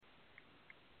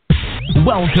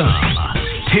Welcome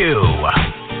to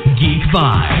Geek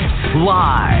Vibes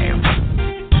Live.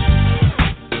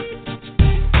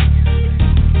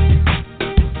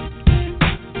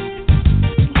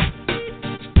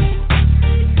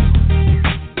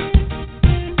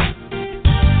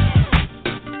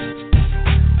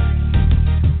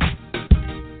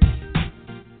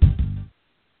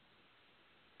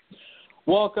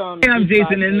 Welcome. Hey, I'm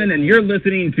Jason Inman, and you're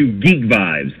listening to Geek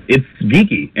Vibes. It's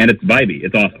geeky, and it's vibey.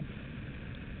 It's awesome.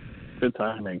 Good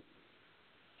timing.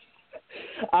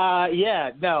 That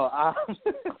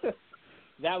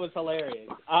was hilarious.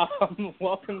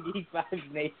 Welcome, Geek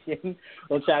Vibes Nation.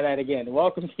 We'll try that again.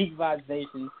 Welcome, Geek Vibes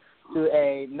Nation, to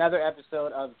another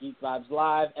episode of Geek Vibes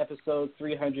Live, episode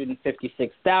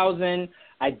 356,000.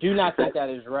 I do not think that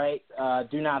is right.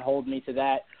 Do not hold me to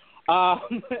that.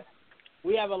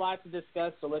 We have a lot to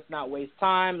discuss, so let's not waste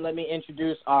time. Let me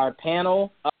introduce our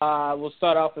panel. We'll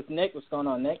start off with Nick. What's going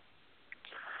on, Nick?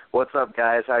 What's up,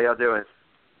 guys? How y'all doing?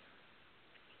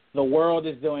 The world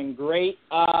is doing great.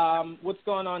 What's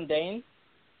going on, Dane?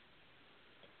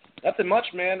 Nothing much,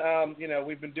 man.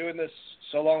 We've been doing this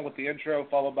so long with the intro,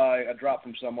 followed by a drop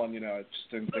from someone. I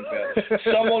just didn't think that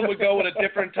someone would go with a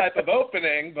different type of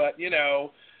opening, but,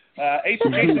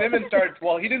 Jason Inman started,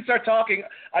 he didn't start talking.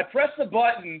 I pressed the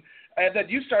button, and then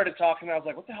you started talking, and I was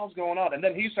like, what the hell's going on? And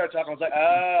then he started talking, I was like,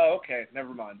 oh, okay,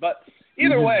 never mind. But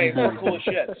either way, we're cool as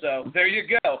shit, so there you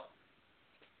go.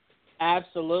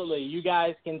 Absolutely. You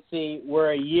guys can see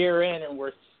we're a year in, and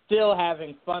we're still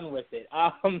having fun with it.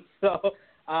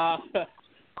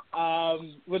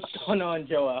 What's going on,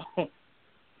 Joel?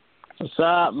 What's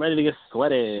up? I'm ready to get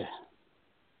sweaty.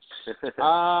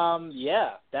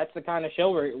 That's the kind of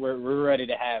show we're ready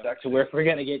to have, to where we're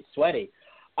going to get sweaty.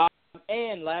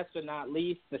 And last but not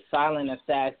least, the silent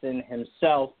assassin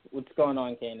himself. What's going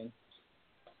on, Kanan?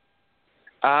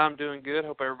 I'm doing good.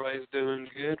 Hope everybody's doing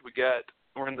good.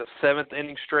 We're in the 7th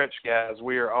inning stretch, guys.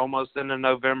 We are almost into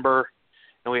November,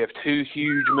 and we have 2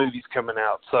 huge movies coming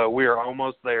out, so we are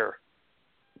almost there.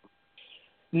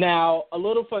 Now, a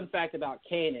little fun fact about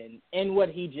Kanan and what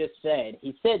he just said.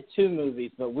 He said 2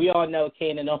 movies, but we all know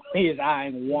Kanan only is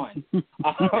eyeing 1.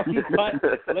 But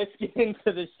let's get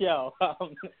into the show.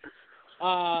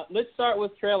 Let's start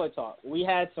with trailer talk. We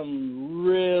had some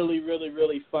really, really,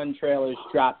 really fun trailers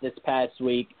drop this past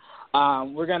week.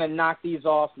 We're going to knock these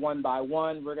off one by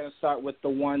one. We're going to start with the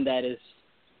one that is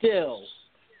still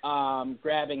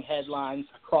grabbing headlines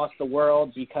across the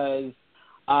world because,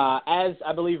 as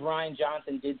I believe Ryan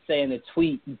Johnson did say in the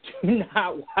tweet, do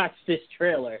not watch this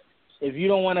trailer if you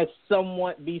don't want to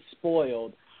somewhat be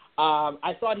spoiled.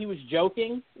 I thought he was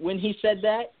joking when he said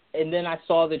that, and then I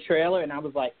saw the trailer, and I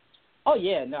was like, oh,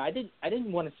 yeah, no, I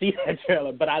didn't want to see that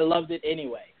trailer, but I loved it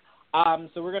anyway.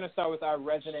 So we're going to start with our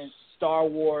resident Star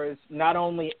Wars, not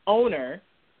only owner,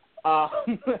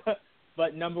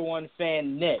 but number 1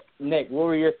 fan, Nick. Nick, what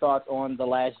were your thoughts on The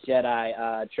Last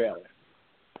Jedi trailer?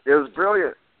 It was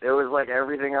brilliant. It was like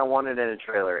everything I wanted in a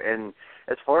trailer. And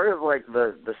as far as like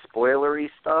the spoilery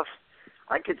stuff,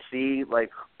 I could see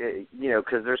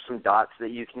because there's some dots that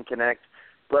you can connect.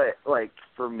 But like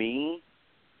for me,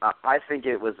 I think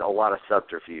it was a lot of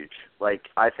subterfuge. Like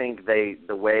I think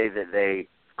the way that they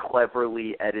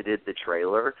cleverly edited the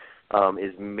trailer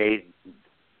is made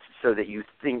so that you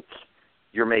think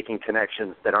you're making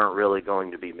connections that aren't really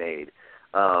going to be made.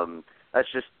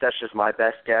 That's just my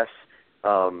best guess.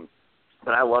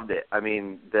 But I loved it. I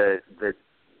mean, the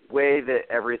way that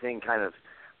everything kind of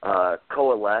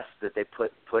coalesced that they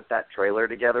put that trailer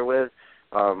together with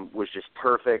was just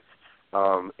perfect.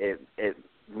 It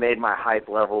made my hype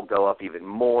level go up even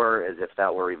more, as if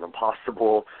that were even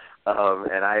possible.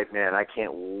 And I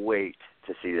can't wait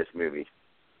to see this movie.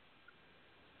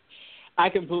 I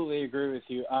completely agree with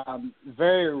you.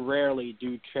 Very rarely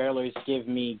do trailers give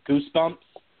me goosebumps,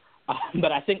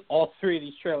 but I think all 3 of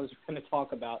these trailers we're going to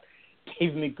talk about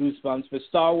gave me goosebumps. But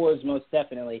Star Wars most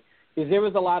definitely, because there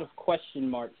was a lot of question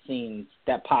mark scenes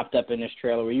that popped up in this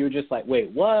trailer where you were just like, wait,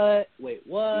 what? Wait,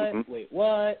 what? Mm-hmm. Wait,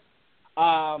 what?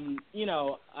 One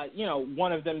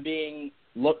of them being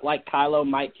looked like Kylo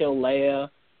might kill Leia,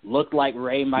 looked like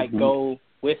Rey might go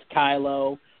with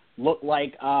Kylo, looked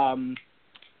like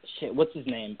what's his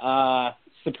name?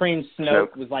 Supreme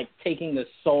Snoke was like taking the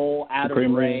soul out of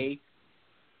Rey.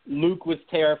 Luke was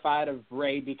terrified of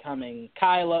Rey becoming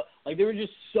Kylo. Like there were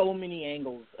just so many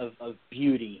angles of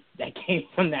beauty that came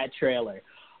from that trailer.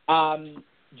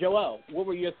 Joel, what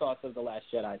were your thoughts of The Last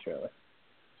Jedi trailer?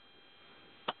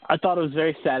 I thought it was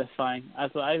very satisfying.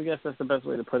 I guess that's the best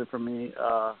way to put it for me.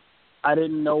 I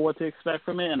didn't know what to expect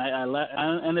from it, and I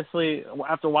honestly,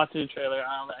 after watching the trailer,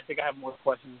 I think I have more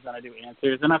questions than I do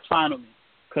answers, and that's fine with me.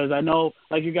 because I know,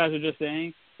 like you guys are just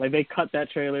saying, like they cut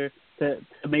that trailer to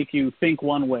make you think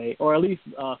one way, or at least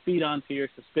feed onto your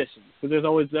suspicions. Because there's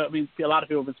always, I mean, a lot of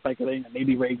people have been speculating that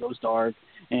maybe Ray goes dark,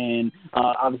 and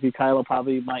obviously Kylo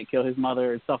probably might kill his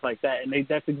mother and stuff like that. And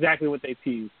that's exactly what they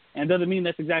tease. And it doesn't mean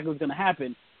that's exactly what's going to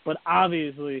happen, but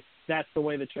obviously that's the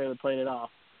way the trailer played it off.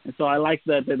 And so I like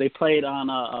that they played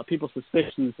on people's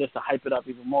suspicions just to hype it up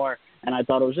even more. And I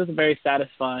thought it was just a very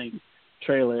satisfying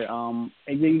trailer.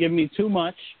 It didn't give me too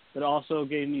much, but also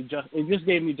gave me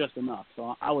just enough.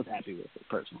 So I was happy with it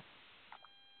personally.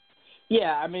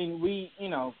 Yeah, I mean, we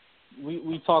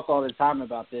talk all the time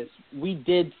about this. We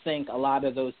did think a lot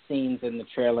of those scenes in the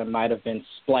trailer might have been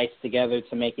spliced together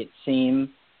to make it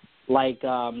seem like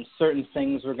certain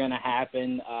things were going to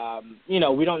happen.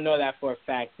 We don't know that for a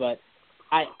fact, but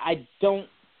I don't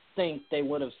think they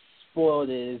would have spoiled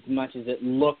it as much as it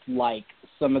looked like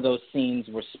some of those scenes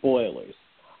were spoilers.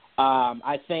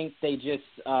 I think they just,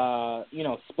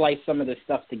 spliced some of the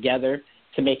stuff together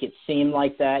to make it seem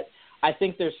like that. I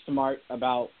think they're smart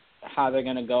about how they're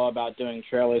going to go about doing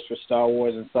trailers for Star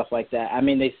Wars and stuff like that. I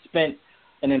mean, they spent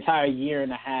an entire year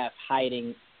and a half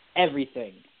hiding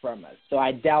everything from us. So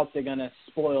I doubt they're going to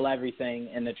spoil everything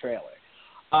in the trailer.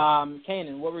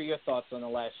 Kanan, what were your thoughts on The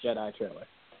Last Jedi trailer?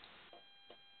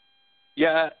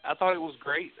 Yeah, I thought it was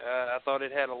great. I thought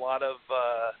it had a lot of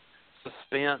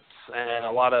suspense and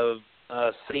a lot of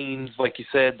scenes, like you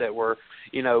said, that were,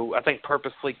 I think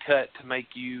purposely cut to make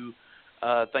you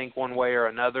think one way or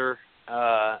another.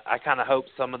 I kind of hope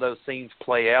some of those scenes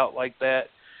play out like that,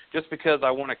 just because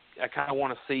I kind of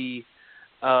want to see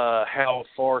how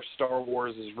far Star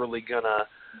Wars is really gonna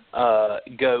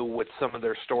go with some of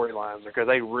their storylines. Are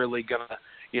they really gonna,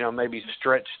 maybe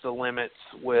stretch the limits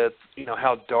with,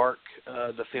 how dark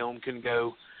the film can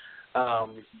go?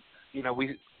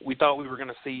 We thought we were going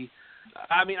to see.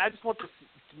 I mean, I just want this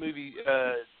movie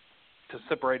to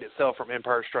separate itself from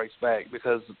Empire Strikes Back,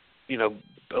 because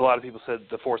a lot of people said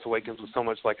The Force Awakens was so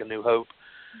much like A New Hope.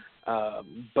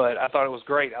 But I thought it was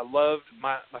great. I loved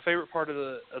my favorite part of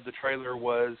the trailer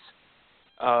was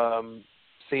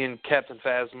seeing Captain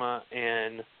Phasma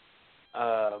and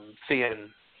Finn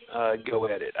go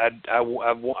at it. I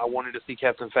wanted to see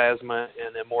Captain Phasma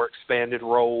in a more expanded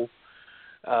role.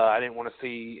 I didn't want to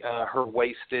see her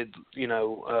wasted,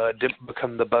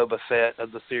 become the Boba Fett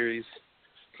of the series.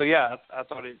 So yeah, I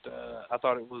thought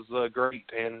it was great,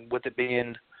 and with it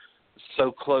being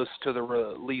so close to the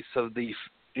release of the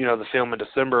film in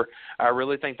December, I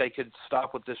really think they could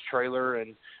stop with this trailer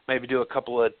and maybe do a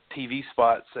couple of TV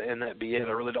spots and that be it.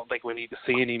 I really don't think we need to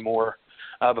see any more,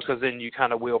 because then you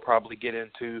kind of will probably get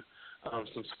into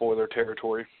some spoiler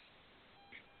territory.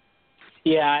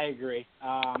 Yeah, I agree.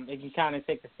 It can kind of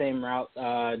take the same route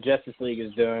Justice League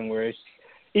is doing, where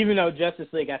even though Justice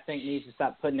League, I think, needs to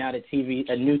stop putting out a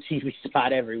new TV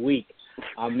spot every week,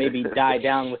 maybe die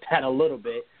down with that a little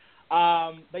bit.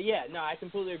 But yeah, no, I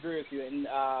completely agree with you. And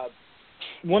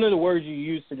one of the words you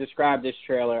used to describe this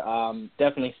trailer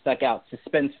definitely stuck out: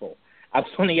 suspenseful. I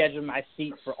was on the edge of my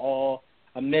seat for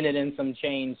a minute and some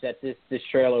change that this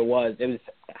trailer was. It was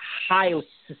highly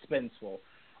suspenseful.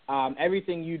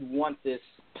 Everything you'd want this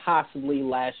possibly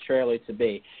last trailer to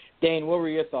be. Dane, what were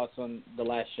your thoughts on The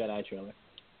Last Jedi trailer?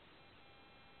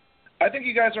 I think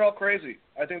you guys are all crazy.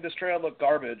 I think this trailer looked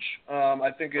garbage. I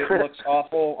think it looks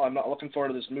awful. I'm not looking forward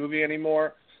to this movie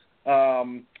anymore.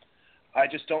 I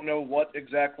just don't know what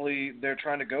exactly they're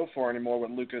trying to go for anymore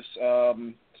with Lucas.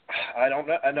 I don't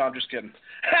know. No, I'm just kidding.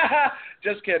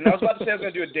 Just kidding. I was about to say I was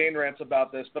going to do a Dane rant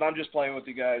about this, but I'm just playing with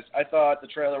you guys. I thought the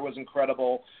trailer was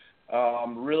incredible.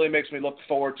 Really makes me look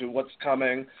forward to what's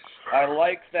coming. I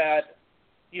like that,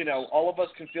 all of us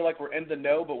can feel like we're in the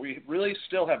know, but we really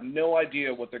still have no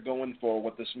idea what they're going for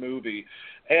with this movie.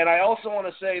 And I also want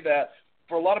to say that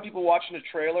for a lot of people watching the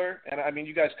trailer, and I mean,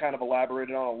 you guys kind of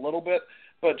elaborated on it a little bit,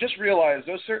 but just realize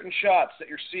those certain shots that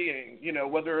you're seeing,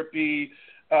 whether it be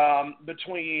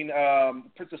between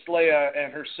Princess Leia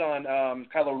and her son,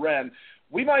 Kylo Ren,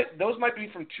 those might be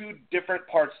from two different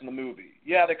parts in the movie.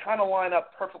 Yeah, they kind of line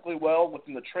up perfectly well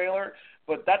within the trailer,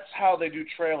 but that's how they do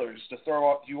trailers, to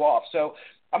throw you off. So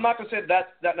I'm not going to say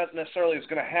that not necessarily is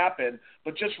going to happen,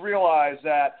 but just realize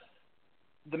that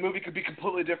the movie could be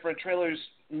completely different. Trailers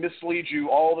mislead you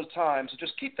all the time, so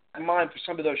just keep that in mind for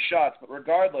some of those shots. But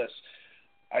regardless,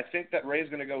 I think that Rey's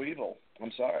going to go evil.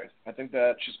 I'm sorry. I think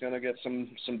that she's going to get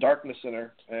some darkness in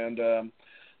her, and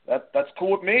that's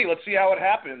cool with me. Let's see how it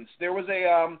happens. There was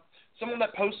someone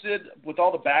that posted with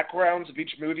all the backgrounds of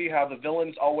each movie how the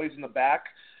villain's always in the back,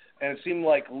 and it seemed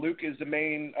like Luke is the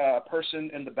main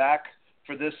person in the back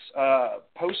for this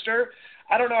poster.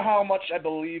 I don't know how much I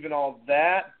believe in all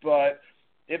that, but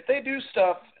if they do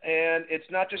stuff and it's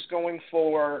not just going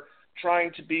for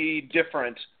trying to be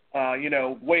different,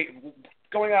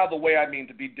 going out of the way, I mean,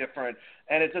 to be different,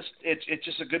 and it's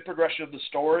just a good progression of the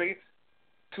story,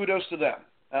 kudos to them.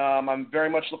 I'm very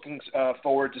much looking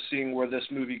forward to seeing where this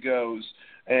movie goes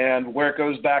and where it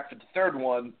goes back for the third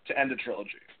one to end the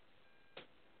trilogy.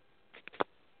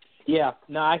 Yeah,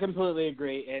 no, I completely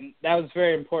agree, and that was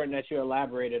very important that you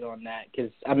elaborated on that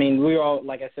because, I mean, we all,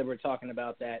 like I said, we're talking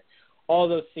about that. All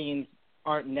those scenes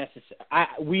aren't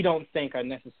we don't think are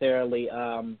necessarily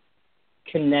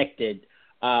connected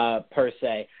per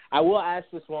se. I will ask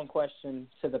this one question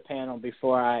to the panel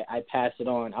before I pass it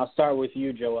on. I'll start with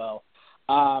you, Joel.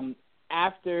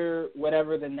 After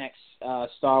whatever the next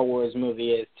Star Wars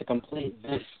movie is to complete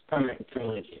this current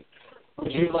trilogy,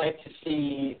 would you like to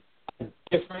see a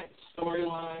different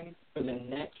storyline for the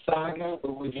next saga,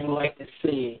 or would you like to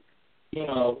see,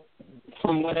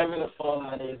 from whatever the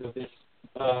fallout is of this,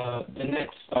 the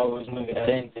next Star Wars movie that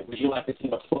ends it, would you like to see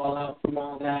the fallout from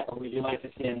all that, or would you like to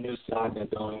see a new saga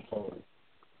going forward?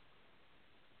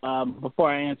 Before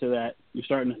I answer that, you're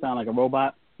starting to sound like a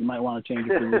robot. You might want to change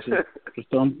your position.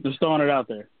 just throwing it out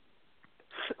there.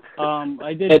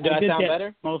 I did sound get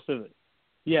better? most of it.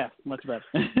 Yeah, much better.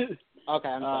 Okay,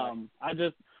 I'm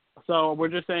sorry. So we're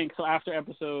just saying, so after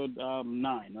episode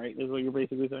 9, right, is what you're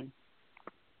basically saying?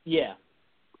 Yeah.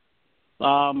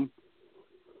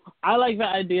 I like the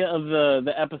idea of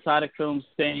the episodic films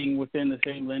staying within the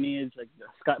same lineage, like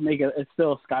it's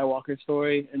still a Skywalker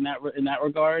story in that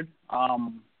regard.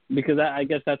 Because I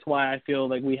guess that's why I feel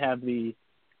like we have the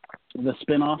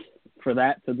spin-off for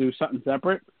that to do something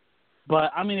separate.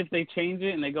 But I mean, if they change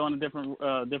it and they go in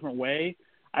a different way,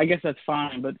 I guess that's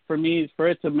fine. But for me, for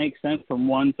it to make sense from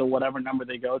 1 to whatever number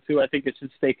they go to, I think it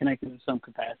should stay connected in some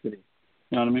capacity.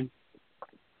 You know what I mean?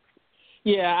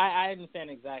 Yeah, I understand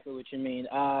exactly what you mean.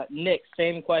 Nick,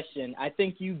 same question. I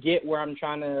think you get where I'm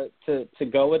trying to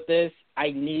go with this.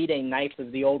 I need a Knights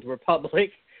of the Old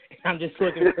Republic. I'm just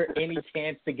looking for any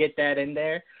chance to get that in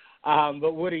there.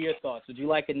 But what are your thoughts? Would you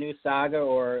like a new saga,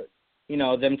 or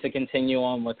them to continue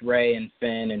on with Rey and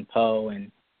Finn and Poe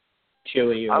and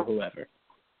Chewie or whoever?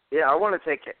 Yeah, I want to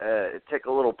take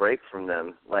a little break from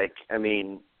them. Let's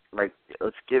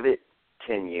give it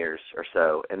 10 years or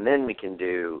so, and then we can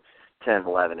do 10,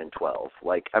 11, and 12.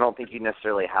 I don't think you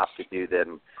necessarily have to do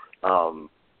them,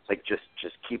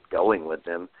 just keep going with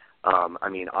them. I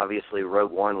mean, obviously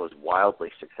Rogue One was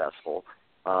wildly successful.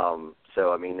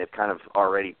 So, I mean, they've kind of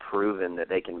already proven that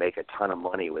they can make a ton of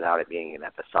money without it being an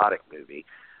episodic movie.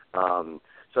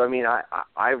 So, I mean,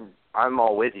 I'm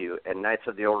all with you. And Knights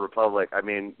of the Old Republic, I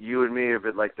mean, you and me have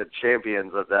been like the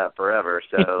champions of that forever.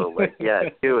 So, yeah,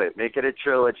 do it. Make it a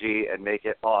trilogy and make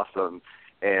it awesome.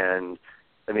 And,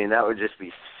 I mean, that would just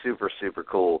be super, super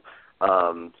cool.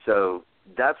 So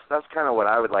that's kind of what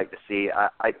I would like to see.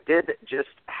 I did just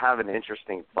have an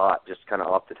interesting thought, just kind of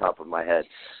off the top of my head.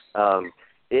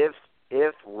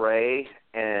 If Rey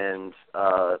and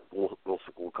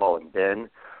we'll call him Ben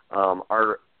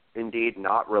are indeed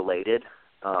not related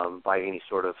by any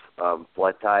sort of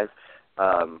blood ties,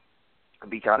 it'd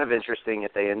be kind of interesting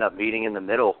if they end up meeting in the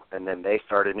middle and then they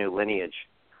start a new lineage,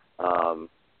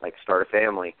 start a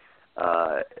family.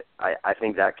 I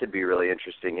think that could be really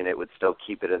interesting, and it would still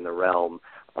keep it in the realm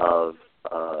of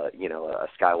a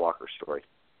Skywalker story.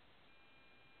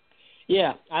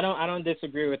 Yeah, I don't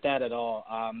disagree with that at all.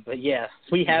 But yeah,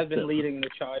 we have been leading the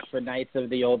charge for Knights of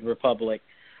the Old Republic.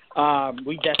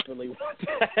 We desperately want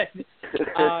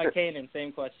that. Kanan,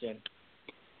 same question.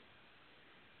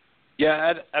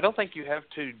 Yeah, I don't think you have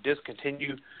to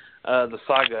discontinue the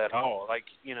saga at all. Like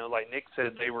Nick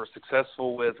said, they were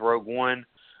successful with Rogue One.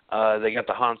 They got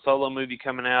the Han Solo movie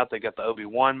coming out. They got the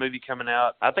Obi-Wan movie coming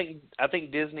out. I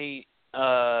think Disney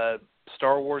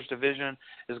Star Wars division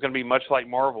is going to be much like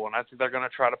Marvel, and I think they're going to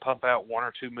try to pump out 1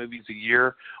 or 2 movies a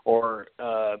year, or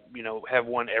have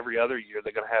one every other year.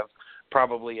 They're going to have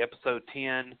probably Episode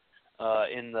 10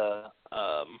 in the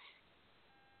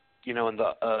in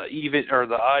the even or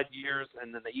the odd years,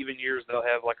 and then the even years they'll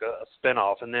have like a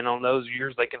spinoff, and then on those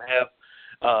years they can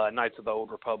have Knights of the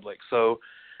Old Republic. So.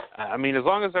 I mean, as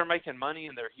long as they're making money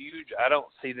and they're huge, I don't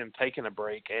see them taking a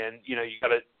break. And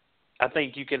I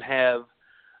think you can have,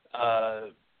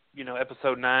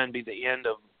 Episode 9 be the end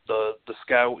of the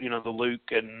sky, the Luke,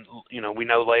 and we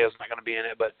know Leia's not going to be in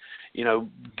it, but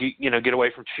get away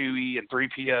from Chewie and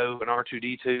 3PO and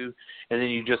R2D2, and then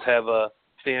you just have a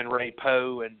Finn, Rey,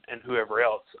 Poe, and whoever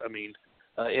else. I mean,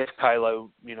 if Kylo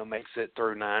makes it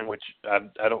through 9, which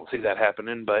I don't see that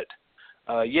happening, but.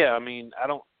 I mean, I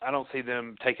don't see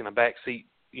them taking a back seat,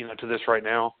 to this right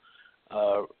now.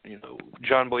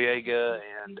 John Boyega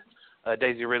and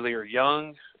Daisy Ridley are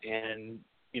young, and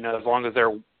as long as they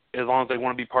want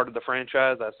to be part of the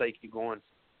franchise, I say keep going.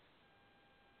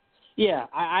 Yeah,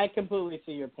 I completely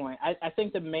see your point. I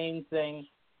think the main thing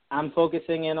I'm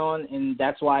focusing in on, and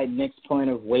that's why Nick's point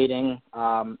of waiting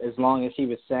as long as he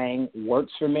was saying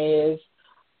works for me, is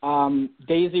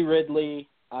Daisy Ridley,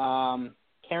 can't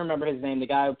remember his name, the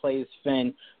guy who plays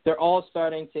Finn, they're all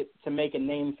starting to make a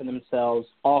name for themselves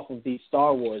off of these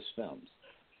Star Wars films.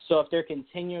 So if they're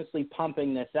continuously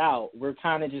pumping this out, we're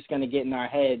kind of just going to get in our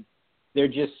head they're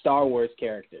just Star Wars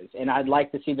characters. And I'd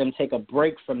like to see them take a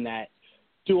break from that,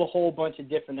 do a whole bunch of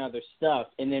different other stuff,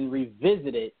 and then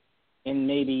revisit it in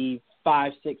maybe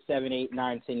 5, 6, 7, 8,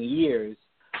 9, 10 years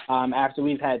after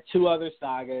we've had 2 other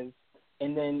sagas.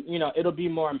 And then, it'll be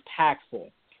more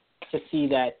impactful to see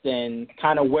that then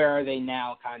kind of where are they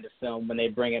now kind of film when they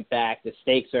bring it back. The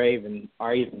stakes are even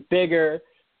bigger,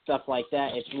 stuff like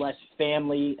that. It's less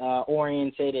family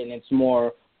oriented and it's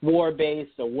more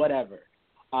war-based or whatever.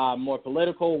 More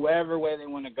political, wherever way they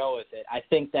want to go with it. I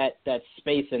think that's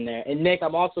space in there. And, Nick,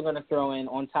 I'm also going to throw in,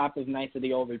 on top of Knights of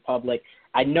the Old Republic,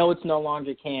 I know it's no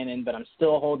longer canon, but I'm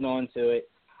still holding on to it.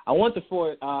 I want the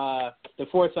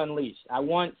Force Unleashed. I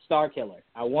want Starkiller.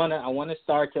 I want a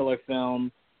Starkiller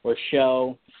film or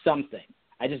show, something.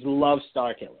 I just love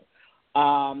Starkiller.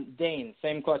 Dane,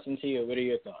 same question to you. What are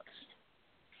your thoughts?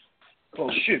 Well,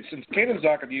 shoot, since Kanan's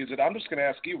not going to use it, I'm just going to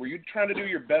ask you, were you trying to do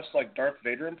your best, Darth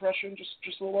Vader impression just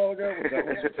a little while ago? Was that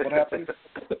what happened?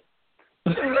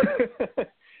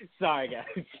 Sorry,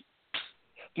 guys.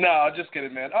 No, just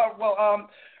kidding, man.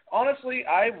 Honestly,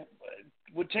 I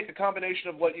would take a combination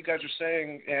of what you guys are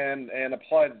saying and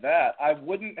apply that. I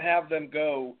wouldn't have them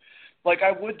go,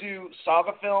 I would do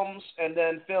saga films and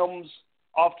then films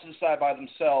off to the side by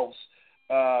themselves,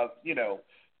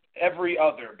 every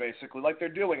other, basically, like they're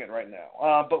doing it right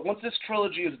now. But once this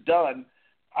trilogy is done,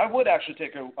 I would actually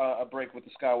take a break with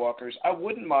the Skywalkers. I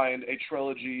wouldn't mind a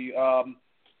trilogy, to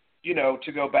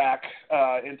go back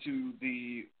into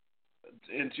the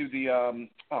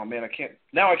I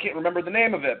can't remember the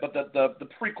name of it, but the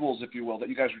prequels, if you will, that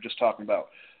you guys were just talking about.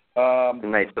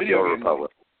 Knights of the Old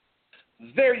Republic.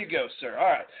 There you go, sir. All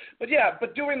right. But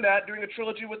doing a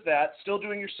trilogy with that, still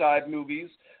doing your side movies,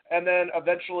 and then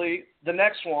eventually the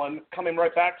next one coming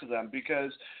right back to them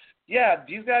because,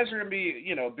 these guys are going to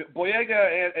be,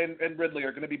 Boyega and Ridley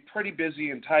are going to be pretty busy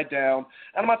and tied down.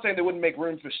 And I'm not saying they wouldn't make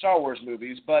room for Star Wars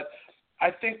movies, but I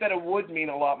think that it would mean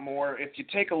a lot more if you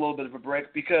take a little bit of a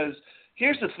break because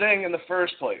here's the thing in the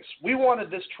first place. We wanted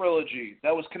this trilogy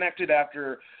that was connected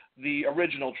after the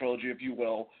original trilogy, if you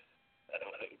will,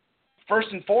 first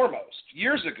and foremost,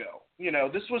 years ago.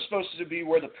 This was supposed to be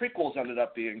where the prequels ended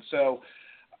up being. So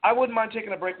I wouldn't mind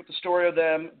taking a break with the story of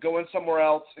them, going somewhere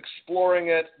else, exploring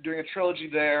it, doing a trilogy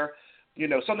there,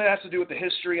 something that has to do with the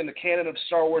history and the canon of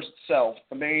Star Wars itself,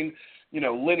 the main,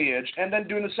 lineage, and then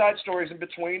doing the side stories in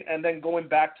between and then going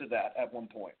back to that at one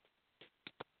point.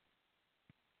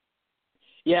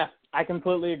 Yeah, I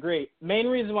completely agree. Main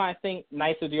reason why I think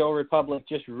Knights of the Old Republic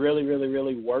just really, really,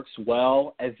 really works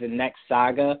well as the next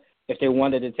saga, if they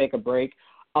wanted to take a break,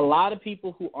 a lot of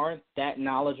people who aren't that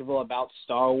knowledgeable about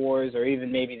Star Wars or even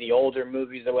maybe the older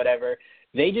movies or whatever,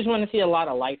 they just want to see a lot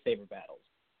of lightsaber battles.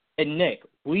 And, Nick,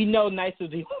 we know Knights of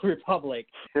the Old Republic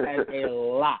has a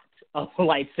lot of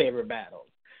lightsaber battles.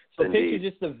 So Indeed. picture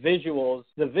just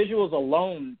the visuals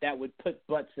alone that would put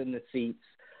butts in the seats,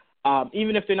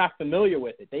 even if they're not familiar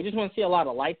with it. They just want to see a lot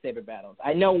of lightsaber battles.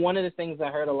 I know one of the things I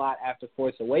heard a lot after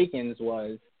Force Awakens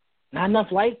was not enough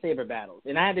lightsaber battles.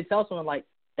 And I had to tell someone,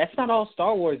 that's not all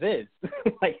Star Wars is.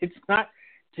 It's not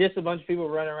just a bunch of people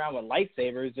running around with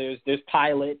lightsabers. There's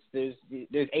pilots. There's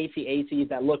AT-ATs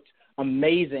that looked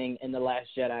amazing in the Last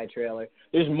Jedi trailer.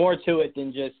 There's more to it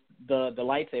than just the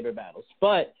lightsaber battles.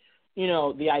 But,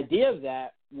 the idea of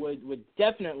that would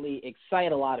definitely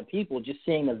excite a lot of people just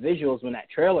seeing the visuals when that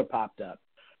trailer popped up.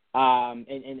 And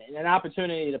an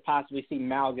opportunity to possibly see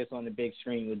Malgus on the big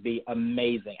screen would be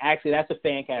amazing. Actually, that's a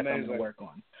fan cast I'm going to work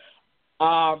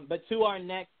on. But to our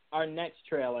next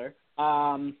trailer,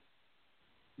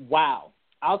 wow.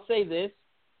 I'll say this,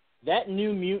 that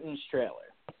New Mutants trailer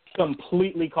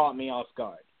completely caught me off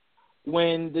guard.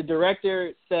 When the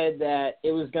director said that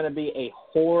it was going to be a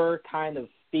horror kind of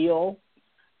feel,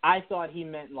 I thought he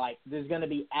meant there's going to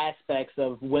be aspects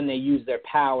of when they use their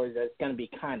powers that's going to be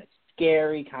kind of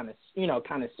scary, kind of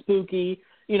spooky,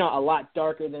 a lot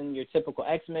darker than your typical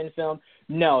X-Men film.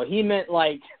 No, he meant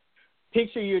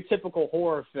picture your typical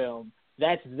horror film.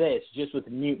 That's this, just with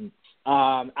mutants.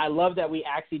 I love that we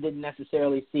actually didn't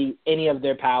necessarily see any of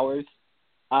their powers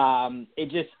It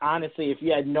just, honestly, if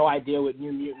you had no idea what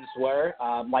New Mutants were,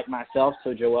 like myself,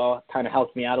 so Joel kind of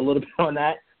helped me out a little bit on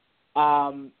that,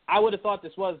 I would have thought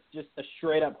this was just a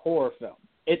straight-up horror film.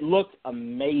 It looked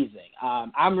amazing.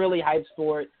 I'm really hyped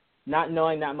for it. Not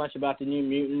knowing that much about the New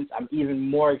Mutants, I'm even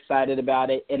more excited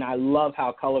about it, and I love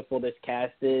how colorful this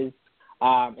cast is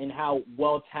and how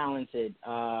well-talented,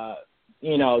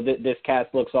 this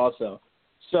cast looks also.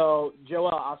 So, Joel,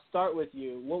 I'll start with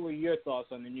you. What were your thoughts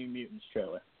on the New Mutants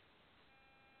trailer?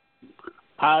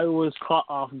 I was caught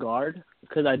off guard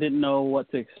because I didn't know what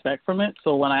to expect from it.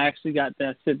 So when I actually got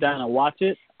to sit down and watch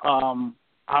it,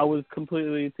 I was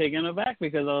completely taken aback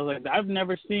because I was like, I've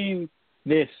never seen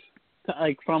this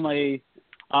like from a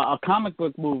comic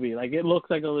book movie. Like it looks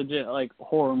like a legit like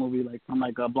horror movie, like from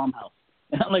like a Blumhouse.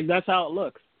 Like that's how it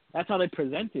looks. That's how they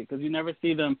present it because you never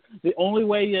see them. The only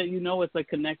way that you know it's like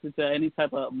connected to any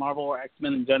type of Marvel or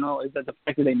X-Men in general is that the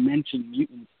fact that they mention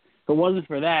mutants. If it wasn't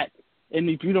for that, and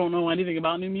if you don't know anything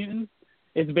about New Mutants,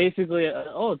 it's basically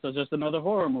it's just another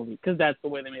horror movie because that's the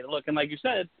way they made it look. And like you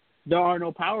said, there are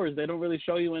no powers. They don't really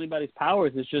show you anybody's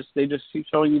powers. It's just they just keep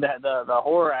showing you that the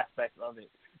horror aspect of it.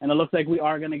 And it looks like we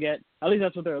are going to get, at least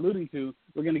that's what they're alluding to,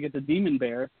 we're going to get the Demon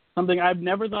Bear, something I've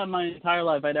never thought in my entire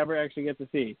life I'd ever actually get to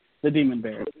see, the Demon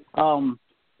Bear.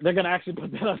 They're going to actually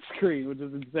put that on screen, which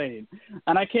is insane.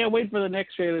 And I can't wait for the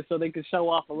next trailer so they can show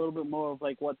off a little bit more of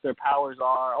like what their powers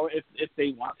are, or if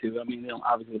they want to. I mean, they don't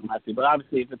have to, but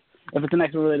obviously if it's an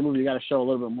X-Men related movie, you got to show a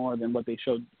little bit more than what they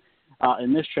showed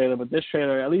in this trailer. But this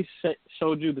trailer at least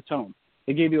showed you the tone.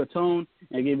 It gave you a tone,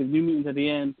 and it gave you New Mutants at the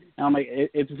end. And I'm like,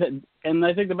 and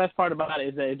I think the best part about it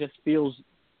is that it just feels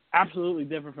absolutely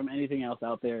different from anything else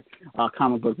out there,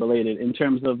 comic book related, in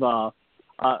terms of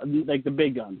like the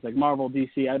big guns, like Marvel,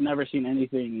 DC. I've never seen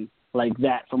anything like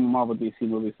that from a Marvel, DC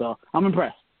movie. So I'm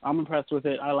impressed. I'm impressed with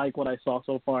it. I like what I saw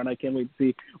so far, and I can't wait to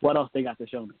see what else they got to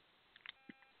show me.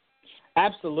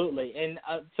 Absolutely, and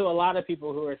to a lot of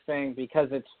people who are saying because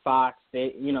it's Fox,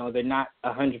 they're not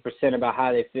 100% about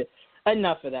how they fit.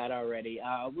 Enough of that already.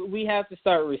 We have to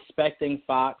start respecting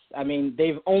Fox. I mean,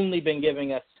 they've only been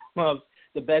giving us some of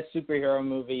the best superhero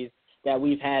movies that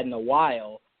we've had in a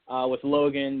while, with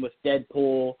Logan, with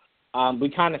Deadpool.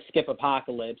 We kind of skip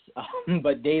Apocalypse,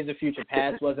 but Days of Future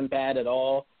Past wasn't bad at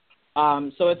all.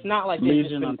 So it's not like they've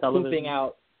just been pooping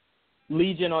out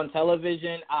Legion on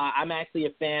television. I'm actually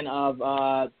a fan of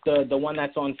the one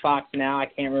that's on Fox now. I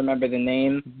can't remember the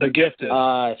name. The Gifted.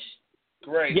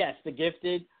 Great. Yes, The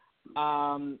Gifted.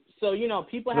 So,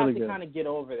 people have to kind of get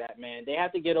over that, man. They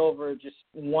have to get over just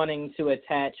wanting to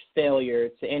attach failure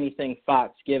to anything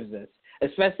Fox gives us,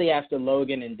 especially after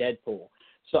Logan and Deadpool.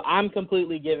 So I'm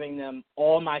completely giving them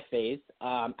all my faith.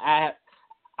 I'd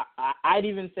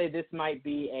even say this might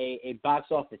be a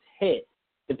box office hit,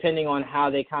 depending on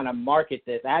how they kind of market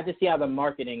this. I have to see how the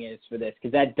marketing is for this,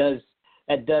 because that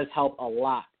does help a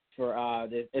lot for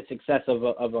the success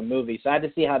of a movie. So I have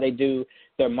to see how they do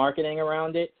their marketing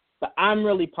around it. But I'm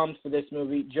really pumped for this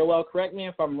movie. Joel, correct me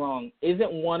if I'm wrong.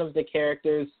 Isn't one of the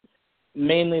characters,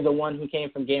 mainly the one who came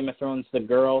from Game of Thrones, the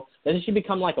girl, doesn't she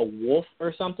become like a wolf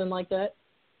or something like that?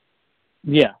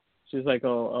 Yeah. She's like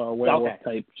a werewolf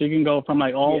type. She can go from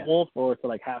like all wolf or to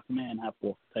like half man, half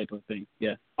wolf type of thing.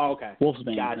 Yeah. Oh, okay.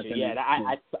 Wolfsbane. Gotcha. Yeah.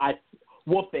 I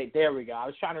Wolfbane. There we go. I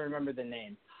was trying to remember the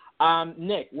name.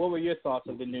 Nick, what were your thoughts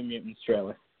of the New Mutants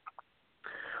trailer?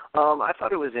 I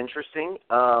thought it was interesting.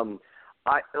 I'm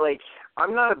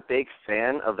not a big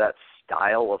fan of that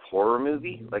style of horror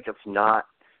movie. Like, it's not.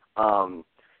 And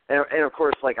of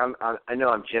course, like I know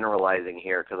I'm generalizing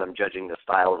here because I'm judging the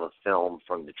style of a film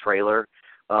from the trailer.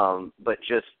 But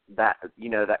just that,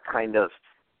 that kind of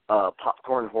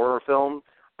popcorn horror film.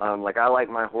 Like, I like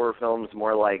my horror films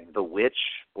more like The Witch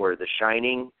or The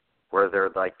Shining, where they're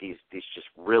like these just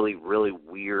really, really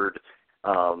weird,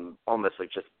 almost like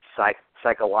just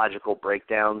psychological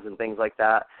breakdowns and things like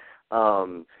that.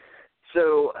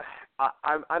 So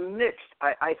I'm mixed.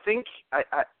 I think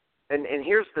and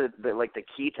here's the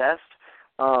key test.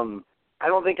 I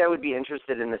don't think I would be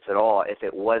interested in this at all if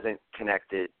it wasn't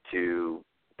connected to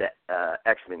the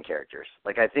X-Men characters.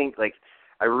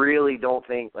 I really don't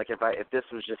think, if this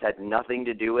was just had nothing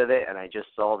to do with it and I just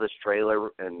saw this trailer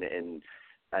and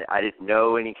I didn't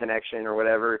know any connection or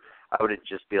whatever, I would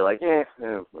just be like,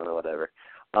 whatever.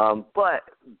 But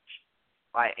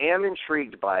I am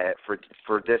intrigued by it for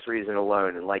this reason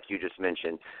alone, and like you just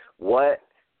mentioned, what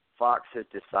Fox has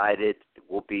decided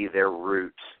will be their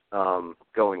route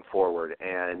going forward.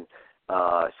 And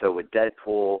so with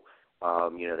Deadpool,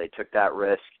 they took that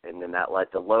risk, and then that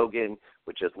led to Logan,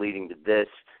 which is leading to this.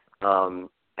 And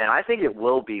I think it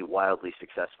will be wildly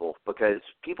successful because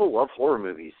people love horror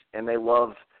movies, and they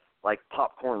love like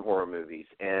popcorn horror movies.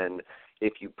 And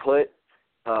if you put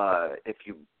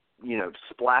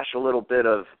splash a little bit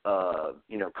of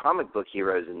comic book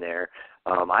heroes in there,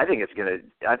 I think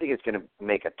it's gonna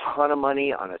make a ton of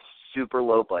money on a super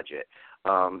low budget,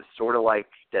 sort of like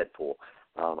Deadpool.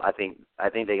 I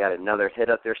think they got another hit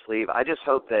up their sleeve. I just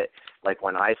hope that, like,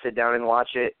 when I sit down and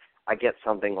watch it, I get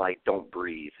something like Don't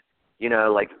Breathe.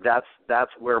 Like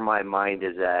that's where my mind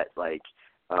is at, like,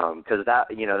 because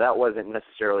that wasn't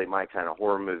necessarily my kind of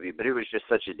horror movie, but it was just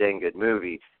such a dang good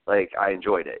movie. Like, I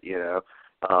enjoyed it,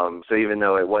 So even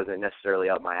though it wasn't necessarily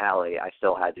up my alley, I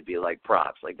still had to be like,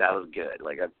 props. Like, that was good.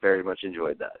 Like, I very much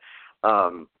enjoyed that.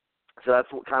 So that's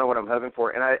kind of what I'm hoping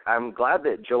for. And I'm glad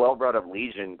that Joel brought up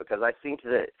Legion, because I think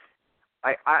that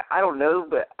I don't know,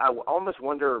 but I almost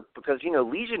wonder, because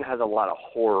Legion has a lot of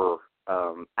horror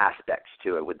aspects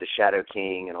to it with the Shadow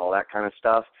King and all that kind of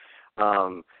stuff,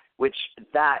 which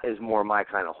that is more my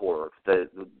kind of horror, the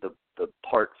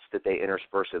parts that they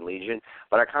intersperse in Legion.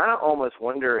 But I kind of almost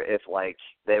wonder if, like,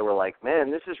 they were like, man,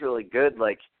 this is really good.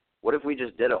 Like, what if we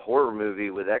just did a horror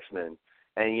movie with X-Men?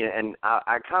 And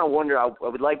I kind of wonder. I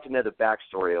would like to know the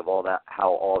backstory of all that, how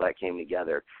all that came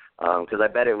together, because I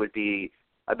bet it would be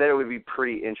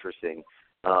pretty interesting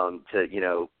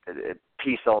to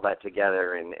piece all that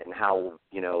together and how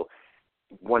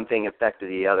one thing affected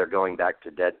the other, going back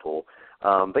to Deadpool.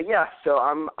 But yeah,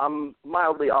 so I'm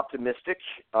mildly optimistic,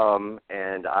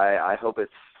 and I hope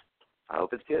it's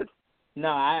good. No,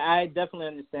 I definitely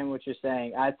understand what you're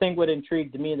saying. I think what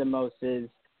intrigued me the most is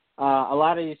a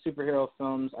lot of these superhero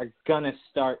films are gonna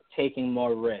start taking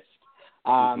more risks.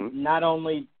 Not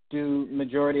only do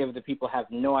majority of the people have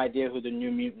no idea who the New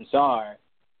Mutants are,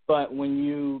 but when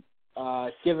you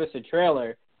give us a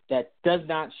trailer that does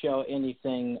not show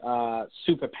anything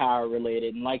superpower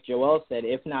related, and like Joel said,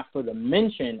 if not for the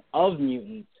mention of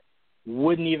mutants,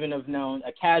 wouldn't even have known,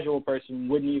 a casual person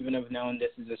wouldn't even have known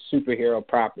this is a superhero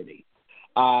property.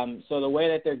 So the way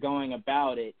that they're going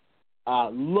about it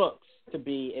looks to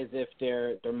be as if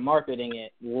they're marketing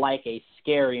it like a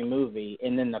scary movie,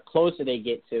 and then the closer they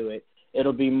get to it,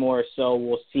 it'll be more so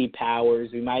we'll see powers.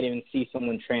 We might even see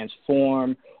someone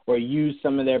transform or use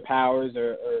some of their powers,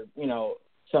 or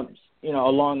some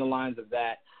along the lines of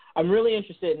that. I'm really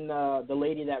interested in the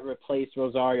lady that replaced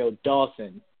Rosario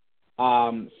Dawson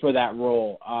for that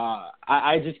role.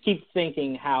 I just keep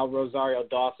thinking how Rosario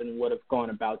Dawson would have gone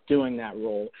about doing that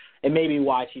role, and maybe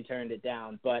why she turned it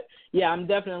down. But yeah, I'm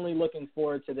definitely looking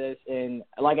forward to this, and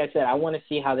like I said, I want to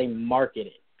see how they market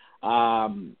it.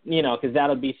 Because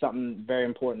that'll be something very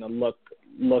important to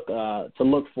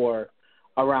look for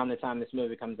around the time this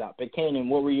movie comes out. But Kanan,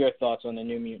 what were your thoughts on the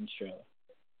New Mutants trailer?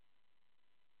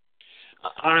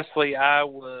 Honestly, I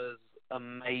was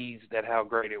amazed at how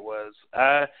great it was.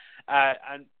 I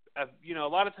a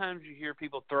lot of times you hear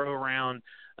people throw around,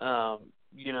 it's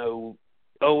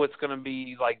going to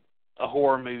be like a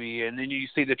horror movie, and then you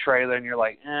see the trailer and you're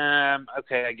like,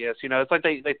 okay, I guess. It's like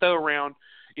they throw around,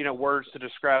 words to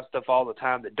describe stuff all the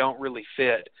time that don't really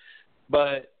fit.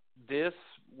 But this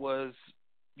was,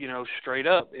 straight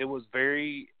up. It was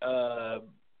very,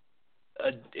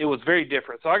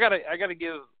 different. So I gotta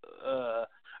give a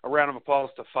round of applause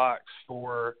to Fox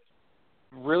for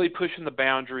really pushing the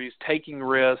boundaries, taking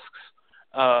risks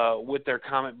with their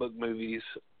comic book movies.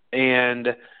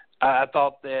 And I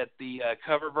thought that the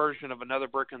cover version of Another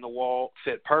Brick in the Wall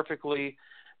fit perfectly.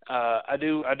 I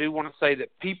do want to say that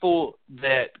people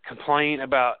that complain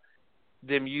about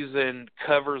them using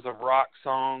covers of rock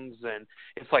songs, and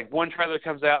it's like one trailer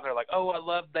comes out and they're like, oh, I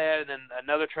love that, and then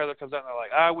another trailer comes out and they're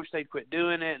like, I wish they'd quit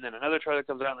doing it, and then another trailer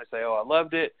comes out and they say, oh, I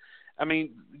loved it. I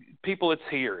mean, people, it's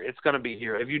here. It's going to be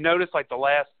here. If you notice, like the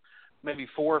last maybe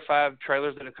 4 or 5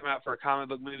 trailers that have come out for a comic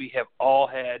book movie have all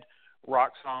had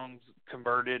rock songs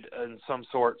converted in some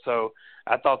sort. So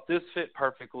I thought this fit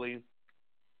perfectly.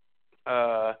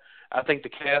 I think the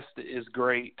cast is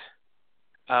great.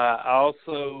 I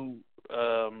also,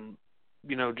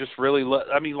 just really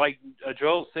like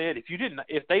Joel said,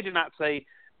 if they did not say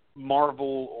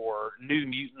Marvel or New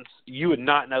Mutants, you would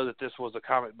not know that this was a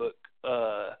comic book,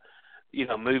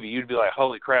 movie. You'd be like,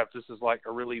 holy crap, this is like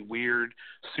a really weird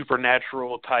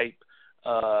supernatural type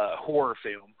horror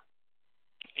film.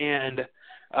 And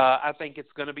I think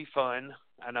it's going to be fun.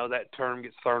 I know that term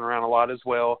gets thrown around a lot as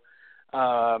well.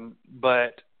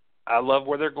 But I love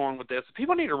where they're going with this.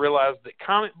 People need to realize that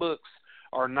comic books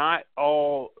are not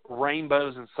all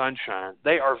rainbows and sunshine.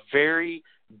 They are very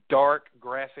dark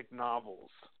graphic novels.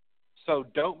 So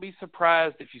don't be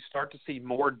surprised if you start to see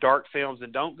more dark films,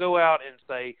 and don't go out and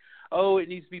say, oh, it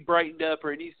needs to be brightened up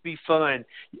or it needs to be fun.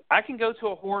 I can go to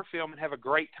a horror film and have a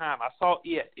great time. I saw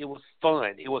it. It was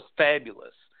fun. It was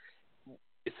fabulous.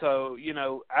 So,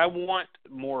 I want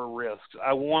more risks.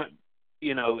 I want,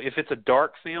 if it's a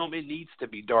dark film, it needs to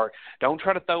be dark. Don't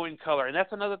try to throw in color. And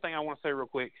that's another thing I want to say real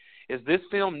quick, is this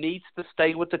film needs to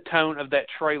stay with the tone of that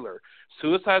trailer.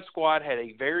 Suicide Squad had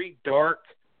a very dark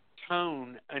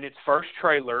tone in its first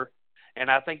trailer,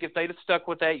 and I think if they'd have stuck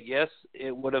with that, yes,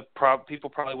 it would have people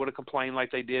probably would have complained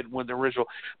like they did with the original.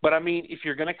 But I mean, if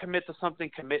you're going to commit to something,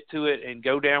 commit to it and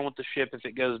go down with the ship if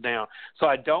it goes down. So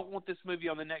I don't want this movie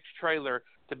on the next trailer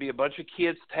to be a bunch of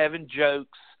kids having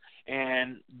jokes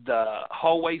and the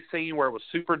hallway scene where it was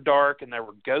super dark and there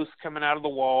were ghosts coming out of the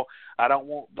wall. I don't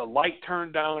want the light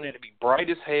turned on and to be bright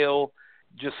as hell.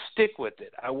 Just stick with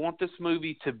it. I want this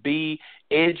movie to be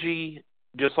edgy,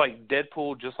 just like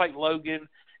Deadpool, just like Logan,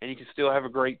 and you can still have a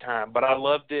great time. But I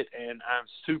loved it, and I'm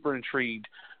super intrigued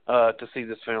to see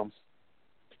this film.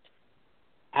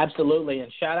 Absolutely,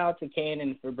 and shout out to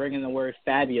Kanan for bringing the word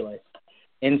fabulous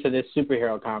into this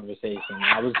superhero conversation.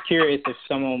 I was curious if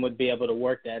someone would be able to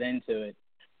work that into it,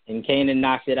 and Kanan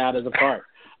knocked it out of the park.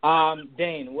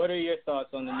 Dane, what are your thoughts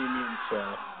on the New Mutants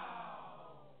trailer?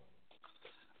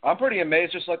 I'm pretty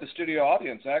amazed, just like the studio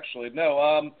audience, actually.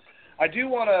 No, I do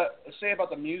want to say about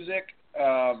the music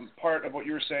part of what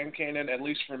you were saying, Kanan, at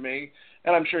least for me,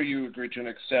 and I'm sure you agree to an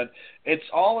extent. It's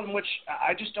all in which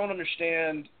I just don't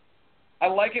understand. I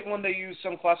like it when they use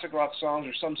some classic rock songs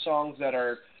or some songs that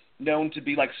are known to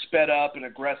be like sped up and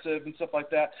aggressive and stuff like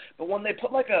that. But when they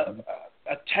put like a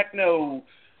techno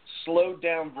slowed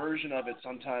down version of it,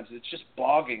 sometimes it's just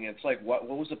bogging. It's like, what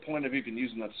was the point of even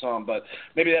using that song? But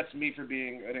maybe that's me for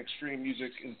being an extreme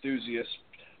music enthusiast.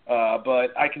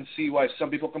 But I can see why some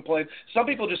people complain. Some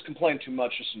people just complain too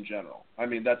much just in general. I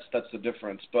mean, that's the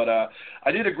difference. But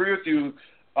I did agree with you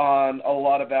on a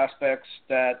lot of aspects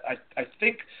that I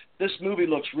think this movie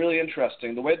looks really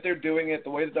interesting. The way that they're doing it, the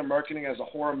way that they're marketing it as a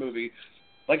horror movie,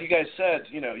 like you guys said,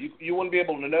 you wouldn't be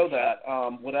able to know that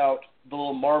without the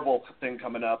little Marvel thing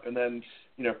coming up and then,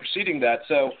 preceding that.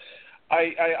 So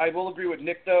I will agree with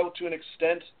Nick, though, to an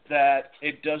extent that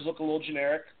it does look a little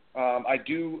generic. I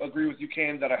do agree with you,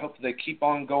 Kane, that I hope that they keep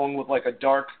on going with like a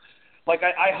dark,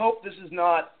 I hope this is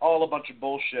not all a bunch of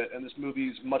bullshit and this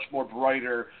movie's much more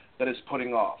brighter that it's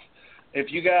putting off.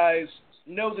 If you guys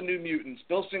know the New Mutants,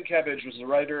 Bill Sienkiewicz was the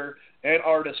writer and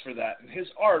artist for that, and his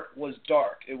art was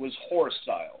dark. It was horror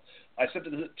style. I said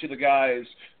to the guys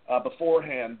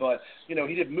beforehand, but he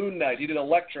did Moon Knight, he did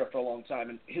Elektra for a long time,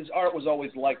 and his art was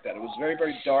always like that. It was very,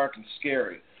 very dark and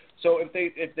scary. So if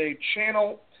they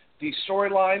channel the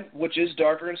storyline, which is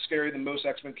darker and scary than most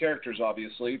X-Men characters,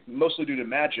 obviously, mostly due to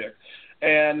magic,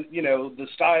 and the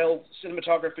style,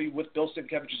 cinematography with Bill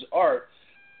Sienkiewicz's art,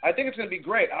 I think it's going to be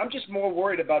great. I'm just more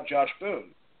worried about Josh Boone.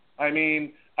 I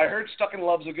mean, I heard Stuck in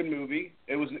Love's a good movie.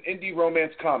 It was an indie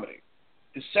romance comedy.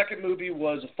 His second movie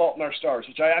was A Fault in Our Stars,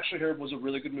 which I actually heard was a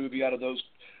really good movie out of those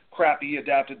crappy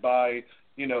adapted by,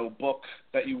 book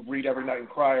that you read every night and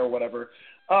cry or whatever.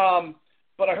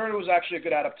 But I heard it was actually a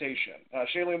good adaptation.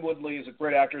 Shailene Woodley is a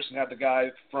great actress and had the guy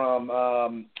from,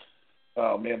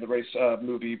 the race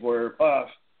movie where,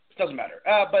 it doesn't matter.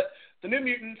 But the New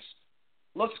Mutants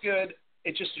looks good.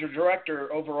 It's just your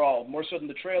director overall, more so than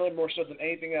the trailer, more so than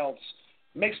anything else,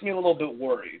 makes me a little bit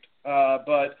worried.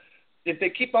 But if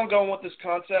they keep on going with this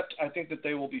concept, I think that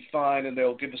they will be fine and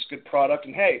they'll give us good product.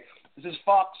 And, hey, this is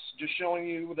Fox just showing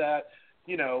you that,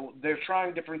 they're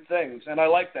trying different things. And I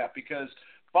like that because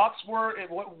Fox were,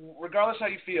 regardless how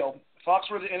you feel, Fox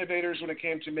were the innovators when it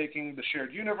came to making the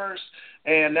shared universe,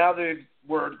 and now they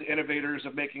were the innovators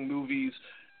of making movies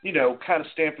kind of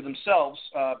stand for themselves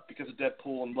because of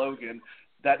Deadpool and Logan,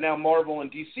 that now Marvel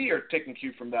and DC are taking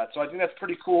cue from that. So I think that's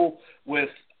pretty cool with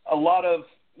a lot of,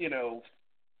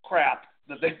 crap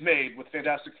that they've made with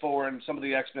Fantastic Four and some of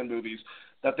the X-Men movies,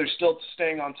 that they're still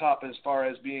staying on top as far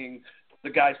as being the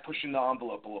guys pushing the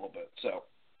envelope a little bit. So.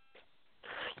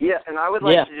 Yeah, and I would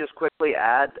like to just quickly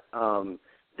add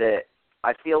that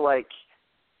I feel like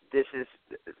this is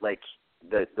like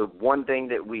the one thing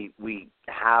that we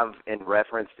have in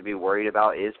reference to be worried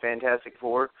about is Fantastic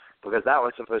Four, because that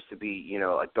was supposed to be,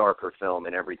 a darker film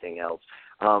and everything else.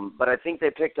 But I think they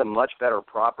picked a much better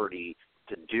property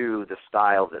to do the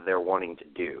style that they're wanting to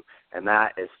do. And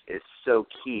that is so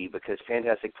key because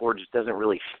Fantastic Four just doesn't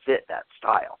really fit that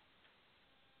style.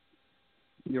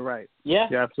 You're right. Yeah.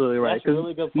 You're absolutely right. That's a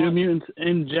really good point. New Mutants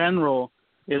in general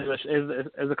is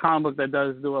a comic book that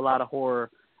does do a lot of horror.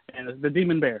 And the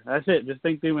Demon Bear. That's it. Just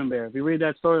think Demon Bear. If you read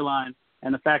that storyline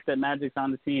and the fact that Magic's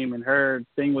on the team and her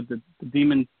thing with the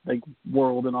demon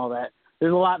world and all that,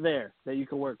 there's a lot there that you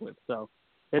can work with. So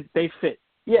they fit.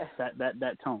 Yeah.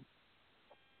 That tone.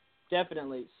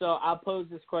 definitely. So I'll pose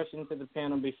this question to the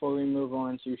panel before we move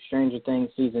on to Stranger Things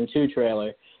Season 2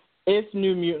 trailer. If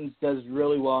New Mutants does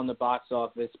really well in the box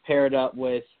office, paired up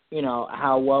with,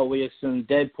 how well we assume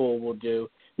Deadpool will do,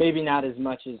 maybe not as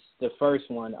much as the first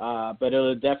one, but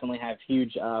it'll definitely have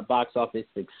huge box office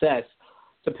success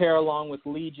to pair along with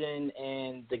Legion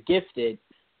and The Gifted.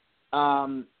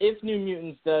 If New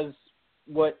Mutants does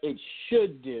what it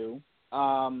should do,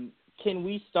 can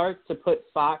we start to put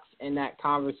Fox in that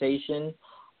conversation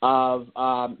of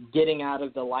getting out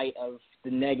of the light of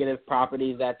the negative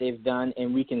properties that they've done,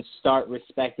 and we can start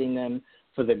respecting them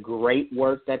for the great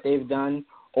work that they've done?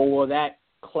 Or will that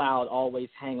cloud always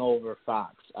hang over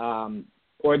Fox?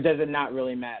 Or does it not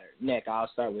really matter? Nick, I'll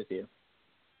start with you.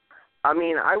 I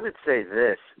mean, I would say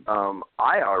this. I've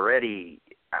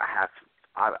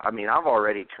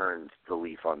already turned the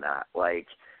leaf on that. Like,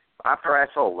 after I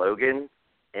saw Logan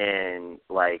and,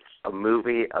 like, a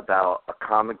movie about a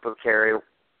comic book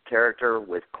character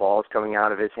with claws coming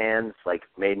out of his hands, like,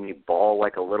 made me bawl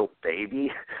like a little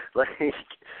baby. Like,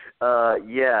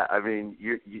 yeah, I mean,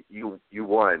 you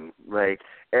won. Like,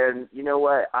 and you know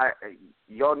what?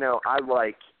 Y'all know I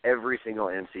like every single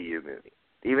MCU movie,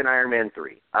 even Iron Man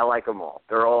 3. I like them all.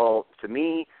 They're all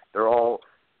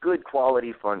good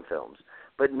quality fun films.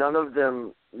 But none of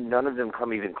them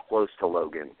come even close to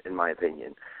Logan, in my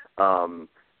opinion.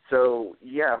 So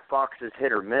yeah, Fox is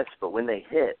hit or miss, but when they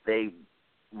hit, they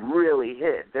really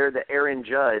hit. They're the Aaron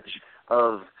Judge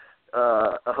of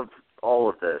all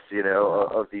of this,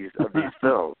 of these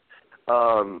films.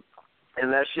 And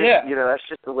that's just that's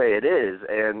just the way it is,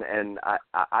 and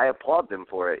I applaud them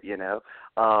for it,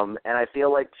 And I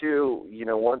feel like too,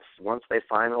 once they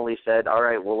finally said, all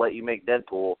right, we'll let you make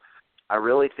Deadpool, I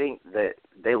really think that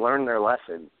they learned their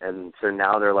lesson, and so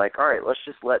now they're like, all right, let's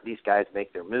just let these guys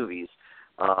make their movies,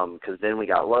 because then we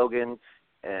got Logan,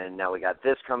 and now we got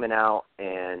this coming out,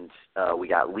 and we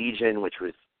got Legion, which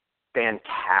was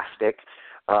fantastic.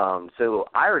 So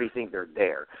I already think they're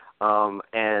there.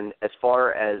 And as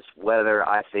far as whether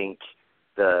I think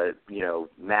the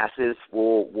masses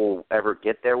will ever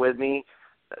get there with me,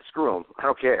 screw them. I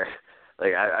don't care.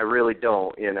 Like, I really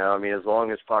don't. I mean, as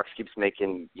long as Fox keeps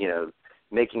making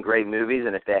great movies,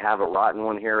 and if they have a rotten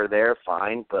one here or there,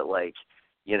 fine. But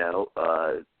you're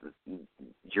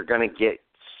gonna get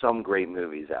some great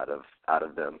movies out of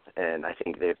them, and I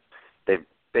think they've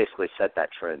basically set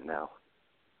that trend now.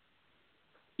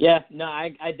 Yeah, no,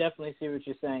 I definitely see what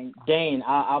you're saying. Dane,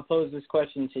 I'll pose this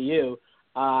question to you.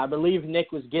 I believe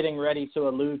Nick was getting ready to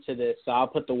allude to this, so I'll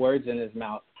put the words in his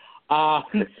mouth.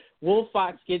 Will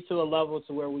Fox get to a level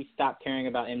to where we stop caring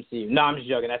about MCU? No, I'm just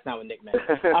joking. That's not what Nick meant.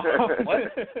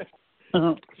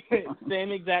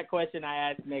 Same exact question I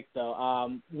asked Nick,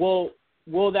 though.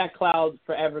 Will that cloud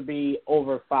forever be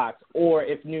over Fox? Or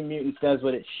if New Mutants does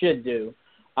what it should do,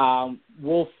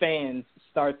 will fans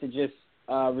start to just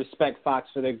respect Fox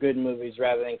for their good movies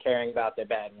rather than caring about their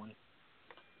bad ones?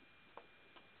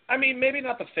 I mean, maybe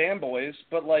not the fanboys,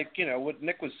 but what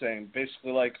Nick was saying,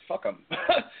 basically fuck them.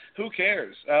 Who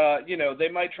cares? They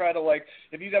might try to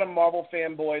if you got a Marvel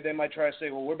fanboy, they might try to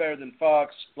say, well, we're better than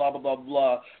Fox, blah, blah, blah,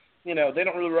 blah. They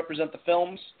don't really represent the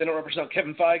films. They don't represent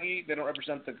Kevin Feige. They don't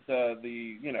represent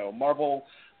the Marvel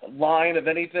line of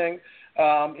anything.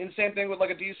 And same thing with a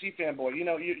DC fanboy.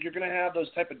 You're going to have those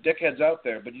type of dickheads out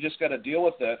there, but you just got to deal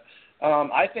with it.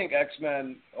 I think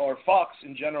X-Men or Fox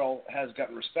in general has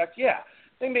gotten respect. Yeah,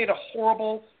 they made a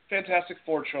horrible Fantastic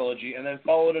Four trilogy and then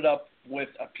followed it up with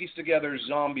a pieced-together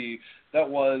zombie that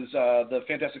was the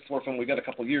Fantastic Four film we got a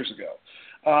couple years ago.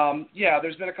 Yeah,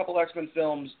 there's been a couple X-Men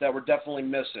films that were definitely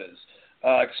misses,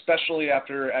 especially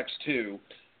after X2,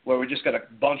 where we just got a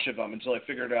bunch of them until I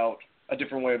figured out a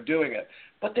different way of doing it.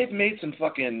 But they've made some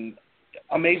fucking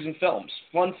amazing films,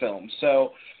 fun films.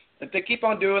 So if they keep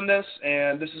on doing this,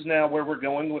 and this is now where we're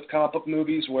going with comic book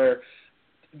movies, where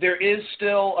there is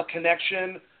still a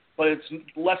connection, but it's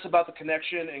less about the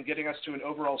connection and getting us to an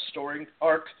overall story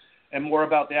arc and more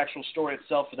about the actual story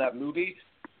itself for that movie,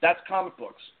 that's comic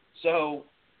books. So,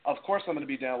 of course I'm going to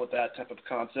be down with that type of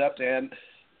concept. And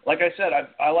like I said,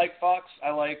 I like Fox,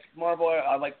 I like Marvel,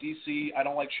 I like DC, I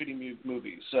don't like shitty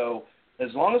movies. So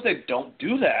as long as they don't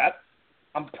do that,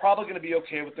 I'm probably going to be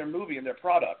okay with their movie and their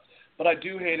product. But I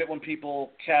do hate it when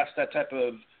people cast that type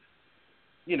of,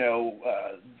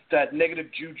 that negative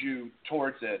juju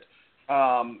towards it.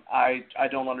 I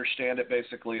don't understand it,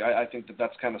 basically. I think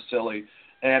that's kind of silly.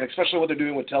 And especially what they're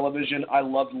doing with television. I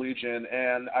loved Legion,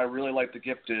 and I really like The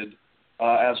Gifted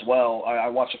as well. I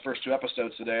watched the first 2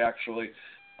 episodes today, actually.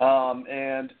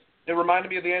 And it reminded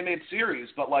me of the animated series,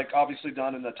 but obviously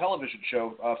done in the television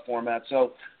show format.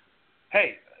 So,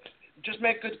 hey, just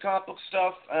make good comic book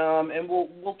stuff, and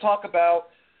we'll talk about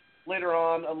later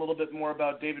on a little bit more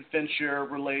about David Fincher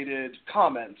related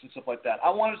comments and stuff like that. I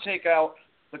want to take out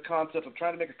the concept of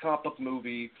trying to make a comic book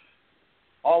movie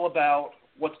all about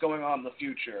what's going on in the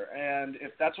future, and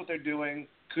if that's what they're doing,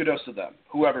 kudos to them,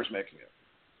 whoever's making it.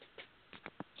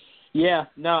 Yeah,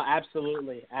 no,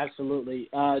 absolutely.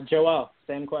 Joel,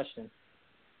 same question.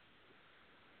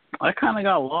 I kind of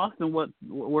got lost in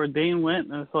where Dane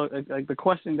went, and so like the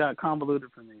question got convoluted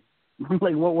for me.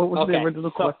 Like, what was the original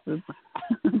question?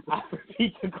 I'll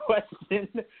repeat the question.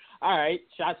 All right,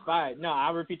 shots fired. No,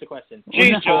 I'll repeat the question.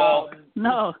 Jeez, Joel.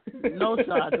 No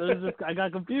shots. It was just, I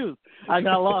got confused. I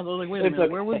got lost. I was like, wait a minute,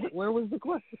 okay. Where was the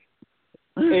question?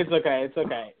 It's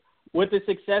okay. With the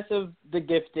success of The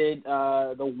Gifted,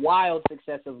 the wild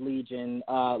success of Legion,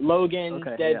 Logan,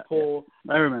 Deadpool,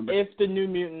 yeah. I remember. If the New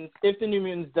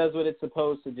Mutants does what it's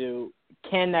supposed to do,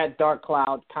 can that dark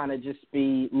cloud kind of just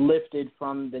be lifted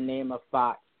from the name of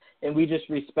Fox, and we just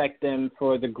respect them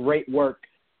for the great work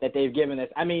that they've given us?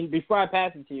 I mean, before I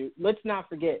pass it to you, let's not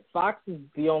forget, Fox is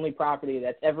the only property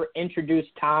that's ever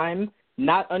introduced time,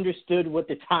 not understood what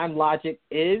the time logic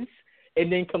is,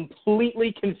 and then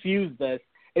completely confused us,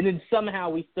 and then somehow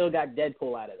we still got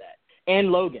Deadpool out of that,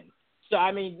 and Logan. So,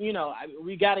 I mean,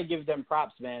 we got to give them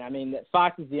props, man. I mean,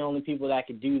 Fox is the only people that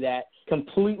could do that,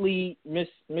 completely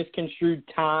misconstrued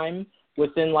time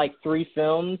within, 3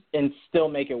 films and still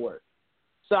make it work.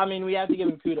 So, I mean, we have to give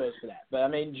them kudos for that. But, I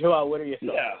mean, Joel, what are your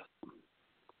thoughts?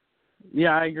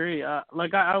 Yeah, I agree. I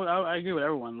agree with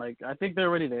everyone. I think they're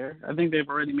already there. I think they've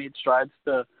already made strides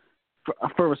for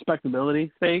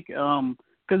respectability's sake.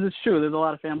 Because it's true, there's a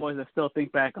lot of fanboys that still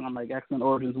think back on X-Men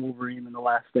Origins Wolverine and The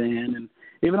Last Stand, and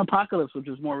even Apocalypse, which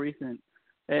is more recent,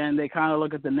 and they kind of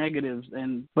look at the negatives.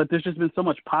 But there's just been so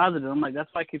much positive. I'm like, that's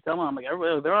why I keep telling them,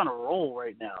 everybody, they're on a roll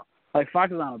right now.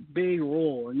 Fox is on a big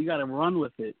roll, and you got to run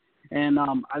with it. And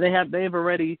they've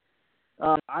already,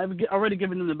 I've already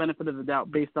given them the benefit of the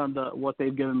doubt based on what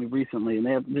they've given me recently, and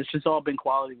it's just all been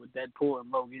quality with Deadpool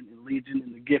and Logan and Legion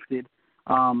and The Gifted.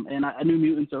 And New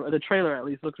Mutants, or the trailer at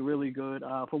least, looks really good.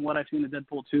 From what I've seen of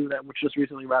Deadpool 2, which just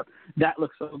recently wrapped, that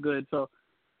looks so good. So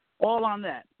all on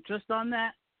that, just on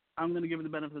that, I'm going to give it the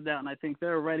benefit of the doubt, and I think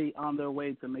they're already on their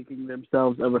way to making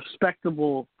themselves a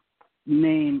respectable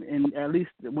name. And at least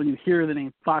when you hear the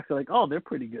name Fox, you're like, oh, they're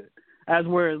pretty good. As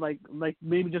where like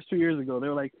maybe just 2 years ago, they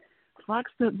were like,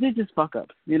 Fox, they just fuck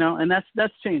ups, and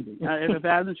that's changing. If it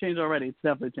hasn't changed already, it's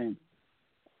definitely changing.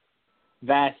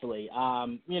 Vastly.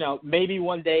 Maybe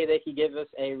one day they could give us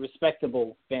a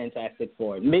respectable Fantastic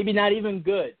Four. Maybe not even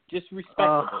good, just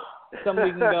respectable. Something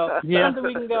we can go. Yeah. Something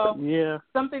we can go. Yeah.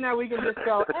 Something that we can just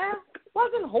go.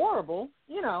 Wasn't horrible.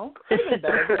 Even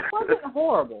better. But wasn't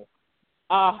horrible.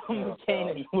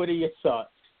 Kanan, what are your thoughts?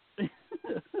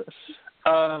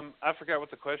 I forgot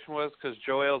what the question was because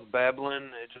Joel's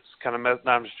babbling. It just kind of messed.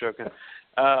 No, I'm just joking.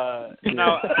 No, you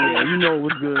know it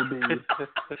was good, baby.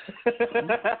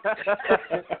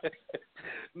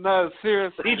 No,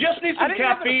 seriously. He just needs some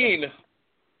caffeine.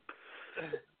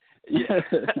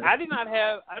 I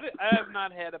have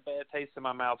not had a bad taste in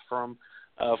my mouth from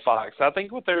Fox. I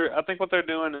think what they're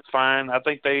doing is fine. I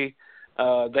think they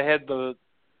had the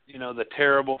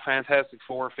terrible Fantastic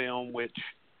Four film, which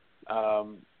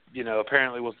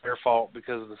apparently was their fault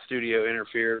because the studio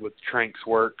interfered with Trank's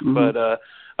work. Mm-hmm. But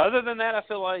other than that, I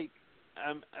feel like,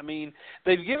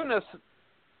 they've given us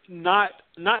not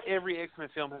every X-Men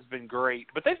film has been great,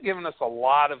 but they've given us a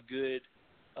lot of good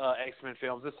X-Men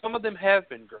films, and some of them have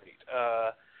been great.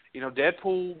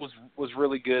 Deadpool was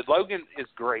really good. Logan is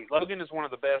great. Logan is one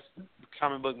of the best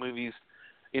comic book movies,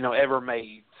 ever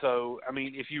made. So,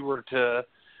 if you were to,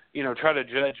 try to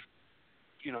judge,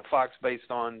 Fox based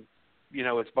on,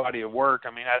 its body of work,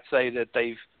 I'd say that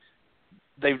they've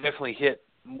definitely hit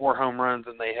more home runs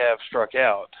than they have struck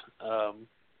out.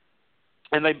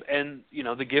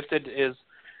 The Gifted is,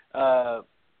 I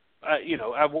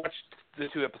watched the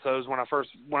 2 episodes when I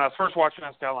was first watching. I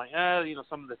was kind of like,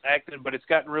 some of this acting, but it's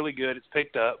gotten really good. It's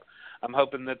picked up. I'm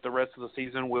hoping that the rest of the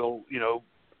season will,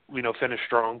 finish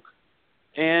strong.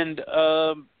 And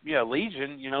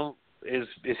Legion, is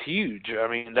huge.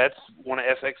 That's one of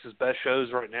FX's best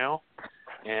shows right now,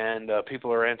 and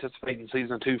people are anticipating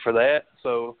season 2 for that.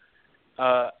 So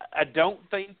I don't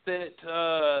think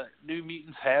that New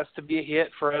Mutants has to be a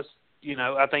hit for us.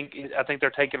 I think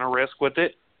they're taking a risk with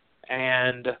it,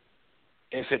 and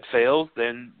if it fails,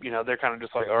 then they're kind of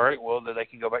just like, all right, well, then they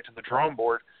can go back to the drawing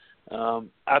board.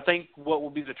 I think what will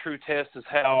be the true test is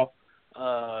how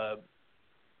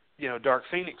Dark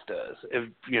Phoenix does. If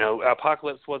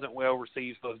Apocalypse wasn't well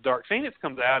received, so if Dark Phoenix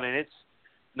comes out and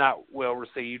not well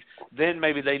received, then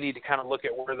maybe they need to kind of look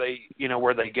at where they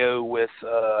go with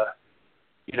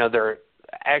their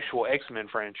actual X-Men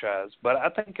franchise. But I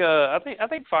think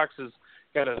Fox has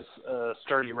got a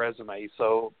sturdy resume,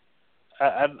 so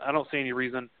I don't see any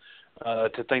reason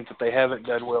to think that they haven't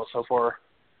done well so far.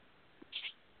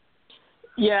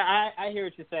 Yeah, I hear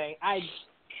what you're saying. I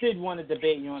did want to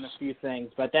debate you on a few things,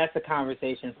 but that's a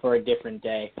conversation for a different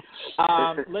day.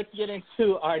 Let's get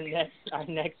into our next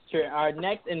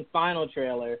and final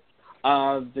trailer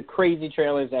of the crazy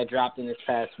trailers that dropped in this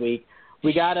past week.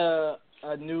 We got a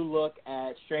new look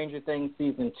at Stranger Things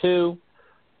Season 2.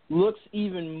 Looks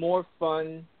even more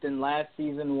fun than last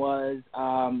season was.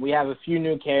 We have a few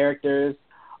new characters.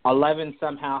 11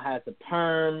 somehow has a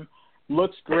perm.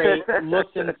 Looks great.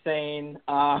 Looks insane.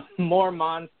 More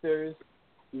monsters.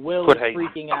 Will is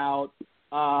freaking out.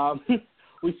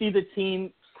 We see the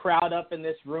team crowd up in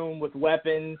this room with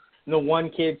weapons. And the one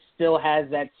kid still has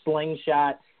that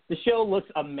slingshot. The show looks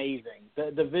amazing.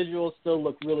 The visuals still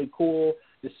look really cool.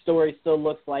 The story still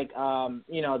looks like,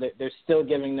 they're still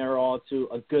giving their all to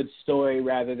a good story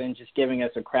rather than just giving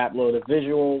us a crap load of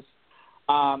visuals.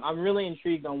 I'm really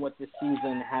intrigued on what this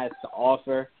season has to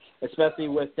offer, especially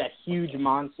with that huge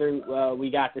monster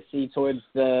we got to see towards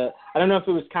I don't know if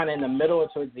it was kind of in the middle or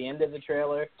towards the end of the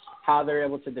trailer, how they're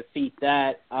able to defeat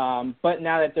that. But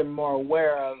now that they're more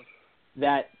aware of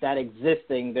that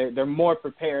existing, they're more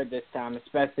prepared this time,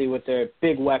 especially with their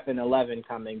big weapon 11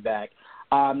 coming back.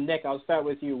 Nick, I'll start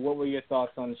with you. What were your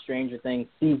thoughts on Stranger Things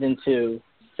Season 2?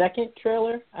 Second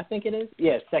trailer, I think it is?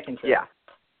 Yeah, second trailer. Yeah.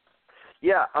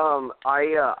 Yeah,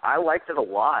 I liked it a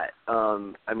lot.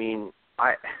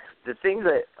 The thing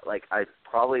that I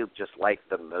probably just liked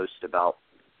the most about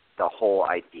the whole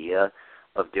idea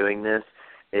of doing this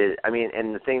is,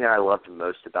 and the thing that I loved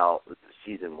most about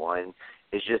season 1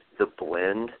 is just the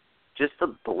blend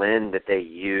that they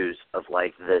use of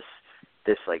this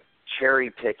cherry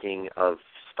picking of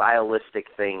stylistic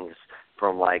things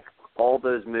from all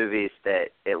those movies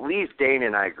that at least Dane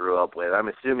and I grew up with. I'm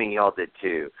assuming y'all did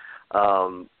too.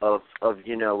 Of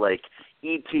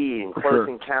E.T. and Close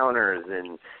Encounters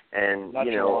and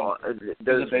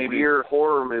those weird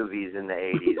horror movies in the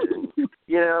 80s and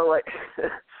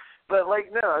but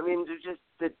just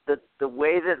the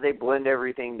way that they blend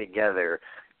everything together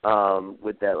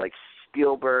with that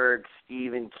Spielberg,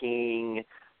 Stephen King,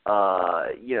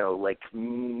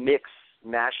 mix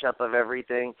mashup of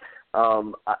everything.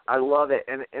 I love it,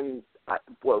 and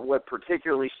what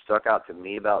particularly stuck out to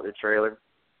me about the trailer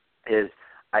is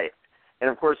and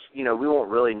of course, we won't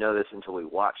really know this until we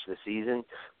watch the season,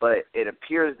 but it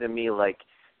appears to me like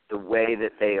the way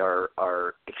that they are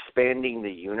expanding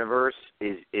the universe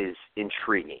is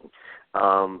intriguing,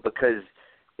 because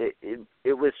it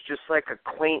was just like a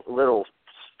quaint little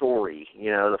story,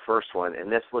 the first one,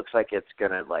 and this looks like it's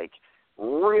gonna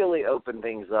really open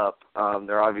things up.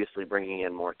 They're obviously bringing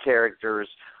in more characters.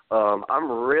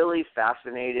 I'm really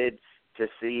fascinated to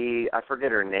see, I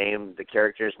forget her name, the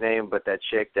character's name, but that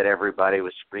chick that everybody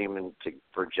was screaming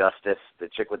for justice, the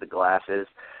chick with the glasses,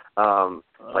 her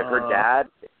dad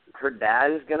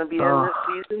is going to be in this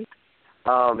season,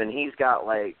 and he's got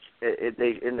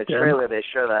in the trailer they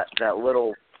show that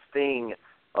little thing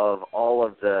of all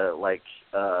of the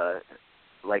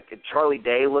Charlie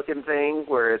Day looking thing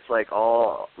where it's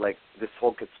all this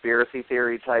whole conspiracy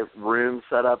theory type room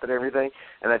set up and everything,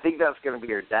 and I think that's going to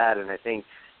be her dad, and I think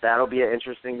that'll be an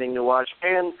interesting thing to watch.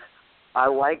 And I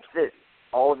like that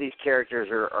all of these characters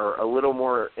are a little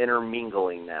more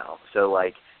intermingling now. So,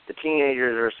 the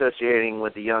teenagers are associating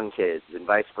with the young kids and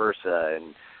vice versa.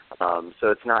 And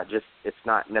so it's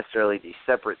not necessarily these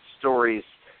separate stories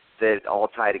that all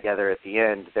tie together at the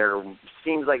end. There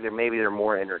seems like they're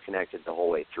more interconnected the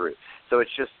whole way through. So it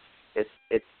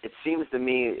seems to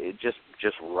me just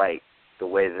right the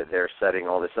way that they're setting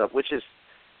all this up, which is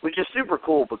super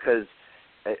cool because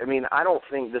I don't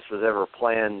think this was ever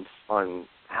planned on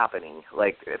happening,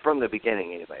 from the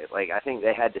beginning anyway. I think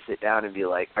they had to sit down and be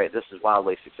like, all right, this is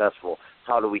wildly successful.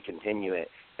 How do we continue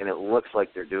it? And it looks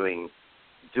like they're doing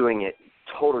it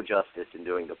total justice and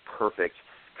doing the perfect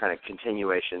kind of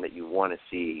continuation that you want to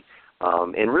see,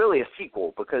 and really a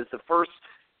sequel, because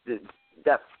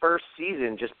that first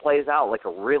season just plays out like a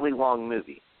really long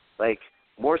movie,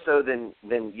 more so than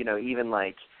even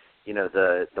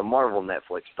the Marvel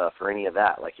Netflix stuff or any of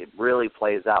that. It really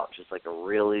plays out just like a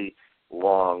really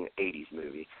long 80s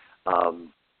movie.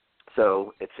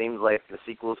 So it seems like the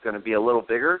sequel is going to be a little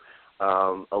bigger,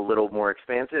 a little more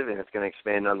expansive, and it's going to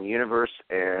expand on the universe,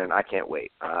 and I can't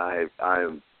wait.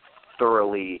 I'm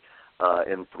thoroughly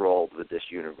enthralled with this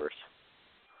universe.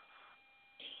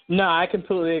 No, I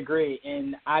completely agree,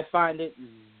 and I find it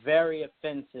very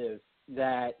offensive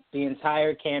that the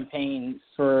entire campaign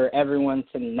for everyone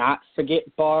to not forget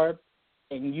Barb,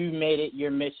 and you made it your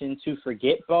mission to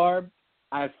forget Barb.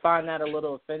 I find that a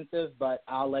little offensive, but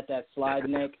I'll let that slide,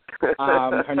 Nick.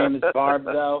 Her name is Barb,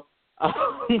 though.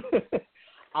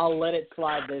 I'll let it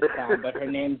slide this time, but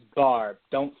her name's Barb.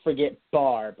 Don't forget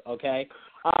Barb, okay?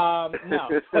 No.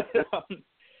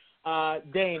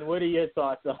 Dane, what are your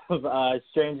thoughts of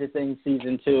Stranger Things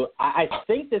Season 2? I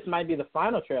think this might be the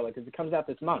final trailer because it comes out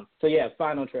this month. So, yeah,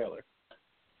 final trailer.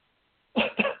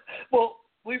 Well,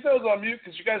 Lisa was on mute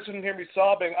because you guys didn't hear me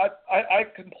sobbing. I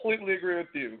completely agree with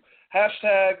you.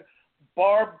 Hashtag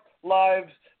Barb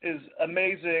Lives is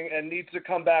amazing and needs to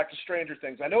come back to Stranger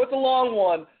Things. I know it's a long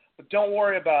one, but don't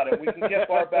worry about it. We can get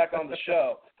Barb back on the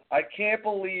show. I can't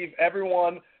believe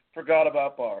everyone forgot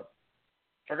about Barb.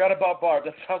 Forgot about Barb.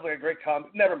 That sounds like a great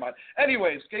comment. Never mind.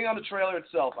 Anyways, getting on the trailer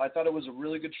itself, I thought it was a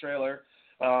really good trailer.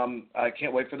 I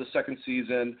can't wait for the second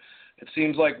season. It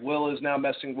seems like Will is now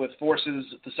messing with forces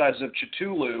the size of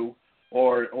Cthulhu,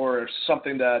 or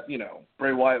something that, you know,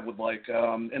 Bray Wyatt would like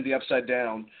in the Upside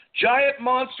Down. Giant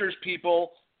monsters,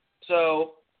 people.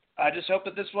 So I just hope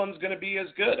that this one's going to be as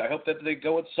good. I hope that they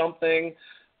go with something.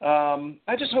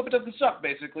 I just hope it doesn't suck,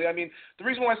 basically. I mean, the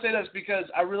reason why I say that is because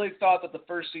I really thought that the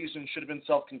first season should have been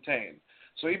self-contained.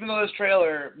 So even though this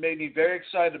trailer made me very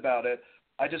excited about it,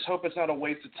 I just hope it's not a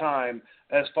waste of time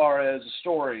as far as a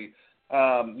story,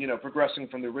 you know, progressing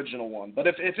from the original one. But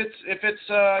if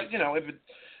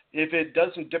it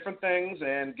does some different things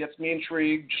and gets me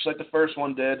intrigued, just like the first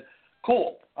one did,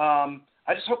 cool.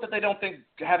 I just hope that they don't think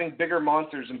having bigger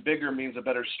monsters and bigger means a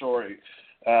better story.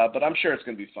 But I'm sure it's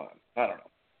going to be fun. I don't know.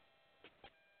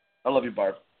 I love you,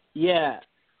 Barb. Yeah,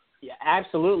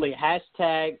 absolutely.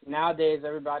 Hashtag nowadays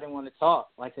everybody want to talk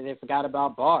like they forgot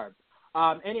about Barb.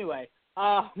 Anyway,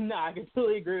 no, I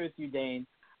completely agree with you, Dane.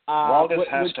 Longest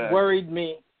hashtag. What worried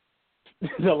me,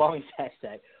 the longest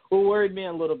hashtag. What worried me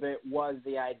a little bit was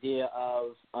the idea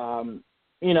of,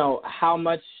 you know, how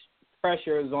much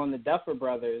pressure is on the Duffer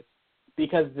Brothers,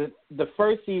 because the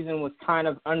first season was kind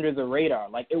of under the radar.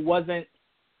 Like it wasn't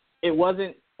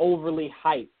overly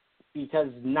hyped because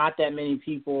not that many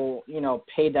people, you know,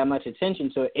 paid that much attention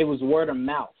to it. It was word of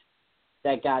mouth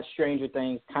that got Stranger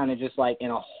Things kind of just like in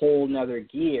a whole nother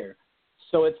gear.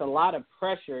 So it's a lot of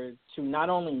pressure to not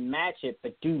only match it,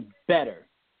 but do better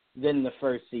than the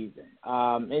first season.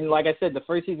 And like I said, the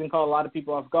first season caught a lot of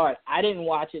people off guard. I didn't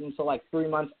watch it until like 3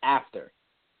 months after,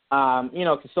 you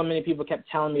know, because so many people kept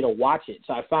telling me to watch it.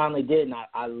 So I finally did, and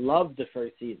I loved the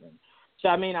first season. So,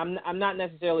 I mean, I'm not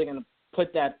necessarily going to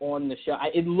put that on the show.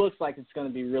 It looks like it's going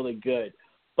to be really good,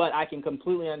 but I can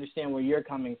completely understand where you're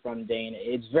coming from, Dane.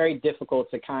 It's very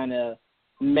difficult to kind of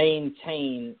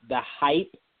maintain the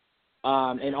hype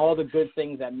and all the good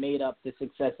things that made up the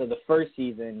success of the first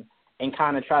season and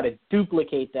kind of try to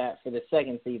duplicate that for the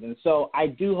second season. So I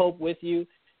do hope with you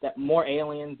that more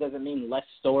aliens doesn't mean less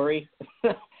story.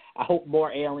 I hope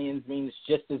more aliens means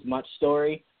just as much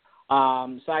story. So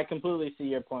I completely see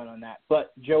your point on that.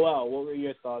 But, Joel, what were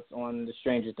your thoughts on the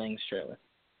Stranger Things trailer?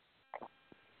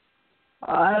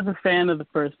 As a fan of the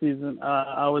first season,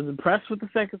 I was impressed with the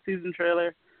second season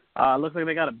trailer. Looks like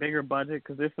they got a bigger budget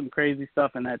because there's some crazy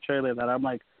stuff in that trailer that I'm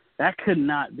like, that could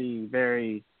not be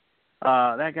very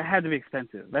that had to be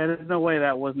expensive. There's no way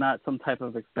that was not some type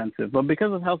of expensive. But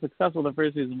because of how successful the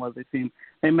first season was,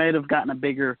 they might have gotten a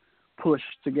bigger push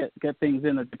to get things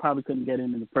in that they probably couldn't get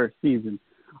in the first season.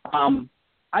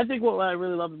 I think what I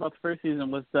really loved about the first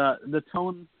season was the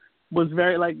tone was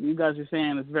very, like you guys are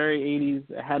saying, it's very 80s.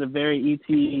 It had a very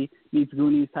E.T. meets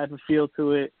Goonies type of feel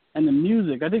to it. And the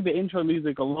music, I think the intro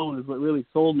music alone is what really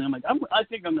sold me. I'm like, I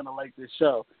think I'm going to like this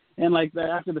show. And like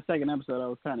after the second episode, I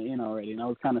was kind of in already, and I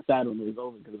was kind of sad when it was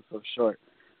over because it was so short.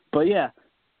 But yeah,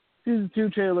 season 2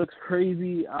 trailer looks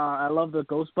crazy. I love the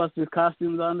Ghostbusters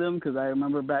costumes on them because I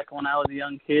remember back when I was a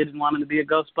young kid and wanting to be a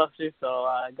Ghostbuster, so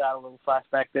I got a little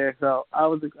flashback there. So I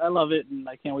love it, and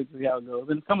I can't wait to see how it goes.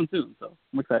 And it's coming soon, so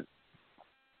I'm excited.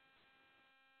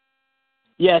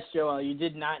 Yes, Joel, you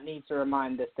did not need to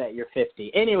remind us that you're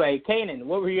 50. Anyway, Kanan,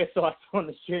 what were your thoughts on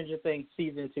the Stranger Things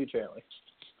Season 2 trailer?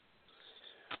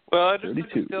 Well, I just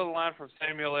want to steal the line from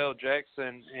Samuel L.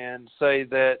 Jackson and say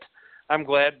that I'm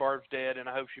glad Barb's dead, and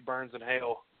I hope she burns in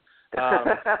hell. So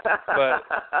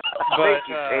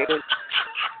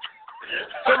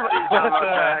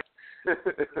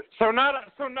not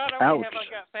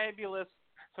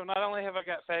only have I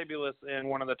got fabulous in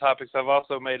one of the topics, I've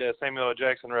also made a Samuel L.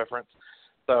 Jackson reference.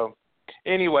 So,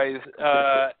 anyways,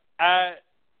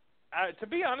 to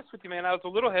be honest with you, man, I was a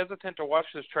little hesitant to watch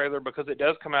this trailer because it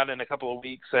does come out in a couple of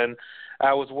weeks, and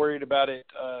I was worried about it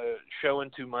showing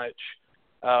too much.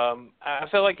 I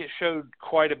feel like it showed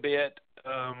quite a bit.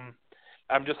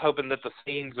 I'm just hoping that the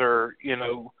scenes are,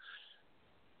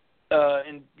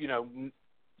 and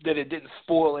that it didn't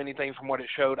spoil anything from what it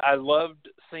showed. I loved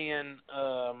seeing,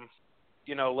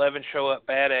 Eleven show up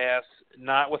badass,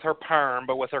 not with her perm,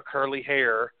 but with her curly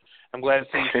hair. I'm glad to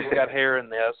see she's got hair in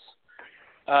this.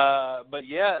 But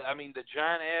yeah, I mean, the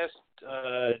giant-ass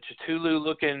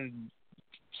Cthulhu-looking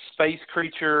space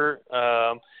creature,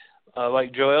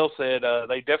 like Joel said,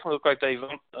 they definitely look like they've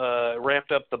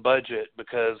ramped up the budget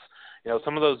because,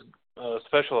 some of those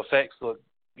special effects look,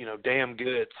 damn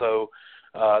good. So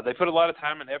they put a lot of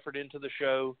time and effort into the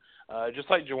show. Just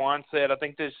like Jawan said, I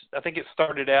think it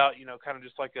started out, kind of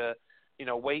just like a,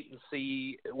 wait and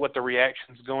see what the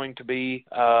reaction's going to be.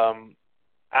 I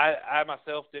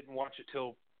myself didn't watch it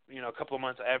till, a couple of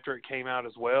months after it came out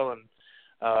as well. And,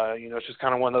 it's just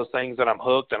kind of one of those things that I'm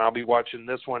hooked, and I'll be watching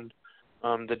this one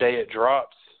the day it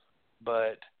drops.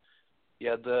 But,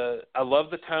 yeah, I love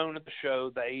the tone of the show,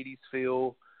 the 80s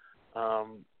feel.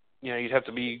 You'd have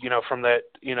to be, from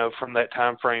that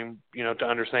time frame, to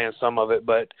understand some of it.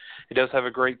 But it does have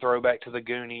a great throwback to the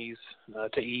Goonies,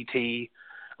 to E.T.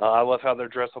 I love how they're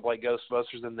dressed up like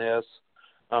Ghostbusters in this.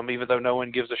 Even though no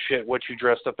one gives a shit what you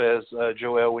dressed up as,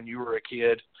 Joel, when you were a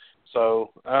kid.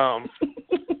 So, that's...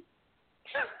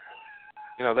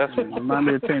 Remind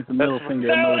me to change the middle finger.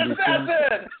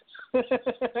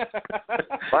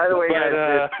 By the way,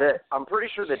 guys, I'm pretty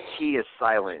sure the T is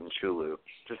silent in Chulu.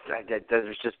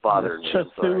 That's just bothering me.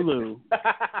 Chulu.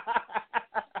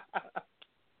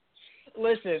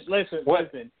 Listen.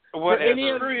 What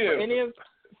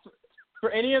For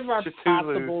any of our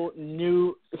possible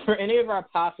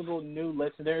new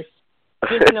listeners,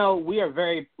 just know we are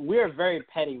very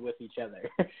petty with each other.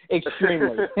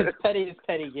 Extremely. As petty as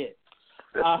petty gets.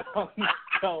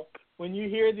 So when you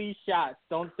hear these shots,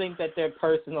 don't think that they're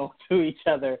personal to each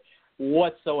other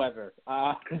whatsoever.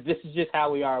 This is just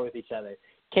how we are with each other.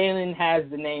 Kalen has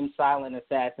the name Silent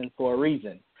Assassin for a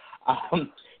reason.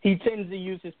 He tends to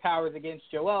use his powers against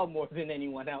Joel more than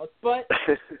anyone else, but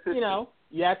you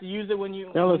have to use it when you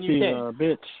can.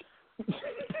 Bitch.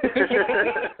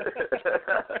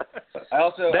 I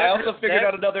also figured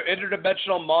out another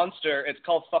interdimensional monster. It's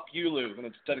called Fuck You Lou, and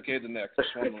it's dedicated to Nick.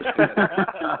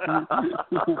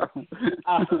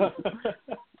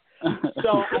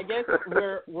 So I guess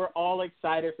we're all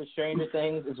excited for Stranger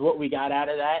Things is what we got out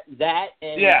of that.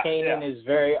 Kanan's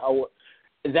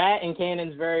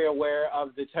very aware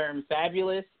of the term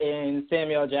fabulous in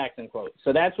Samuel Jackson quote.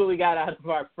 So that's what we got out of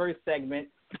our first segment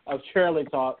of Trailer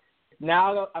Talk.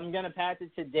 Now I'm going to pass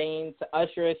it to Dane to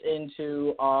usher us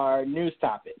into our news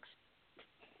topics.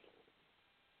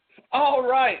 All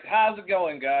right. How's it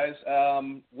going, guys?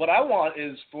 What I want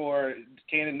is for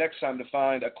Kanan next time to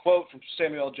find a quote from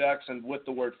Samuel Jackson with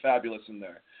the word fabulous in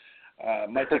there.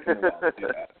 Might take me a while to do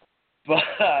that. But,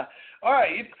 all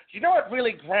right, you know what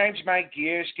really grinds my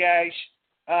gears, guys,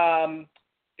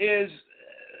 is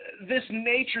this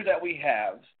nature that we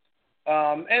have.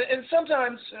 And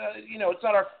sometimes, it's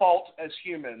not our fault as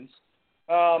humans,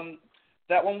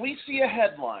 that when we see a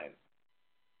headline,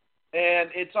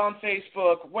 and it's on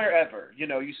Facebook, wherever,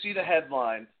 you see the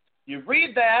headline, you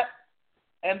read that,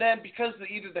 and then because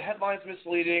either the headline's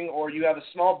misleading or you have a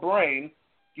small brain,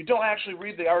 you don't actually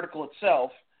read the article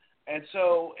itself, and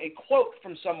so a quote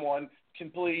from someone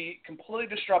completely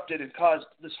disrupted and caused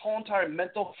this whole entire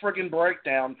mental friggin'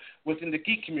 breakdown within the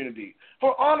geek community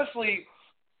for honestly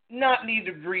not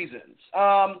needed reasons.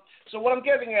 So what I'm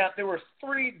getting at, there were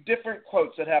 3 different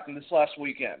quotes that happened this last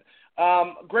weekend.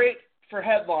 Great for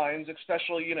headlines,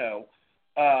 especially,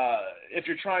 if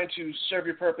you're trying to serve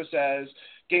your purpose as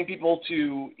getting people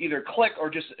to either click or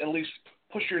just at least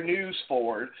push your news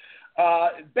forward.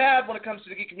 Bad when it comes to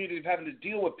the geek community of having to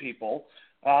deal with people.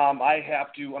 I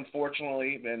have to,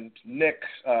 unfortunately, and Nick,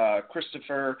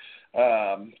 Christopher,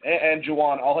 and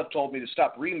Juwan all have told me to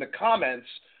stop reading the comments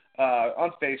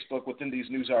on Facebook within these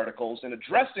news articles and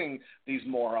addressing these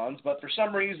morons, but for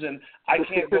some reason I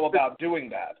can't go about doing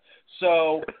that.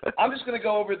 So I'm just going to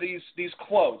go over these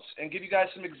quotes and give you guys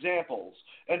some examples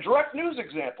and direct news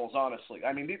examples. Honestly,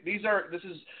 I mean this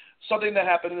is something that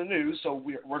happened in the news, so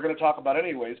we're going to talk about it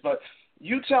anyways. But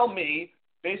you tell me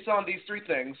based on these 3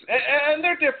 things, and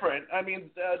they're different. I mean,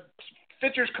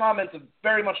 Fitcher's comments a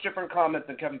very much different comment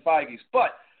than Kevin Feige's,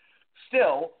 but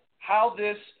still, how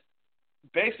this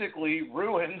basically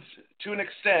ruins, to an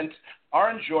extent,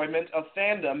 our enjoyment of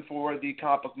fandom for the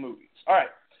comic book movies. All right,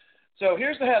 so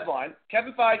here's the headline.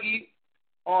 Kevin Feige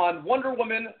on Wonder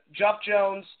Woman, Geoff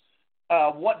Jones,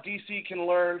 what DC can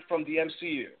learn from the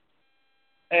MCU.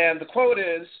 And the quote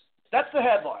is, that's the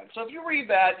headline. So if you read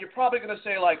that, you're probably going to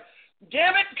say, like,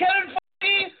 damn it, Kevin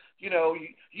Feige,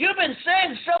 you've been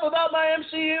saying stuff about my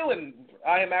MCU, and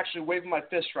I am actually waving my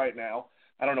fist right now.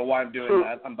 I don't know why I'm doing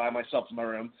that. I'm by myself in my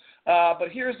room. But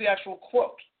here's the actual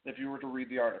quote, if you were to read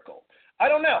the article. I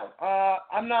don't know.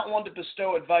 I'm not one to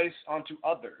bestow advice onto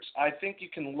others. I think you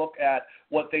can look at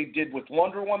what they did with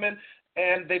Wonder Woman,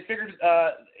 and they figured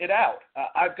it out.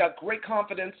 I've got great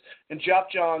confidence in Geoff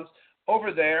Johns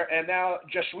over there, and now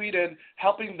Joss Whedon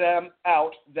helping them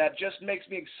out. That just makes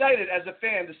me excited as a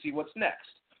fan to see what's next.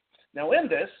 Now in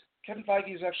this, Kevin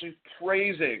Feige is actually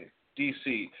praising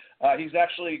DC. He's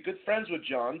actually good friends with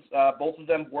Johns. Both of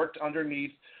them worked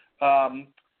underneath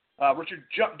Richard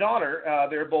Donner.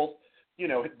 They're both,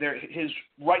 they're his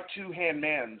right two-hand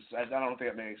mans. I don't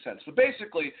think that made any sense. But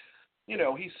basically,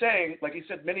 he's saying, like he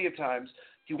said many a times,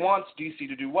 he wants DC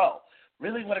to do well.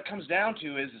 Really what it comes down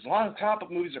to is as long as comic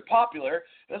book movies are popular,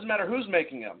 it doesn't matter who's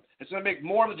making them. It's going to make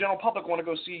more of the general public want to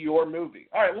go see your movie.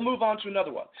 All right, we'll move on to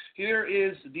another one. Here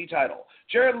is the title.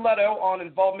 Jared Leto on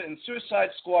involvement in Suicide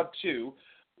Squad 2.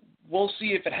 We'll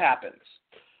see if it happens.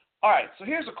 All right, so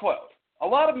here's a quote. A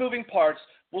lot of moving parts.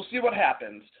 We'll see what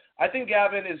happens. I think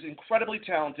Gavin is incredibly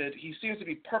talented. He seems to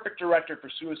be perfect director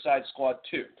for Suicide Squad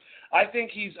 2. I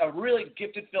think he's a really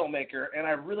gifted filmmaker, and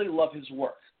I really love his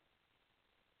work.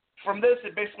 From this,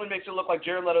 it basically makes it look like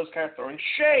Jared Leto's kind of throwing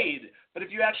shade. But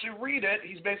if you actually read it,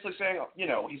 he's basically saying,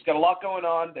 he's got a lot going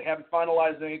on. They haven't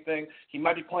finalized anything. He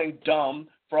might be playing dumb,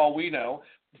 for all we know.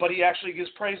 But he actually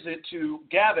gives praise to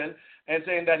Gavin and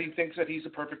saying that he thinks that he's a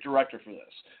perfect director for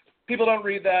this. People don't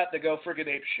read that. They go friggin'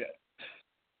 ape shit.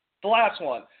 The last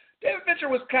one. David Fincher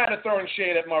was kind of throwing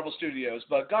shade at Marvel Studios,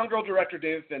 but Gone Girl director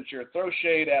David Fincher throws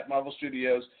shade at Marvel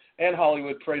Studios and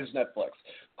Hollywood, praises Netflix.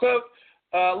 Quote,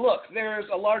 look, there's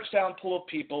a large talent pool of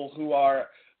people who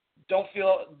don't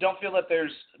feel that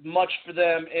there's much for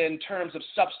them in terms of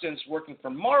substance working for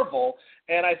Marvel,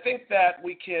 and I think that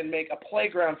we can make a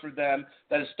playground for them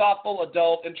that is thoughtful,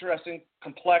 adult, interesting,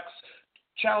 complex,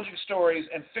 challenging stories,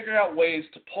 and figure out ways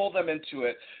to pull them into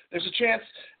it. There's a chance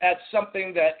at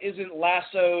something that isn't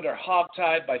lassoed or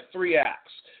hogtied by 3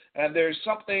 acts, and there's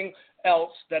something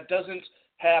else that doesn't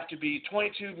have to be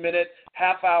 22-minute,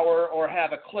 half-hour, or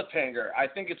have a cliffhanger. I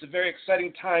think it's a very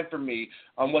exciting time for me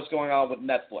on what's going on with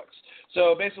Netflix.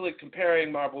 So basically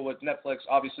comparing Marvel with Netflix,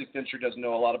 obviously Fincher doesn't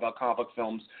know a lot about comic book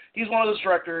films. He's one of those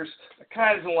directors that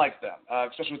kind of doesn't like them,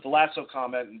 especially with the Lasso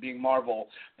comment and being Marvel.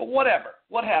 But whatever,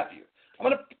 what have you. I'm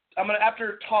gonna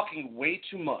after talking way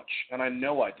too much, and I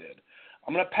know I did,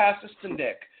 I'm gonna pass this to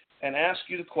Nick and ask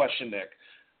you the question, Nick.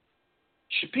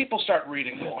 Should people start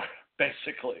reading more,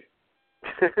 basically?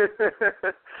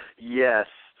 Yes,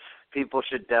 people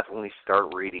should definitely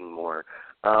start reading more.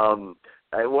 One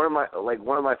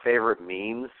of my favorite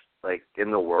memes in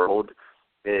the world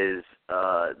is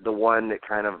the one that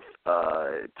kind of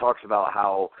talks about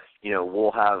how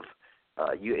we'll have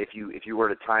if you were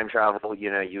to time travel,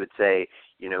 you would say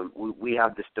we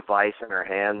have this device in our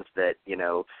hands that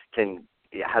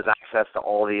has access to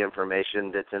all the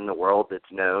information that's in the world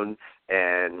that's known,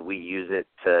 and we use it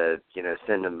to,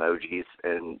 send emojis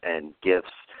and GIFs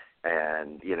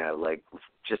and,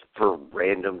 just for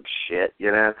random shit,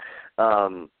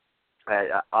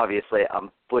 obviously, I'm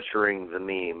butchering the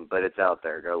meme, but it's out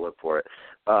there. Go look for it.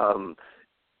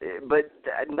 But,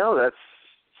 no, that's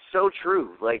so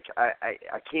true.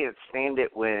 I can't stand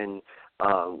it when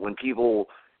people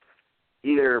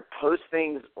either post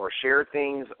things or share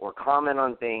things or comment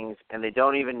on things and they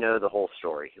don't even know the whole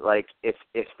story.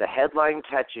 If the headline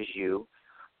catches you,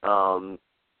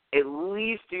 at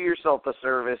least do yourself a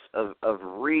service of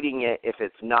reading it if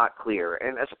it's not clear.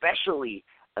 And especially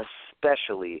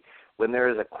when there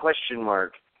is a question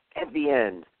mark at the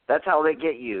end. That's how they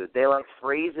get you. They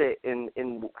phrase it in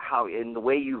the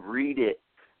way you read it,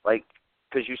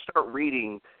 because you start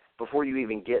reading before you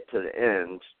even get to the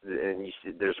end, and you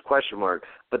see there's a question mark,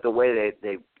 but the way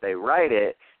they write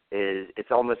it is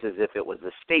it's almost as if it was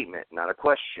a statement, not a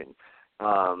question.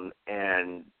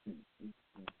 And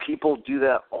people do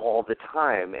that all the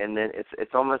time, and then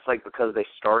it's almost like because they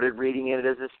started reading it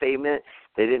as a statement,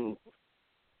 they didn't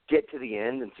get to the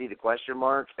end and see the question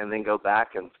mark and then go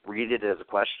back and read it as a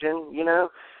question,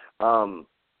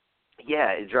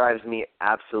 Yeah, it drives me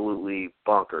absolutely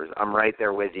bonkers. I'm right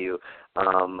there with you.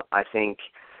 I think,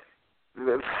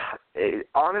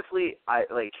 honestly, I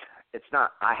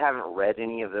haven't read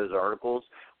any of those articles,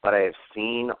 but I have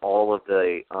seen all of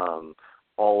the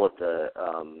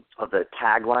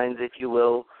taglines, if you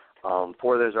will,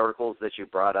 for those articles that you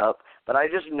brought up. But I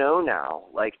just know now,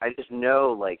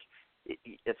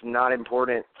 it's not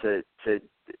important to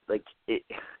like it.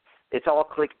 It's all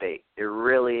clickbait. It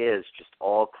really is just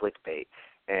all clickbait,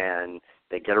 and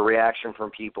they get a reaction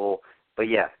from people. But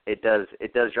yeah, it does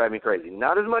drive me crazy.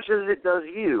 Not as much as it does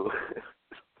you,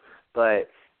 but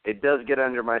it does get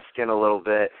under my skin a little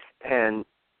bit. And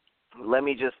let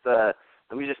me just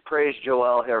praise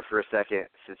Joel here for a second,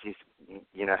 since he's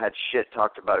had shit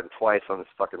talked about him twice on this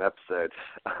fucking episode.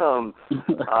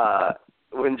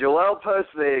 When Joel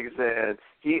posts things, and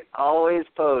he always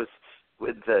posts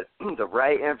with the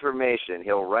right information.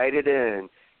 He'll write it in,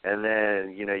 and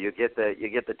then you get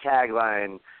the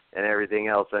tagline and everything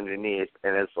else underneath,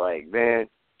 and it's like, man,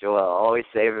 Joel always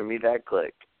saving me that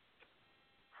click.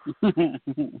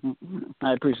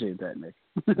 I appreciate that, Nick.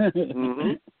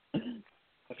 Mm-hmm.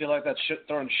 I feel like that's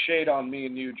throwing shade on me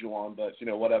and you, Juwan, but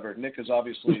whatever. Nick is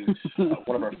obviously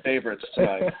one of our favorites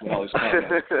tonight with all his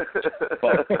comments,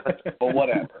 but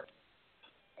whatever.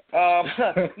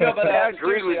 No, but I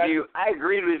agreed with you. I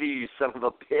agreed with you son of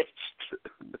a bitch.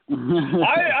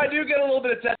 I do get a little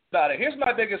bit of tension about it. Here's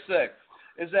my biggest thing,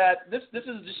 is that this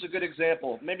is just a good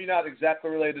example, maybe not exactly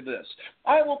related to this.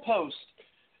 I will post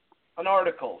an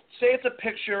article. Say it's a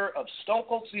picture of Stone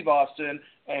Cold Steve Austin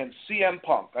and CM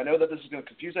Punk. I know that this is going to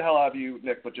confuse the hell out of you,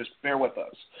 Nick, but just bear with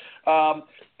us.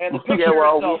 And the picture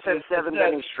we said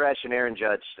 7-inning stretch and Aaron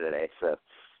Judge today, so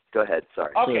go ahead.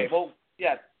 Sorry. Okay, well,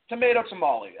 yeah, tomato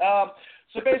tamale.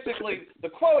 So basically, the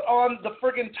quote on the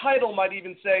friggin' title might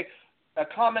even say a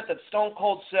comment that Stone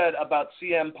Cold said about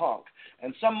CM Punk.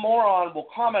 And some moron will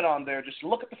comment on there, just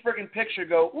look at the friggin' picture,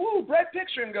 go, ooh, bright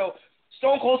picture, and go,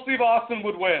 Stone Cold Steve Austin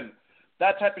would win.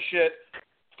 That type of shit,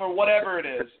 for whatever it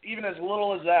is, even as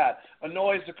little as that,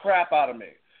 annoys the crap out of me.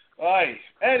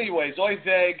 Anyways, oy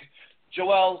veg.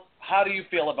 Joel, how do you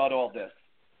feel about all this?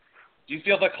 Do you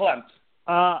feel verklempt?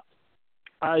 I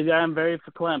am very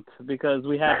verklempt because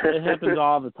it happens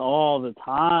all the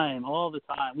time.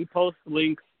 We post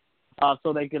links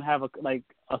so they can have a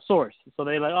source. So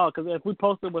they because if we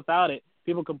post it without it,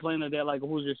 people complain that they're like,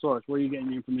 who's your source? Where are you getting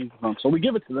your information from? So we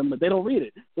give it to them, but they don't read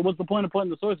it. So what's the point of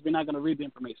putting the source if you're not going to read the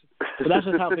information? So that's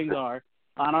just how things are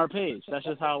on our page. That's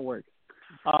just how it works.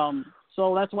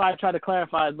 So that's why I try to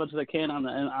clarify as much as I can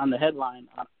on the headline.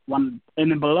 And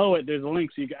then below it, there's a link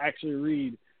so you can actually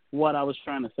read what I was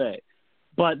trying to say.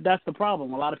 But that's the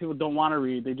problem. A lot of people don't want to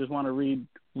read. They just want to read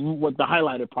what the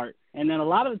highlighted part. And then a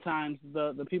lot of the times,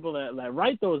 the people that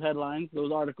write those headlines,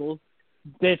 those articles,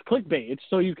 it's clickbait. It's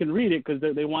so you can read it because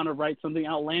they want to write something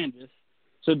outlandish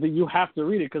so that you have to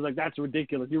read it because, that's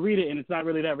ridiculous. You read it, and it's not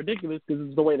really that ridiculous because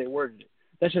it's the way they worded it.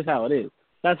 That's just how it is.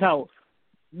 That's how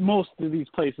most of these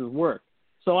places work.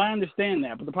 So I understand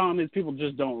that, but the problem is people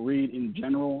just don't read in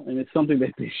general, and it's something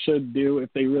that they should do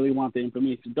if they really want the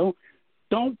information. Don't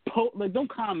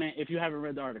comment if you haven't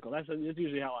read the article. That's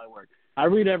usually how I work. I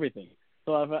read everything.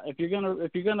 So if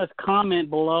you're gonna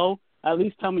comment below, at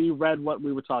least tell me you read what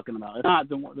we were talking about. If not,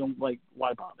 don't why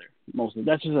bother? Mostly,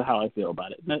 that's just how I feel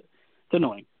about it. It's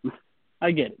annoying. I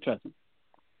get it. Trust me.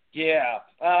 Yeah,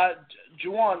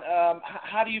 Juwan,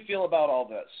 how do you feel about all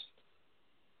this?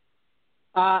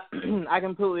 I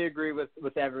completely agree with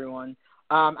everyone.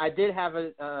 I did have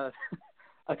a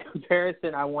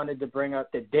comparison I wanted to bring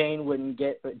up that Dane wouldn't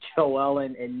get, but Joel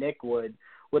and Nick would,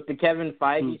 with the Kevin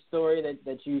Feige story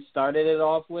that you started it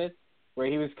off with, where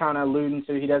he was kind of alluding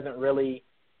to he doesn't really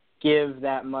give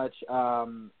that much,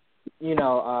 kind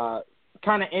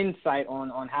of insight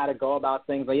on how to go about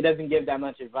things. Like, he doesn't give that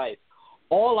much advice.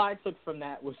 All I took from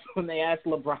that was when they asked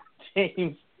LeBron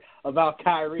James about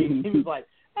Kyrie, he was like,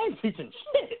 I ain't teaching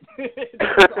shit.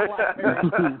 That's all I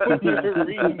heard when you were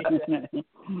reading that.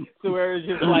 So where it's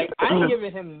just like, I'm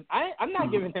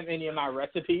not giving him any of my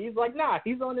recipes. Like, nah,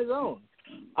 he's on his own.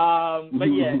 But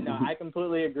yeah, no, I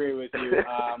completely agree with you.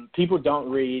 People don't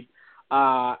read.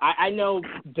 I know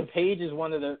the page is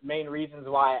one of the main reasons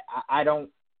why I don't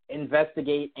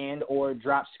investigate and or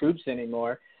drop scoops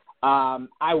anymore.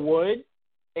 I would,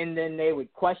 and then they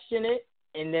would question it,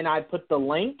 and then I'd put the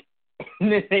link,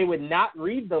 and then they would not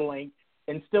read the link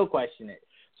and still question it.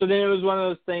 So then it was one of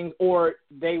those things, or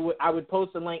I would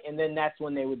post a link, and then that's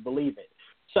when they would believe it.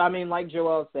 So, I mean, like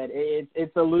Joel said,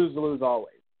 it's a lose-lose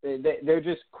always. They're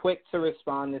just quick to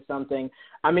respond to something.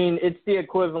 I mean, it's the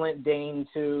equivalent, Dane,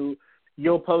 to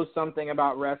you'll post something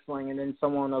about wrestling, and then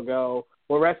someone will go,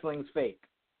 well, wrestling's fake.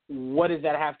 What does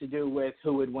that have to do with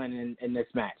who would win in this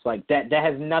match? Like, that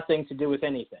has nothing to do with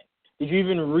anything. Did you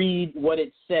even read what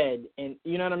it said? And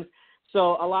you know what I'm saying?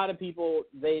 So a lot of people,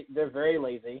 they're very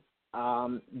lazy.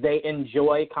 They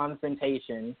enjoy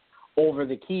confrontation over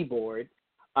the keyboard.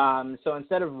 So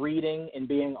instead of reading and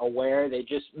being aware, they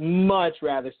just much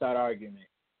rather start arguing.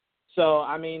 So,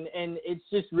 I mean, and it's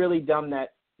just really dumb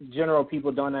that general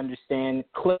people don't understand.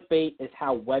 Clickbait is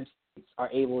how websites are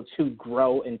able to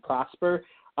grow and prosper.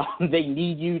 They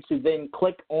need you to then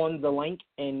click on the link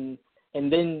and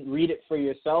then read it for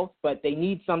yourself, but they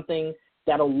need something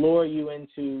that'll lure you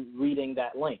into reading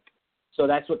that link. So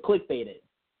that's what clickbait is.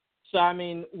 So, I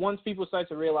mean, once people start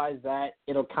to realize that,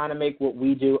 it'll kind of make what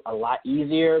we do a lot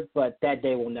easier, but that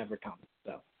day will never come.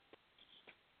 So,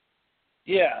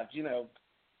 yeah, you know,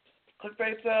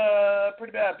 clickbait's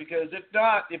pretty bad because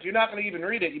if you're not going to even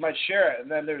read it, you might share it,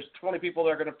 and then there's 20 people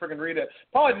that are going to friggin' read it.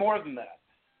 Probably more than that.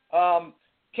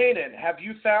 Kanan, have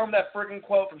you found that friggin'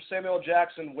 quote from Samuel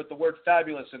Jackson with the word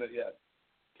fabulous in it yet?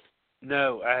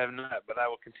 No, I have not, but I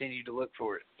will continue to look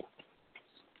for it.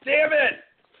 Damn it!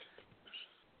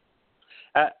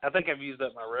 I think I've used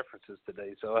up my references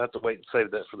today, so I'll have to wait and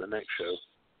save that for the next show.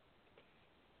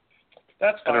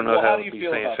 That's fine. I don't know well, how do you to be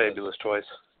feel saying about fabulous this? twice.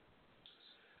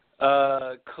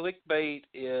 Clickbait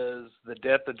is the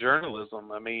death of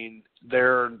journalism. I mean,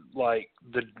 they're like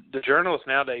the journalists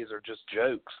nowadays are just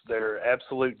jokes. They're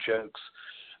absolute jokes.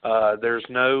 There's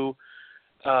no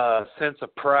sense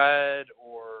of pride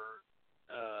or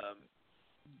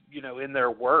in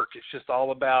their work. It's just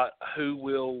all about who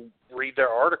will read their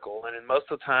article, and most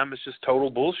of the time it's just total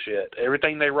bullshit.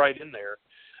 Everything they write in there,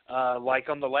 like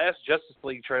on the last Justice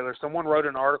League trailer, someone wrote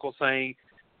an article saying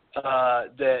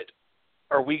that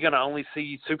are we going to only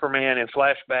see Superman in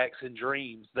flashbacks and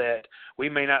dreams, that we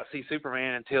may not see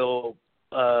Superman until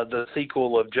the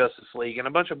sequel of Justice League, and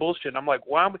a bunch of bullshit. And I'm like,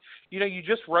 why? You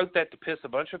just wrote that to piss a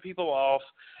bunch of people off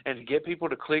and to get people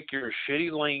to click your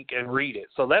shitty link and read it.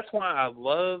 So that's why I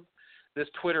love this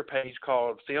Twitter page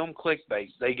called Film Clickbait.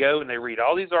 They go and they read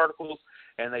all these articles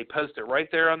and they post it right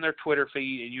there on their Twitter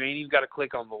feed, and you ain't even got to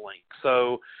click on the link.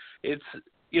 So it's,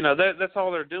 that's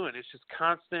all they're doing. It's just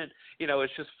constant,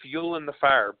 it's just fueling the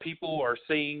fire. People are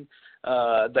seeing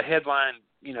the headline,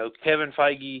 Kevin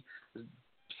Feige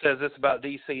says this about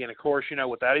DC, and of course,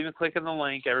 without even clicking the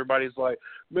link, everybody's like,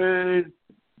 man,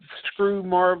 screw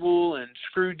Marvel and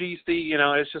screw DC.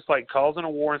 It's just like causing a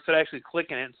war instead of actually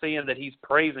clicking it and seeing that he's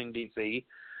praising DC.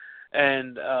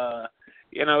 And,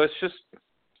 it's just,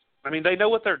 they know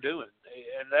what they're doing.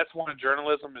 And that's why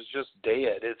journalism is just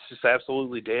dead. It's just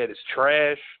absolutely dead. It's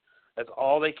trash. That's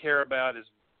all they care about is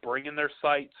bringing their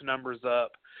site's numbers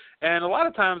up. And a lot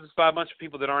of times it's by a bunch of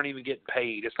people that aren't even getting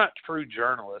paid. It's not true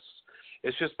journalists.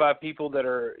 It's just by people that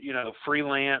are,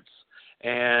 freelance,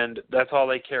 and that's all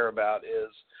they care about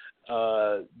is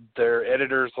their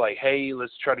editors like, hey,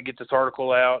 let's try to get this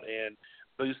article out and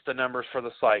boost the numbers for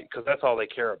the site, because that's all they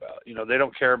care about. They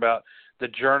don't care about the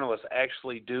journalists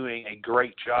actually doing a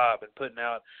great job and putting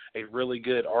out a really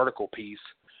good article piece.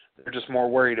 They're just more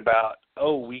worried about,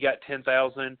 we got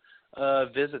 10,000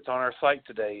 visits on our site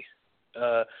today,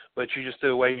 but you just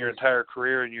threw away your entire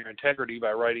career and your integrity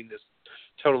by writing this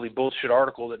totally bullshit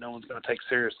article that no one's going to take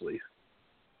seriously.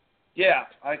 Yeah,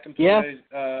 I completely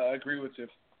agree with you.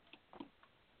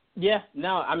 Yeah,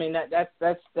 no,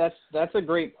 that's a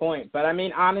great point. But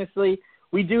honestly,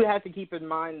 we do have to keep in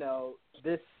mind though,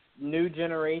 this new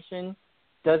generation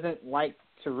doesn't like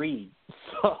to read,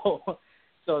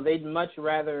 so they'd much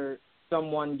rather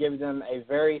someone give them a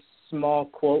very small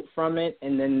quote from it,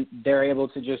 and then they're able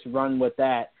to just run with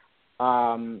that,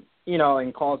 and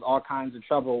cause all kinds of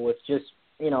trouble with just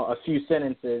a few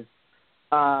sentences,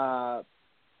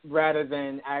 rather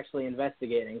than actually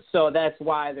investigating. So that's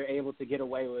why they're able to get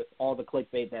away with all the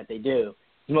clickbait that they do.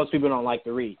 Most people don't like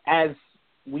to read, as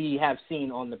we have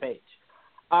seen on the page.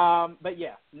 But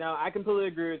yeah, no, I completely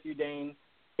agree with you, Dane.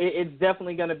 It's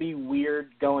definitely going to be weird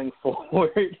going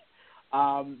forward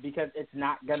because it's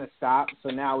not going to stop. So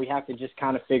now we have to just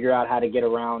kind of figure out how to get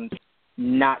around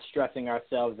not stressing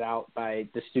ourselves out by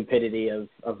the stupidity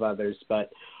of others. But,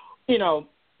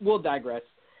 we'll digress.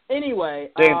 Anyway,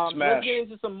 let's get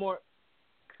into some more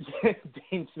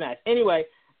Dane Smash. Anyway,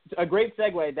 a great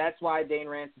segue. That's why Dane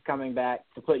Rance is coming back,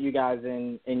 to put you guys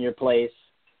in your place,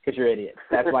 because you're idiots.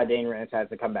 That's why Dane Rance has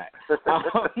to come back.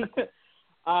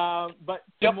 But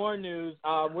some more news.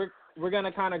 We're going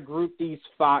to kind of group these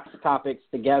Fox topics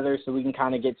together so we can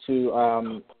kind of get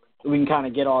to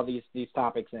get all these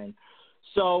topics in.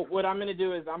 So what I'm going to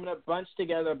do is I'm going to bunch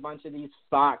together a bunch of these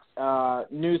Fox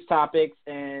news topics,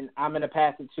 and I'm going to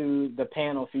pass it to the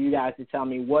panel for you guys to tell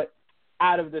me what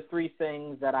out of the three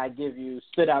things that I give you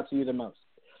stood out to you the most.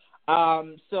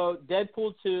 So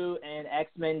Deadpool 2 and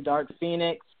X-Men Dark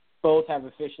Phoenix both have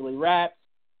officially wrapped.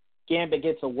 Gambit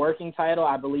gets a working title.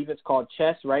 I believe it's called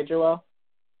Chess, right, Joel?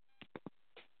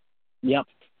 Yep.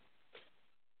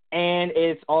 And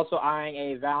it's also eyeing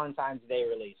a Valentine's Day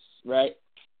release, right?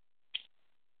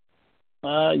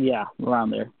 Yeah,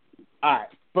 around there. All right,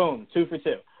 boom, 2 for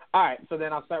 2. All right, so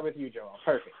then I'll start with you, Joel.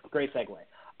 Perfect, great segue.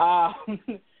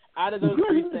 Out of those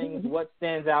three things, what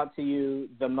stands out to you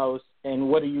the most, and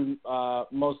what are you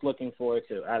most looking forward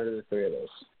to out of the three of those?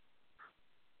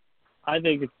 I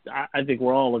think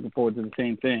we're all looking forward to the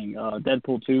same thing.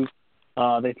 Deadpool 2,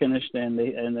 they finished, and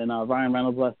then Ryan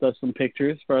Reynolds left us some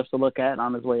pictures for us to look at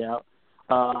on his way out.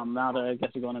 Now that I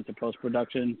guess we're going into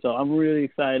post-production, so I'm really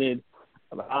excited.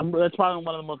 That's probably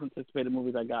one of the most anticipated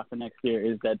movies I got for next year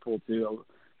is Deadpool 2,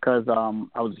 because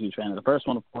I was a huge fan of the first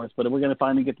one, of course, but we're going to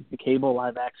finally get to see Cable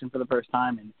live action for the first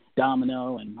time, and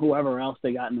Domino and whoever else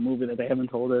they got in the movie that they haven't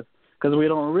told us, because we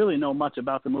don't really know much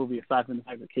about the movie aside from the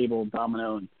fact that Cable,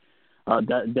 Domino, and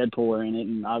Deadpool are in it,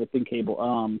 and obviously Cable.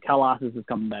 Colossus is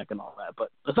coming back and all that.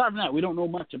 But aside from that, we don't know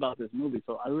much about this movie,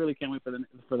 so I really can't wait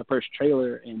for the first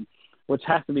trailer, and which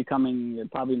has to be coming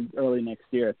probably early next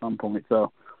year at some point.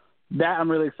 So that I'm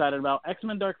really excited about.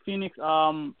 X-Men Dark Phoenix,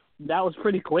 that was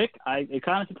pretty quick. It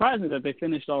kind of surprised me that they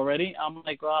finished already. I'm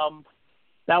like,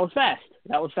 that was fast.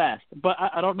 But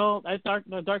I don't know.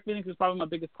 Dark Phoenix is probably my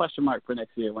biggest question mark for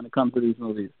next year when it comes to these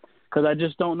movies, because I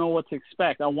just don't know what to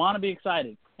expect. I want to be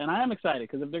excited, and I am excited,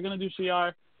 because if they're going to do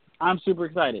Shi'ar, I'm super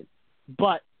excited.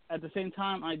 But at the same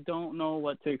time, I don't know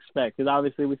what to expect, because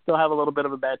obviously we still have a little bit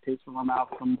of a bad taste from our mouth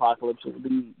from Apocalypse.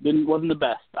 It wasn't the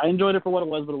best. I enjoyed it for what it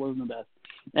was, but it wasn't the best.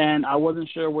 And I wasn't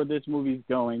sure where this movie's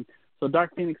going. So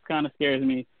Dark Phoenix kind of scares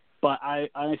me, but I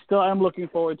still am looking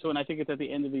forward to it, and I think it's at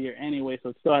the end of the year anyway, so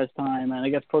it still has time. And I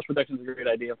guess post-production is a great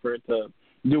idea for it to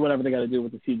do whatever they got to do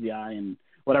with the CGI and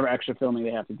whatever extra filming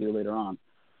they have to do later on.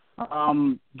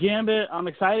 Gambit, I'm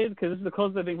excited because this is the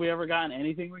closest I think we ever gotten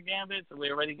anything with Gambit. So we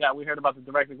heard about the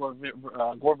director, Gore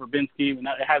Verbinski, and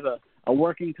it has a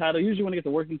working title. Usually when it gets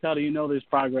a working title, you know there's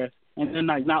progress. And then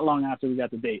not long after, we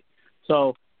got the date.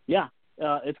 So, yeah.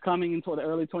 It's coming into the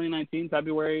early 2019,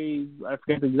 February, I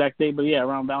forget the exact date, but yeah,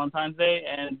 around Valentine's Day,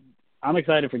 and I'm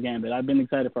excited for Gambit. I've been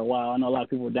excited for a while. I know a lot of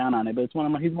people were down on it, but he's one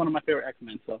of my favorite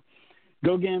X-Men, so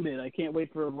go Gambit. I can't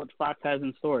wait for what Fox has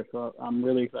in store, so I'm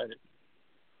really excited.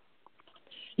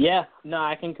 Yeah, no,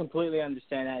 I can completely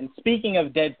understand that. And speaking of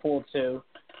Deadpool 2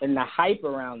 and the hype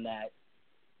around that,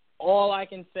 all I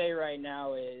can say right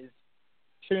now is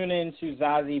tune in to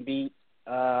Zazie Beetz.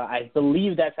 I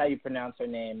believe that's how you pronounce her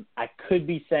name. I could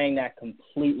be saying that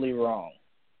completely wrong.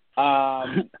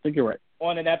 I think you're right.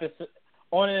 On an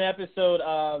episode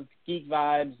of Geek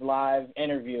Vibes Live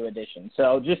Interview Edition.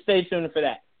 So just stay tuned for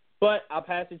that. But I'll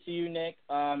pass it to you, Nick.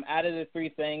 Out of the three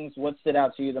things, what stood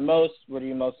out to you the most? What are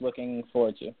you most looking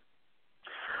forward to?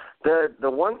 The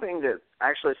one thing that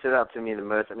actually stood out to me the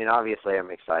most, I mean, obviously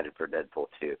I'm excited for Deadpool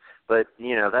 2, but,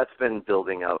 that's been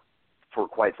building up for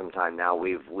quite some time now.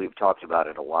 We've talked about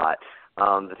it a lot.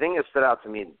 The thing that stood out to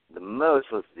me the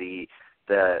most was the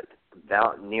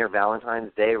near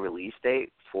Valentine's Day release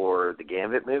date for the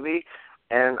Gambit movie,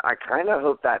 and I kind of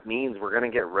hope that means we're going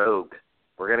to get Rogue.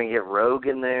 We're going to get Rogue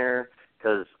in there,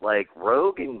 because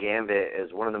Rogue and Gambit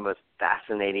is one of the most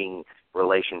fascinating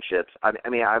relationships. I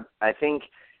think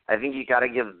you got to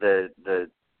give the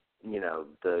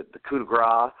coup de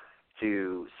grace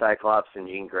to Cyclops and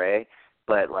Jean Grey,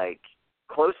 but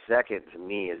close second to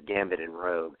me is Gambit and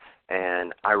Rogue,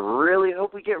 and I really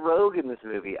hope we get Rogue in this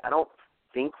movie. I don't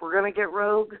think we're gonna get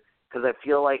Rogue because I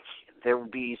feel like there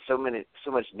would be so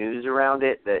much news around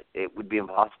it that it would be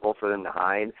impossible for them to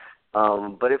hide.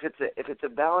 But if it's a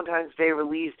Valentine's Day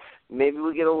release, maybe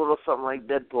we get a little something like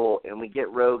Deadpool and we get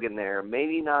Rogue in there.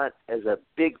 Maybe not as a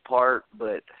big part,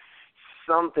 but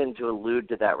something to allude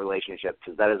to that relationship,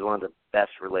 because that is one of the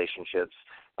best relationships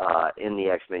in the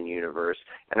X-Men universe,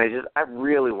 and I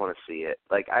really want to see it.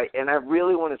 I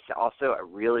really want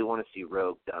to see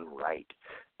Rogue done right.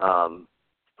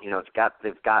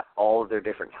 They've got all of their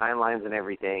different timelines and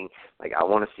everything. I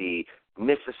want to see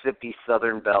Mississippi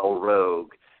Southern Belle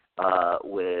Rogue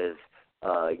with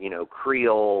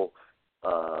Creole,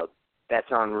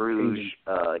 Baton Rouge,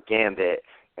 Gambit,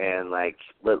 and let's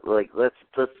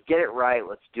get it right.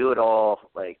 Let's do it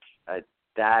all.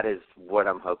 That is what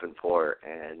I'm hoping for,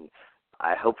 and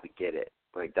I hope we get it.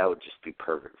 That would just be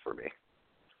perfect for me.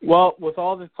 Well, with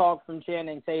all the talk from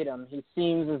Channing Tatum, he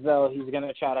seems as though he's going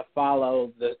to try to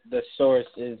follow the source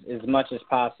as much as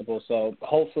possible. So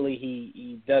hopefully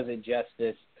he does it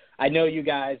justice. I know you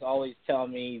guys always tell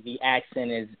me the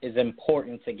accent is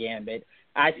important to Gambit.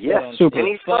 I still don't. Super. And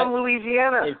he's from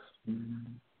Louisiana.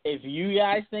 If you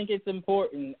guys think it's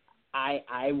important,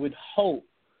 I would hope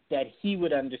that he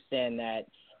would understand that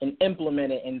and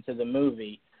implement it into the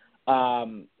movie,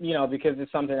 because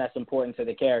it's something that's important to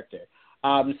the character.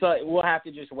 So we'll have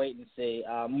to just wait and see.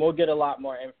 We'll get a lot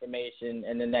more information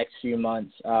in the next few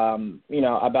months,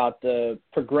 about the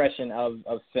progression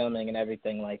of filming and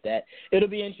everything like that. It'll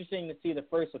be interesting to see the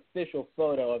first official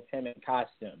photo of him in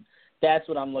costume. That's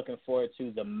what I'm looking forward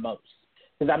to the most,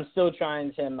 because I'm still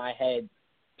trying to, in my head,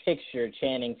 picture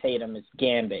Channing Tatum as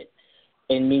Gambit,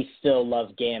 and me still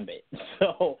love Gambit.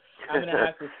 So I'm going to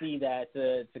have to see that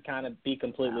to kind of be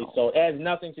completely sold. It has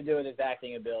nothing to do with his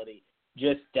acting ability.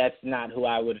 Just that's not who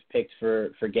I would have picked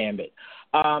for Gambit.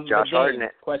 Josh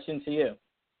Hartnett. Question to you.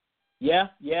 Yeah.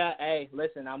 Hey,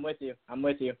 listen, I'm with you.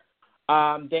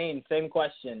 Dane, same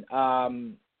question.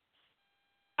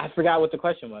 I forgot what the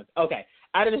question was. Okay.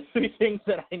 Out of the three things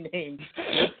that I named,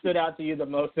 what stood out to you the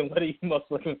most, and what are you most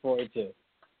looking forward to?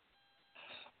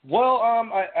 Well,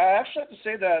 I actually have to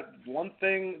say that one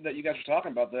thing that you guys are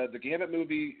talking about, the Gambit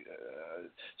movie,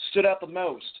 stood out the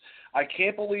most. I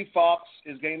can't believe Fox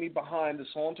is getting me behind this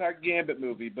whole entire Gambit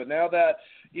movie, but now that,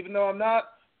 even though I'm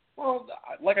not, well,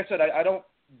 like I said, I don't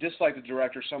dislike the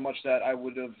director so much that I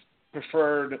would have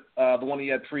preferred the one he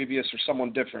had previous or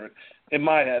someone different in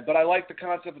my head, but I like the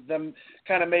concept of them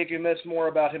kind of making this more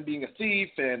about him being a thief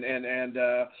and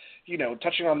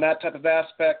touching on that type of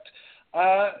aspect.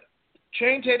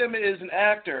 Channing Tatum is an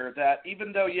actor that,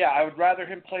 even though, I would rather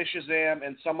him play Shazam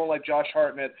and someone like Josh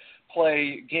Hartnett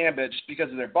play Gambit just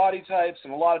because of their body types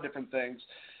and a lot of different things,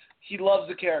 he loves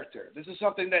the character. This is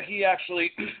something that he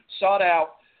actually sought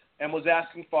out and was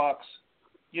asking Fox,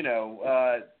 do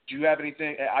you have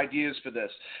anything, ideas for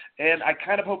this? And I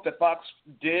kind of hope that Fox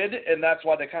did, and that's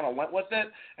why they kind of went with it,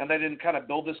 and they didn't kind of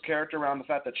build this character around the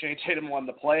fact that Channing Tatum wanted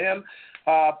to play him.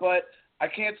 But I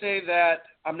can't say that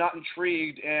I'm not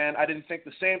intrigued, and I didn't think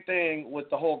the same thing with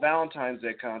the whole Valentine's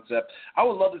Day concept. I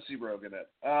would love to see Rogue in it.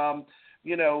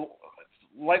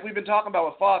 Like we've been talking about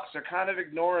with Fox, they're kind of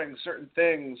ignoring certain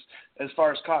things as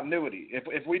far as continuity.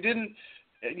 If we didn't,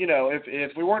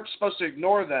 if we weren't supposed to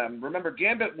ignore them, remember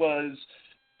Gambit was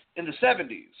in the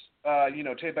 70s,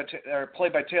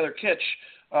 played by Taylor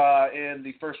Kitsch in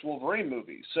the first Wolverine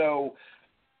movie. So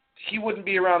he wouldn't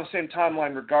be around the same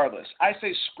timeline regardless. I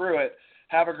say screw it.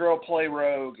 Have a girl play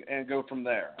Rogue and go from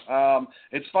there.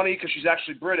 It's funny because she's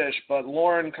actually British, but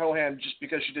Lauren Cohan, just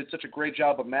because she did such a great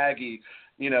job of Maggie,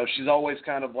 she's always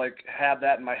kind of like had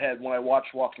that in my head when I watch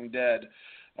Walking Dead,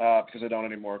 because I don't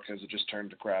anymore because it just turned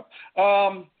to crap.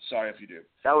 Sorry if you do.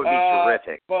 That would be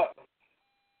terrific.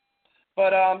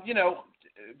 But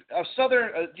a southern,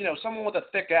 someone with a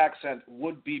thick accent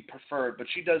would be preferred, but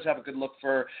she does have a good look for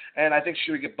her, and I think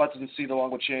she would get butts in the seat along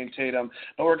with Channing Tatum.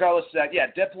 But regardless of that,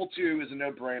 Deadpool 2 is a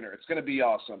no-brainer. It's going to be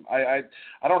awesome. I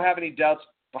don't have any doubts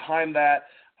behind that.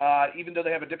 Even though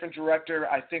they have a different director,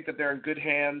 I think that they're in good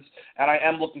hands, and I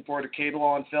am looking forward to Cable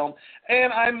on film.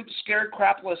 And I'm scared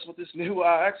crapless with this new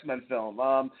X-Men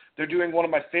film. They're doing one of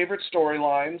my favorite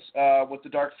storylines with the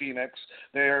Dark Phoenix.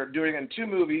 They're doing it in 2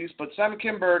 movies, but Simon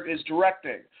Kinberg is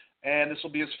directing, and this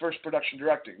will be his first production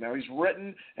directing. Now, he's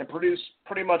written and produced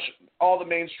pretty much all the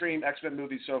mainstream X-Men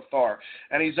movies so far,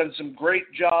 and he's done some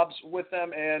great jobs with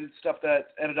them and stuff that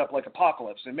ended up like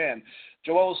Apocalypse. And, man,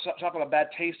 Joel's talking about bad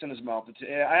taste in his mouth.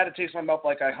 I had a taste in my mouth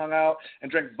like I hung out and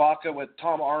drank vodka with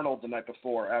Tom Arnold the night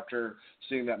before after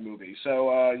seeing that movie. So,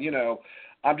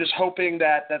 I'm just hoping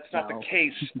that that's not the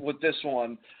case with this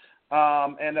one,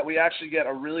 and that we actually get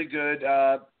a really good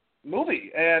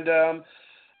movie. And,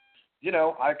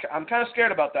 I'm kind of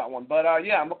scared about that one. But,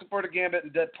 I'm looking forward to Gambit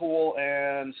and Deadpool,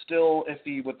 and still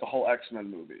iffy with the whole X-Men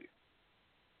movie.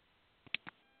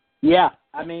 Yeah,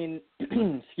 I mean,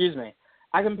 excuse me.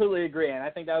 I completely agree, and I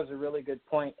think that was a really good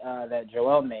point that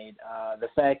Joel made. The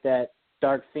fact that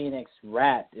Dark Phoenix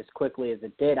wrapped as quickly as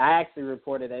it did. I actually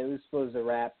reported that it was supposed to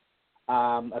wrap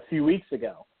a few weeks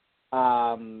ago.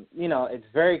 It's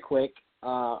very quick.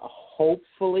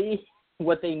 Hopefully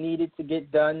what they needed to get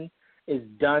done is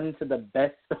done to the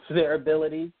best of their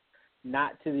abilities,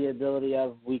 not to the ability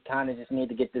of we kind of just need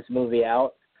to get this movie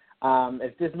out.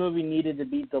 If this movie needed to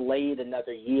be delayed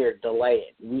another year,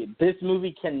 delay it. This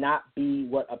movie cannot be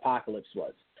what Apocalypse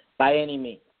was by any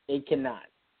means. It cannot.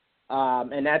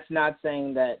 And that's not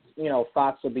saying that,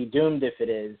 Fox will be doomed if it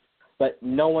is, but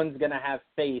no one's going to have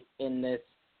faith in this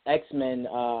X-Men,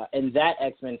 in that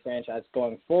X-Men franchise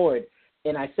going forward.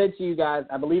 And I said to you guys,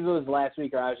 I believe it was last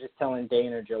week, or I was just telling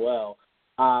Dane or Joel,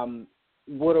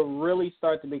 would really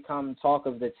start to become talk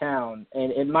of the town,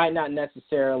 and it might not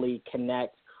necessarily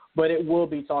connect, but it will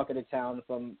be talk of the town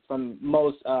from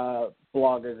most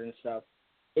bloggers and stuff,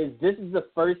 is this is the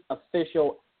first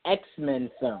official X-Men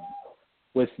film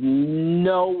with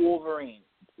no Wolverine,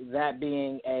 that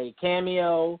being a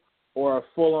cameo or a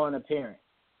full-on appearance.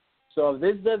 So if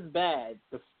this does bad,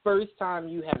 the first time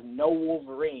you have no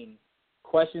Wolverine,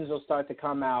 questions will start to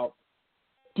come out.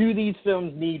 Do these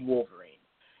films need Wolverine?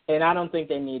 And I don't think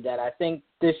they need that. I think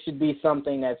this should be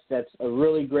something that's a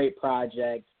really great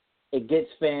project. It gets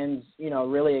fans,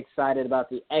 really excited about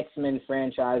the X-Men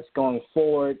franchise going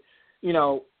forward.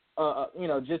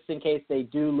 Just in case they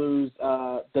do lose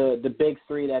the big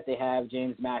three that they have,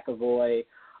 James McAvoy,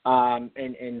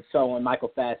 and so on,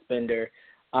 Michael Fassbender,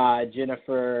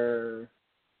 Jennifer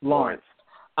Lawrence.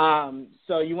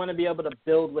 So you want to be able to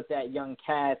build with that young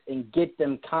cast and get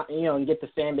them, and get the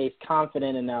fan base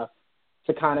confident enough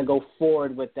to kind of go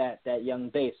forward with that young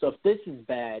base. So if this is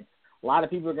bad, a lot of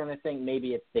people are going to think maybe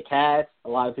it's the cast. A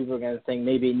lot of people are going to think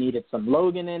maybe it needed some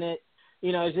Logan in it.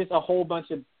 It's just a whole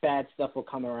bunch of bad stuff will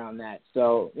come around that.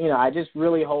 So, I just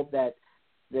really hope that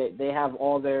they have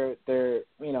all their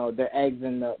eggs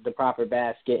in the proper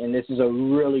basket, and this is a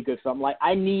really good film. Like,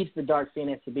 I need for Dark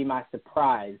Phoenix to be my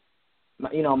surprise,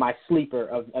 my sleeper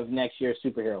of next year's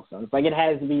superhero films. Like, it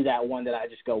has to be that one that I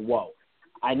just go, whoa.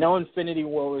 I know Infinity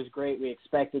War was great. We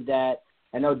expected that.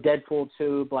 I know Deadpool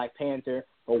 2, Black Panther,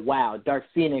 but wow, Dark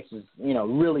Phoenix was,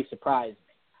 really surprised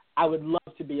me. I would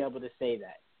love to be able to say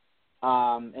that.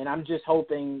 And I'm just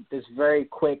hoping this very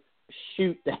quick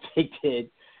shoot that they did.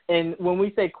 And when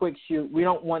we say quick shoot, we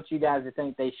don't want you guys to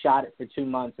think they shot it for 2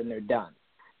 months and they're done.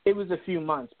 It was a few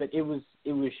months, but it was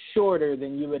shorter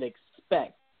than you would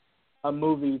expect a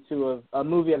movie of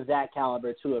that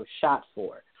caliber to have shot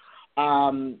for.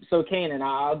 So Kanan,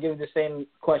 I'll give the same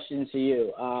question to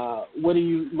you. What are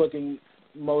you looking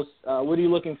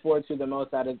forward to the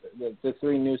most out of the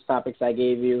three news topics I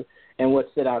gave you, and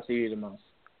what stood out to you the most?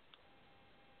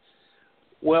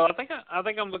 Well, I think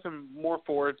I'm looking more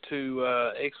forward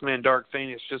to X-Men Dark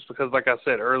Phoenix just because, like I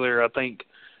said earlier, I think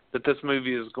that this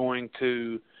movie is going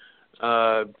to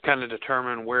kind of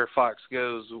determine where Fox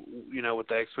goes, with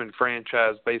the X-Men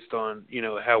franchise based on,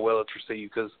 how well it's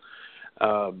received. Because,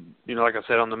 like I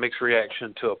said, on the mixed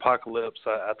reaction to Apocalypse,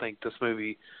 I think this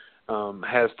movie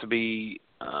has to be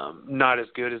not as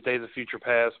good as Days of Future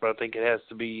Past, but I think it has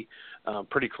to be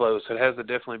pretty close. It has to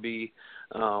definitely be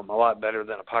a lot better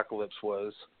than Apocalypse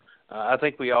was. I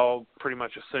think we all pretty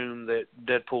much assume that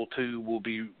Deadpool 2 will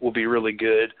be really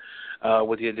good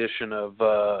with the addition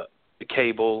of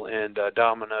Cable and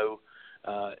Domino.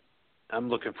 I'm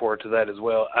looking forward to that as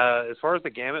well. As far as the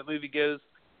Gambit movie goes,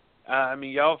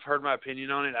 y'all have heard my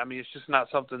opinion on it. It's just not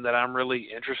something that I'm really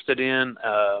interested in.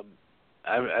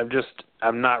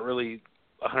 I'm not really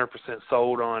 100%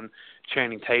 sold on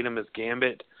Channing Tatum as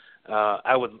Gambit.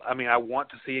 I want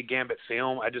to see a Gambit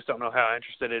film. I just don't know how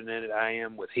interested in it I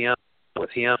am with him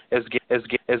as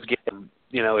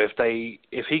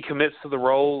if he commits to the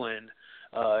role and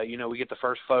we get the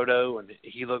first photo and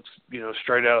he looks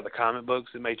straight out of the comic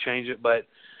books, it may change it. But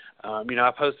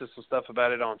I posted some stuff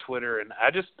about it on Twitter,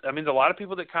 and a lot of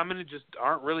people that commented just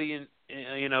aren't really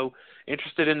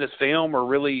interested in this film or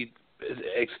really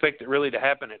expect it really to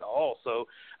happen at all. So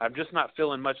I'm just not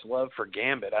feeling much love for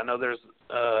Gambit. I know there's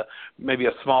maybe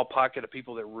a small pocket of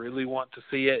people that really want to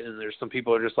see it, and there's some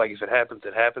people who are just like, if it happens,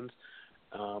 it happens.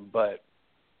 But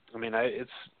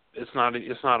it's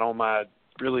not on my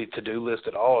really to-do list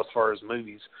at all as far as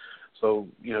movies. So,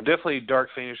 definitely Dark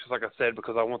Phoenix, just like I said,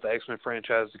 because I want the X-Men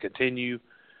franchise to continue.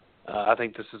 I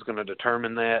think this is going to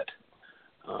determine that.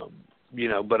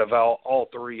 But of all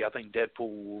three, I think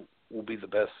Deadpool will be the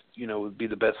best, would be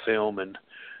the best film, and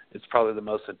it's probably the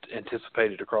most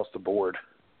anticipated across the board.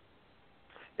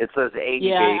 It's those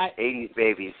 80s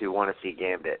babies who want to see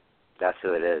Gambit. That's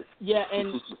who it is. Yeah,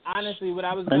 and honestly, what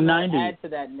I was going to add to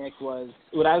that, Nick, was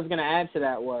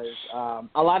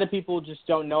a lot of people just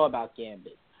don't know about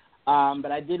Gambit.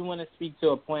 But I did want to speak to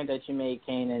a point that you made,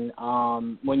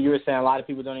 Kanan, when you were saying a lot of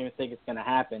people don't even think it's going to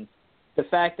happen. The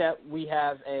fact that we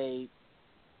have a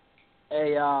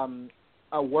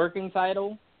working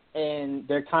title and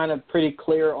they're kind of pretty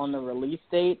clear on the release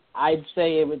date, I'd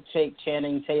say it would take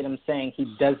Channing Tatum saying he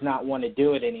does not want to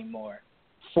do it anymore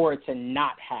for it to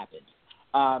not happen.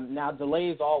 Now,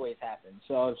 delays always happen.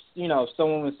 So, if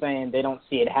someone was saying they don't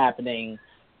see it happening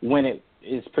when it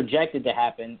is projected to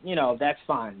happen, that's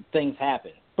fine. Things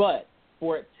happen. But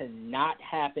for it to not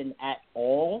happen at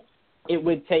all, it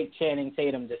would take Channing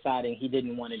Tatum deciding he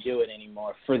didn't want to do it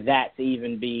anymore for that to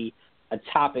even be a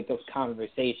topic of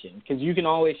conversation. Because you can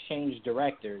always change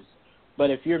directors, but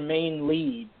if your main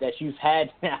lead that you've had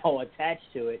now attached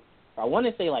to it, I want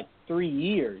to say like 3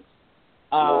 years.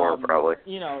 More, probably.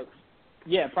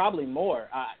 Yeah, probably more.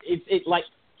 It's like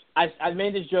I've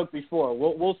made this joke before.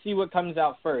 We'll see what comes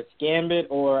out first, Gambit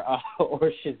or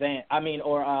Shazam.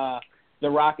 or The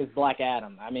Rock as Black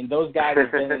Adam. Those guys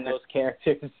have been in those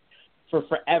characters for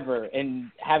forever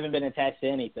and haven't been attached to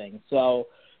anything. So,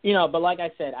 you know, but like I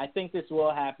said, I think this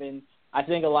will happen. I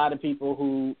think a lot of people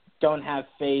who don't have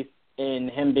faith in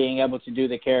him being able to do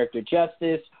the character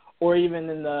justice or even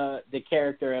in the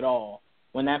character at all,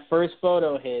 when that first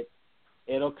photo hits,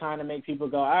 it'll kind of make people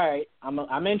go, all right,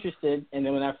 I'm interested. And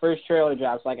then when that first trailer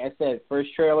drops, like I said,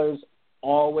 first trailers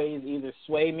always either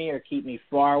sway me or keep me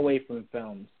far away from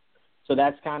films. So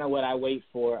that's kind of what I wait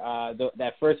for,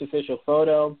 that first official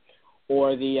photo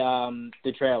or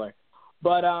the trailer.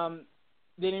 But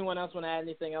did anyone else want to add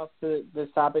anything else to this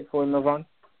topic before we move on?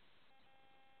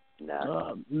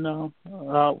 No.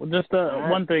 Just right.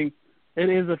 one thing. It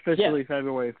is officially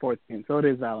February 14th, so it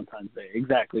is Valentine's Day.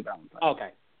 Exactly Valentine's Day. Okay,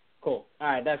 cool. All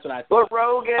right, that's what I thought. Put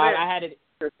Rogue in it.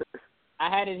 I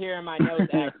had it here in my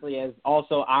notes actually as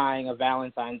also eyeing a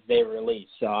Valentine's Day release.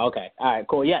 So, okay. All right,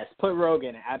 cool. Yes, put Rogue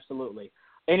in it, absolutely.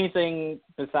 Anything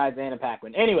besides Anna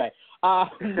Paquin. Anyway,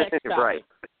 next topic. Right.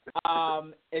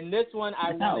 And this one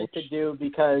I wanted to do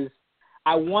because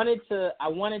I wanted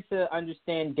to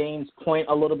understand Dane's point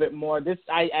a little bit more. This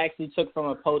I actually took from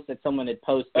a post that someone had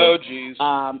posted. Oh, geez.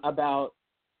 About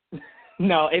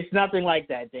no, it's nothing like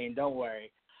that, Dane. Don't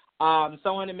worry.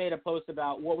 Someone had made a post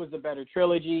about what was the better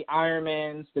trilogy: Iron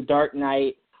Man's, The Dark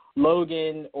Knight,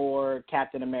 Logan, or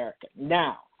Captain America.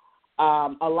 Now,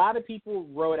 a lot of people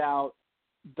wrote out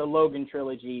the Logan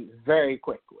trilogy very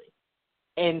quickly,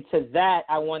 and to that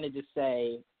I wanted to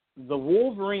say the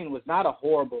Wolverine was not a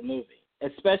horrible movie.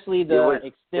 Especially the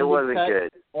extended cut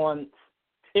good. on.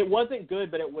 It wasn't good,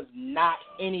 but it was not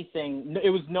anything. It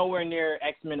was nowhere near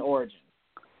X-Men Origins.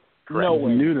 Correct.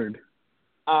 Nowhere. Neutered.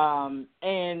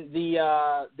 And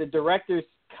the director's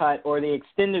cut or the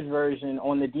extended version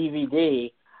on the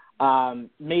DVD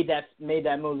made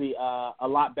that movie a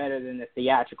lot better than the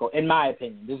theatrical, in my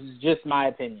opinion. This is just my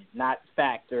opinion, not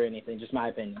fact or anything, just my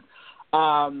opinion.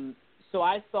 So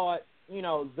I thought,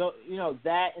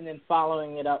 that, and then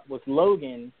following it up with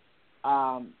Logan,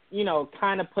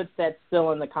 kind of puts that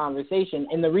still in the conversation.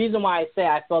 And the reason why I say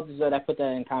I felt as though I put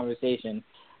that in conversation,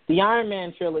 the Iron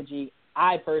Man trilogy,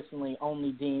 I personally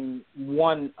only deem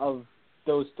one of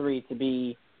those three to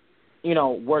be,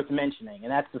 worth mentioning,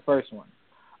 and that's the first one.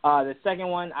 The second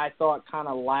one I thought kind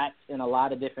of lacked in a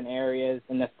lot of different areas,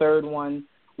 and the third one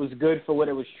was good for what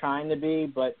it was trying to be,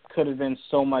 but could have been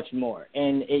so much more.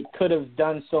 And it could have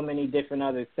done so many different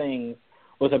other things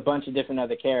with a bunch of different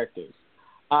other characters.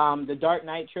 The Dark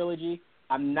Knight trilogy,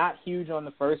 I'm not huge on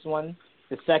the first one.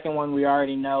 The second one we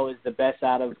already know is the best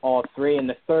out of all three, and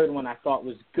the third one I thought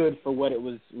was good for what it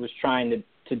was trying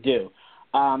to do.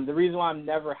 The reason why I'm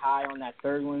never high on that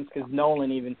third one is because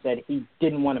Nolan even said he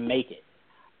didn't want to make it.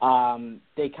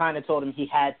 They kind of told him he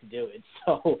had to do it.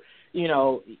 So,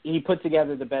 he put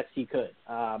together the best he could,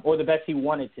 or the best he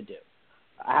wanted to do,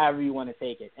 however you want to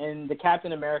take it. And the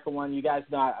Captain America one, you guys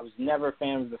know I was never a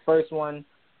fan of the first one.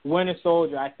 Winter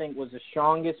Soldier, I think, was the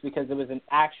strongest because it was an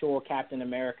actual Captain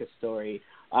America story.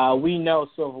 We know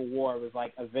Civil War was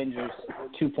like Avengers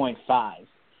 2.5.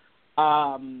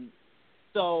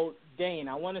 So, Dane,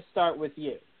 I want to start with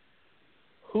you.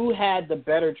 Who had the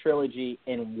better trilogy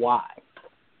and why?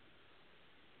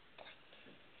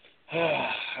 All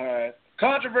right.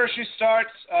 Controversy starts.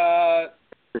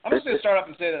 I'm just going to start off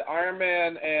and say that Iron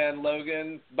Man and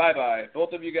Logan, bye-bye.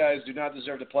 Both of you guys do not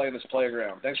deserve to play in this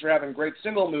playground. Thanks for having great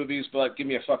single movies, but give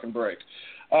me a fucking break.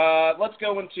 Let's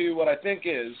go into what I think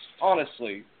is,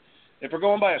 honestly, if we're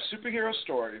going by a superhero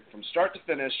story from start to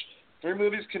finish, 3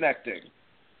 movies connecting,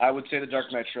 I would say the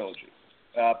Dark Knight trilogy,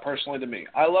 personally to me.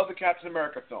 I love the Captain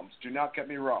America films. Do not get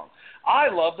me wrong. I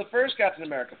love the first Captain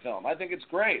America film. I think it's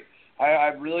great.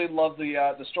 I really love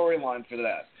the storyline for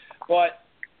that. But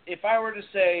if I were to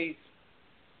say,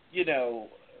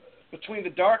 between The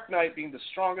Dark Knight being the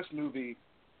strongest movie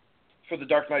for the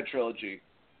Dark Knight trilogy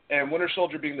and Winter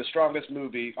Soldier being the strongest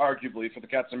movie, arguably, for the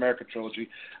Captain America trilogy,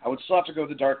 I would still have to go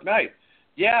with The Dark Knight.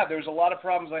 Yeah, there's a lot of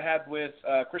problems I had with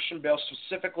Christian Bale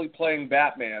specifically playing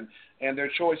Batman and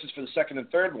their choices for the second and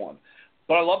third one.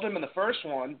 But I loved him in the first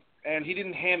one, and he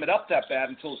didn't ham it up that bad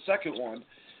until the second one.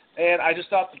 And I just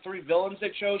thought the 3 villains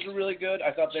they chose were really good.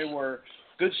 I thought they were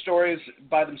good stories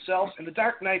by themselves. And The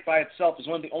Dark Knight by itself is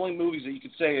one of the only movies that you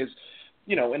could say is,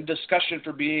 in discussion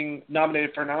for being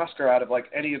nominated for an Oscar out of,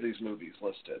 any of these movies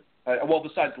listed.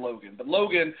 Besides Logan. But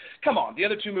Logan, come on, the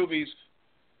other 2 movies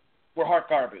were hot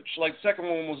garbage. The second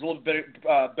one was a little bit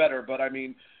better, but, I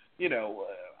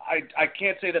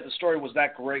can't say that the story was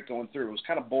that great going through. It was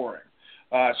kind of boring.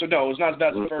 So, no, it was not as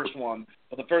bad as the first one,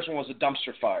 but the first one was a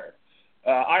dumpster fire.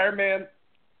 Iron Man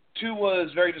 2 was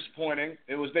very disappointing.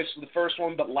 It was basically the first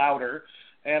one, but louder.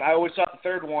 And I always thought the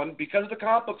third one, because of the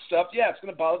comic book stuff, yeah, it's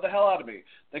going to bother the hell out of me.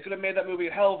 They could have made that movie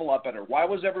a hell of a lot better. Why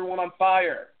was everyone on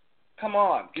fire? Come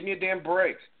on, give me a damn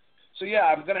break. So, yeah,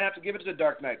 I'm going to have to give it to The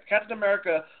Dark Knight. Captain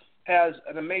America has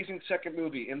an amazing second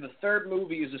movie, and the third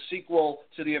movie is a sequel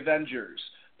to The Avengers,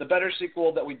 the better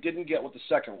sequel that we didn't get with the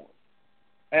second one.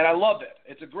 And I love it.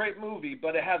 It's a great movie,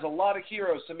 but it has a lot of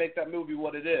heroes to make that movie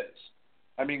what it is.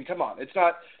 I mean, come on. It's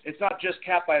not just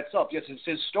Cap by itself. Yes, it's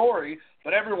his story,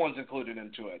 but everyone's included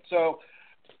into it. So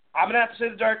I'm going to have to say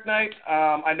The Dark Knight.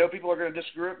 I know people are going to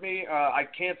disagree with me. I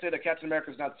can't say that Captain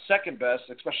America is not second best,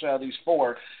 especially out of these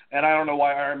four, and I don't know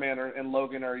why Iron Man and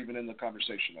Logan are even in the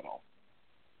conversation at all.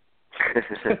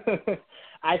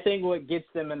 I think what gets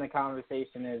them in the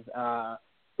conversation is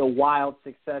the wild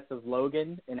success of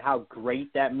Logan and how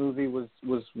great that movie was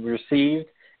received,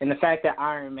 and the fact that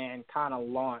Iron Man kind of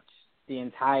launched the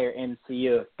entire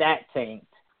MCU. If that tanked,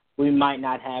 we might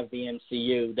not have the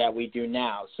MCU that we do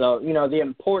now. So, the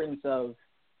importance of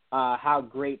how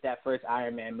great that first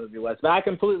Iron Man movie was. But I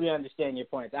completely understand your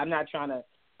points. I'm not trying to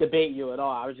debate you at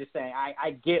all. I was just saying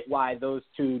I get why those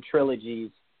two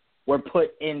trilogies were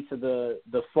put into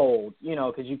the fold,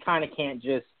 because you kind of can't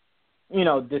just,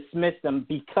 dismiss them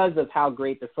because of how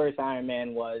great the first Iron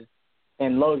Man was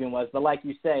and Logan was. But like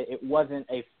you said, it wasn't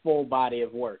a full body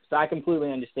of work. So I completely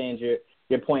understand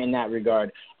your point in that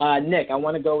regard. Nick, I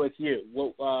want to go with you.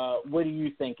 What do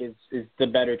you think is the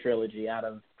better trilogy out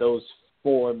of those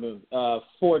four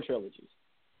trilogies?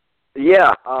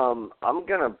 Yeah, I'm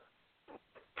going to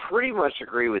pretty much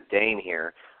agree with Dane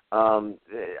here.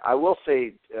 I will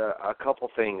say a couple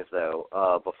things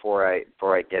though before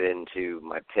I get into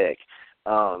my pick.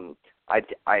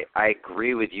 I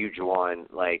agree with you, Juwan.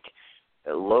 Like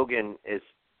Logan is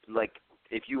like,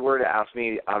 if you were to ask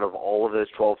me out of all of those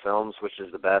 12 films, which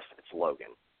is the best, it's Logan,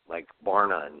 like bar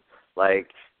none. Like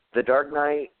The Dark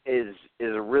Knight is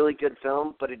a really good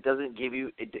film, but it doesn't give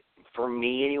you, for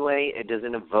me anyway, it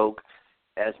doesn't evoke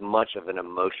as much of an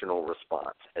emotional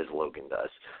response as Logan does.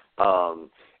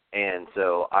 And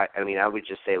so, I would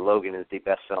just say Logan is the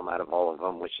best film out of all of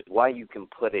them, which is why you can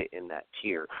put it in that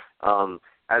tier. As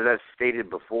I've stated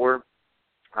before,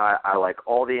 I like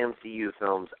all the MCU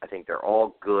films. I think they're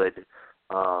all good,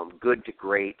 good to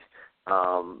great,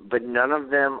 but none of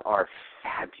them are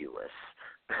fabulous.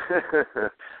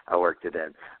 I worked it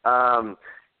in.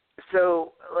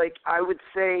 So, like, I would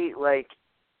say, like,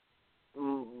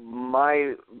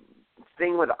 my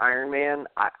thing with Iron Man,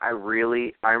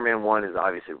 Iron Man 1 is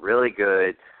obviously really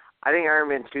good. I think Iron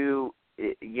Man 2,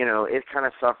 it kind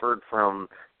of suffered from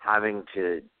having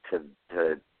to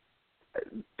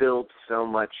build so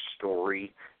much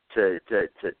story to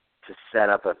set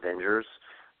up Avengers.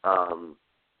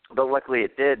 But luckily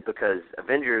it did, because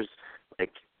Avengers,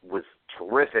 like, was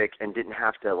terrific and didn't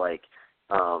have to,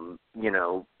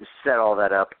 set all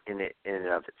that up in and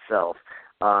of itself.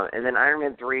 And then Iron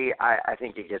Man 3, I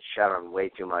think it gets shot on way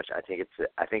too much. I think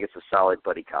it's a solid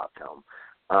buddy cop film.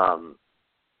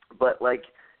 But like,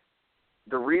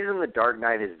 the reason The Dark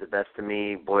Knight is the best to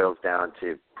me boils down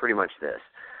to pretty much this: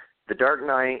 The Dark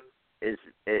Knight is,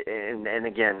 and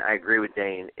again, I agree with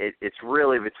Dane. It's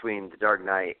really between The Dark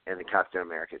Knight and the Captain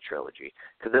America trilogy,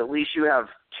 because at least you have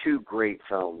two great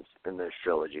films in those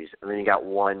trilogies, and then you got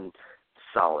one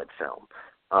solid film.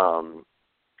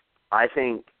 I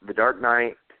think The Dark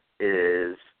Knight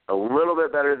is a little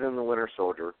bit better than The Winter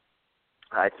Soldier.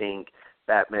 I think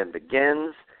Batman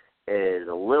Begins is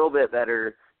a little bit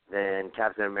better than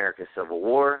Captain America Civil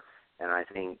War. And I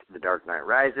think The Dark Knight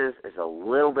Rises is a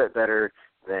little bit better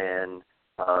than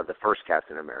the first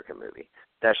Captain America movie.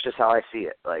 That's just how I see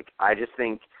it. Like, I just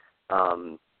think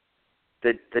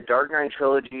the Dark Knight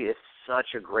trilogy is such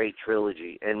a great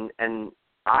trilogy. And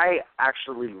I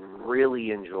actually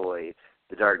really enjoy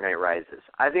The Dark Knight Rises.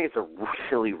 I think it's a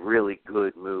really, really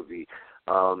good movie.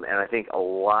 And I think a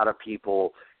lot of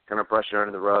people kind of brush it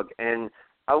under the rug. And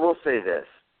I will say this,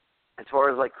 as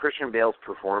far as, like, Christian Bale's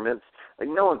performance, like,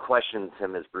 no one questions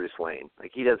him as Bruce Wayne.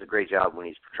 Like, he does a great job when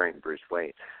he's portraying Bruce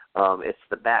Wayne. It's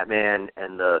the Batman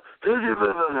and the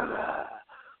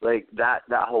like that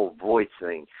whole voice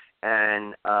thing.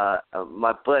 And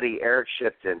my buddy Eric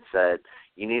Shipton said,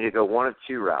 you need to go one of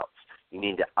two routes. You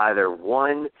need to either,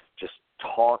 one, just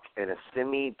talk in a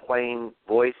semi-plain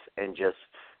voice and just,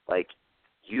 like,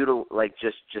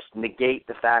 just negate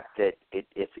the fact that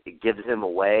it gives him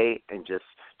away, and just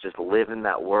live in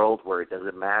that world where it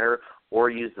doesn't matter, or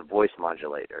use the voice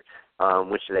modulator,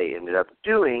 which they ended up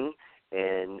doing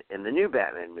in the new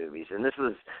Batman movies. And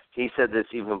he said this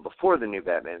even before the new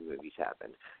Batman movies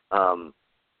happened.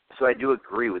 So I do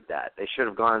agree with that. They should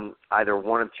have gone either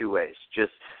one of two ways.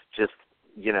 Just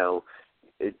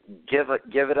give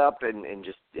it up and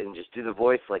just do the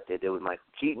voice like they did with Michael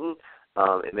Keaton.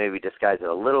 And maybe disguise it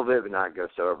a little bit, but not go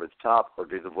so over the top, or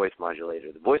do the voice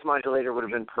modulator. The voice modulator would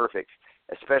have been perfect,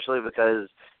 especially because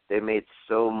they made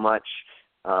so much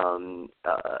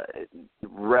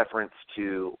reference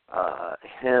to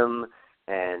him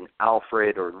and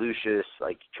Alfred or Lucius,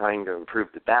 like trying to improve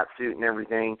the bat suit and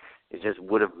everything. It just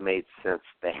would have made sense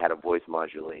they had a voice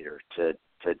modulator to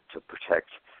protect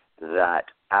that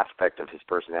aspect of his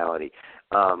personality.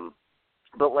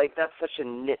 But, like, that's such a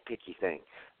nitpicky thing.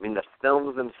 I mean, the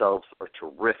films themselves are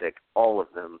terrific, all of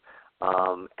them.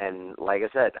 And like I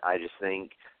said, I just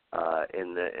think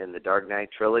in the Dark Knight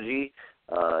trilogy,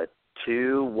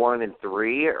 2, 1, and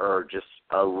 3 are just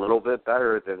a little bit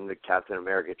better than the Captain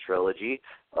America trilogy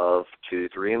of 2,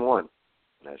 3, and 1.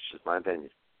 That's just my opinion.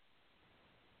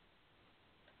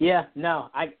 Yeah, no,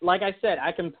 like I said,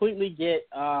 I completely get,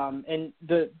 and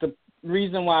the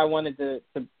reason why I wanted to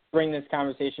bring this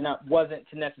conversation up wasn't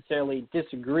to necessarily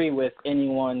disagree with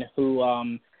anyone who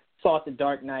thought the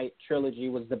Dark Knight trilogy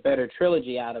was the better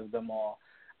trilogy out of them all.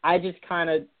 I just kind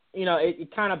of,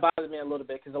 it kind of bothers me a little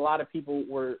bit because a lot of people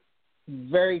were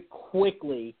very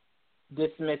quickly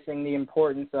dismissing the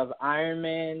importance of Iron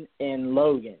Man and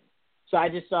Logan. So I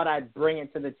just thought I'd bring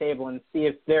it to the table and see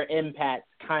if their impact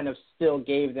kind of still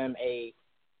gave them a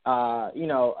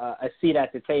seat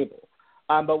at the table.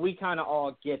 But we kind of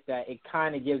all get that. It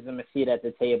kind of gives them a seat at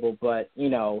the table, but,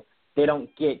 they don't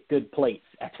get good plates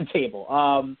at the table.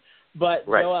 But,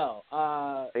 right. Joel.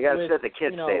 They got to sit at the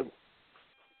kids' table.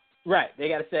 Right. They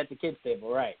got to sit at the kids'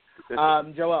 table, right.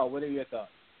 Joel, what are your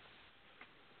thoughts?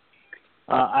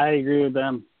 I agree with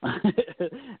them.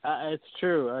 It's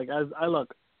true. Like,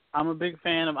 I'm a big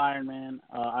fan of Iron Man.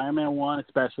 Iron Man 1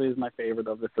 especially is my favorite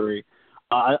of the three.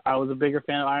 I was a bigger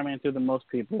fan of Iron Man 2 than most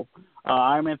people.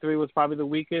 Iron Man 3 was probably the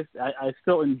weakest. I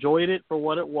still enjoyed it for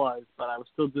what it was, but I was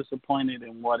still disappointed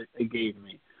in what it gave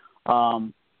me.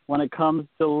 When it comes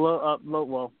to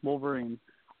Wolverine,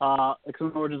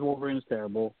 X-Men Origins Wolverine is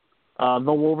terrible.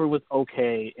 The Wolverine was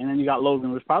okay, and then you got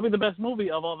Logan, which is probably the best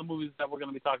movie of all the movies that we're going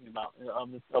to be talking about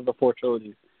of the four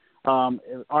trilogies,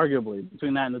 arguably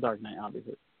between that and The Dark Knight,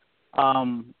 obviously.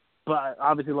 But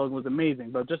obviously Logan was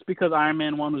amazing. But just because Iron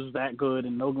Man 1 was that good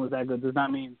and Logan was that good does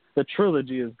not mean the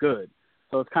trilogy is good.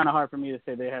 So it's kind of hard for me to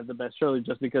say they have the best trilogy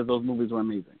just because those movies were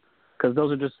amazing. Because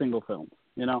those are just single films,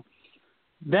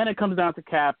 Then it comes down to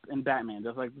Cap and Batman,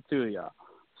 just like the two of y'all.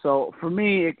 So for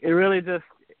me, it really just,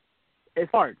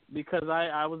 it's hard because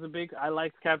I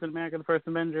liked Captain America, the First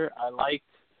Avenger. I liked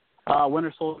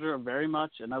Winter Soldier very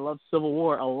much, and I loved Civil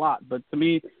War a lot. But to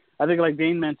me, I think, like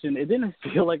Dane mentioned, it didn't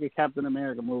feel like a Captain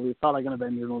America movie. It felt like an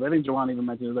Avengers movie. I think Joanne even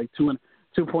mentioned it was like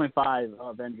 2.5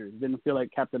 Avengers. It didn't feel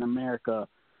like Captain America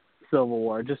Civil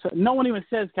War. Just no one even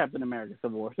says Captain America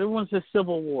Civil War. So everyone says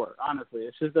Civil War, honestly.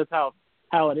 It's just that's how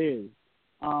it is.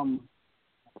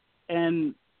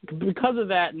 And because of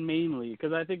that mainly,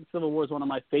 because I think Civil War is one of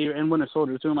my favorite, and Winter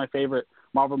Soldier is two of my favorite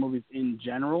Marvel movies in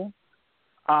general,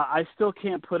 I still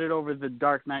can't put it over the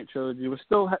Dark Knight trilogy, which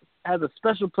still has a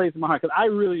special place in my heart because I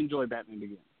really enjoy Batman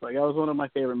Begins. Like, that was one of my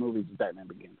favorite movies, Batman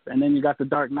Begins. And then you got the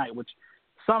Dark Knight, which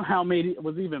somehow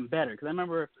was even better because I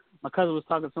remember my cousin was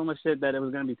talking so much shit that it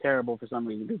was going to be terrible for some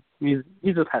reason.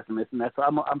 He's a pessimist, and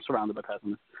I'm surrounded by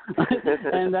pessimists.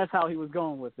 And that's how he was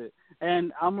going with it.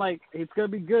 And I'm like, it's going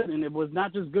to be good. And it was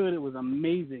not just good, it was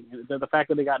amazing. The fact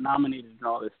that they got nominated and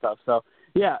all this stuff. So,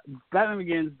 yeah, Batman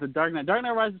Begins, the Dark Knight. Dark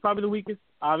Knight Rises is probably the weakest,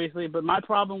 obviously. But my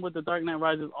problem with the Dark Knight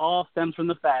Rises all stems from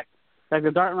the fact that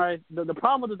the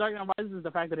problem with the Dark Knight Rises is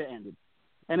the fact that it ended.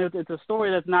 And it's a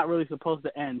story that's not really supposed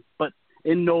to end. But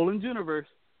in Nolan's universe,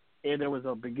 there was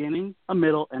a beginning, a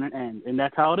middle, and an end. And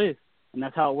that's how it is. And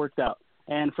that's how it worked out.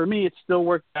 And for me, it still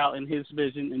worked out in his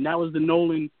vision. And that was the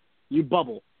Nolan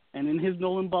bubble. And in his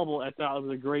Nolan bubble, I thought it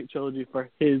was a great trilogy for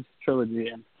his trilogy.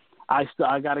 And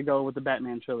I got to go with the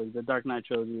Batman trilogy. The Dark Knight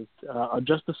trilogy is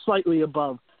just slightly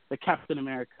above the Captain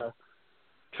America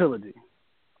trilogy.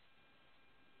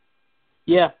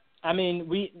 Yeah. I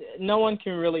mean, no one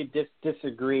can really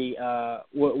disagree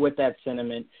with that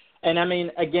sentiment. And, I mean,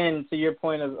 again, to your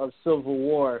point of Civil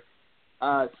War,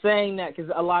 saying that,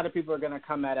 because a lot of people are going to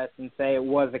come at us and say it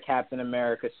was a Captain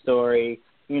America story,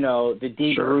 the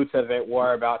deep roots of it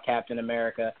were about Captain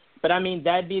America. But, I mean,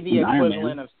 that'd be the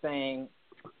equivalent of saying,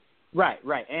 right,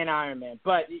 and Iron Man.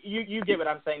 But you get what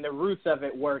I'm saying. The roots of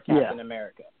it were Captain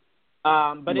America.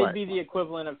 But it'd be the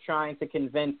equivalent of trying to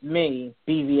convince me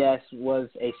BVS was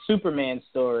a Superman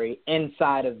story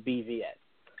inside of BVS.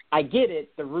 I get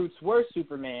it, the roots were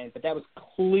Superman, but that was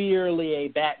clearly a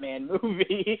Batman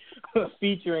movie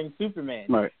featuring Superman.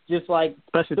 Right. Just like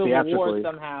especially Civil War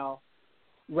somehow.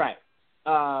 Right.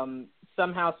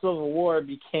 somehow Civil War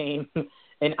became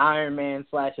an Iron Man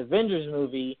 / Avengers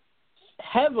movie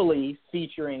heavily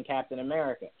featuring Captain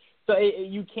America. So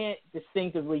you can't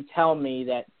distinctively tell me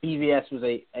that BVS was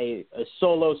a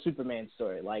solo Superman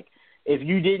story. Like, if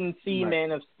you didn't see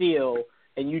Man of Steel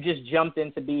and you just jumped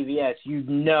into BVS, you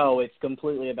know it's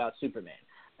completely about Superman.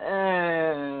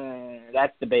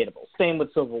 That's debatable. Same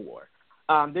with Civil War.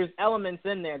 There's elements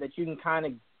in there that you can kind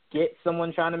of get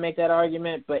someone trying to make that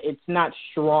argument, but it's not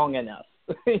strong enough,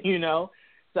 you know?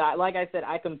 So, like I said,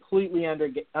 I completely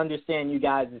understand you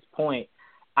guys' point.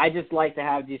 I just like to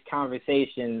have these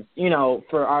conversations, you know,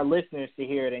 for our listeners to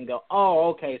hear it and go, oh,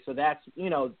 okay, so that's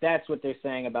what they're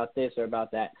saying about this or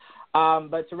about that.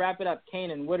 But to wrap it up,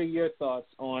 Kanan, what are your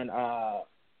thoughts on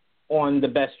the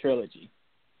best trilogy?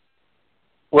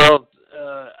 Well,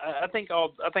 I think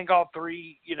all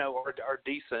three, you know, are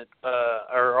decent,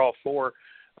 or all four.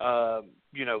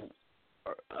 You know,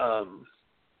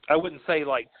 I wouldn't say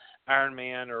like Iron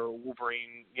Man or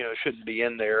Wolverine, you know, shouldn't be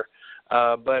in there.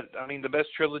 But I mean, the best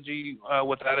trilogy,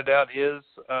 without a doubt, is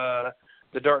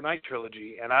the Dark Knight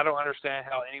trilogy, and I don't understand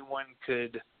how anyone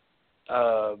could,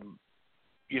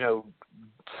 you know,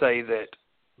 say that.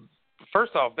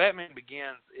 First off, Batman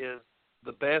Begins is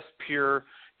the best pure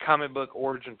comic book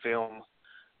origin film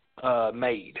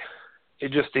made.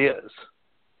 It just is.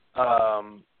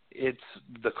 It's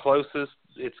the closest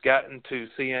it's gotten to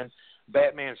seeing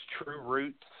Batman's true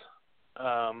roots,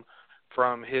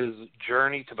 from his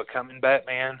journey to becoming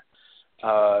Batman.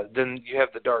 Then you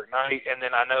have the Dark Knight, and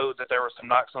then I know that there were some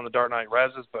knocks on the Dark Knight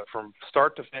Rises, but from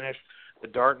start to finish, the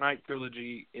Dark Knight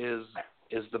trilogy is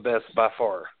the best by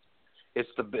far. It's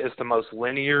the most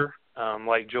linear,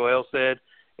 like Joel said.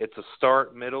 It's a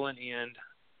start, middle, and end.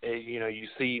 You know, you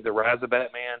see the rise of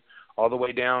Batman all the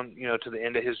way down, you know, to the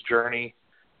end of his journey.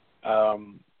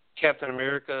 Captain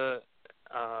America,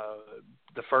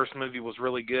 the first movie was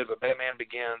really good, but Batman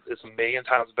Begins is a million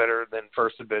times better than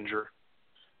First Avenger.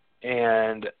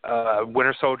 And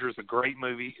Winter Soldier is a great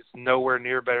movie. It's nowhere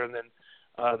near better than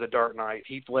The Dark Knight.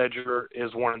 Heath Ledger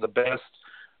is one of the best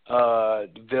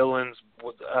villains,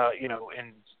 you know,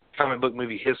 in comic book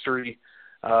movie history.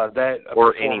 That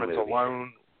or performance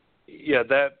alone,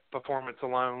 that performance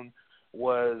alone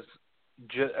was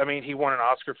just, I mean, he won an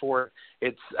Oscar for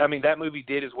it. That movie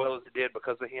did as well as it did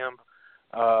because of him.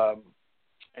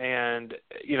 And,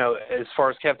 you know, as far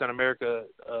as Captain America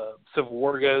Civil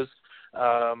War goes,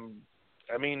 I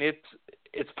mean,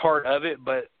 it's part of it,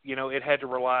 but, you know, it had to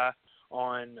rely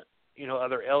on, you know,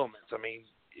 other elements. I mean,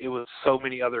 it was so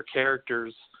many other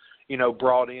characters, you know,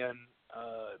 brought in,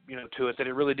 you know, to it that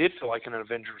it really did feel like an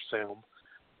Avengers film.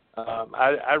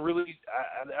 I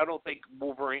don't think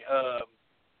Wolverine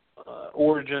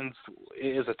Origins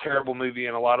is a terrible movie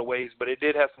in a lot of ways, but it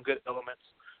did have some good elements.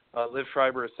 Liv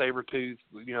Schreiber as Sabretooth,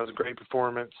 you know, is a great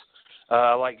performance.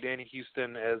 I like Danny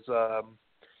Houston as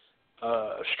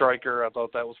Stryker. I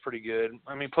thought that was pretty good.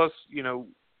 I mean, plus, you know,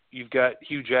 you've got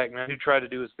Hugh Jackman, who tried to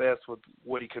do his best with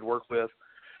what he could work with.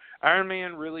 Iron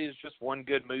Man really is just one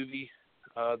good movie.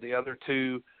 The other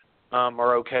two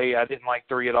are okay. I didn't like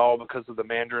 3 at all because of the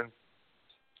Mandarin.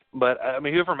 But, I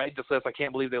mean, whoever made this list, I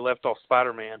can't believe they left off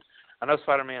Spider-Man. I know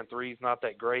Spider-Man 3 is not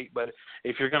that great, but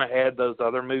if you're going to add those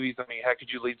other movies, I mean, how could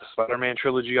you leave the Spider-Man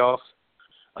trilogy off?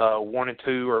 1 and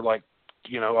 2 are, like,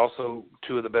 you know, also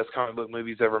 2 of the best comic book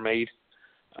movies ever made.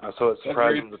 So it's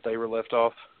surprising that they were left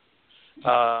off.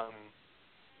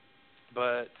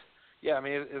 But, yeah, I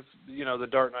mean, it's, you know, the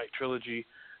Dark Knight trilogy,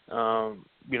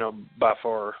 you know, by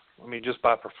far. I mean, just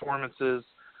by performances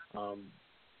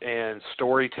and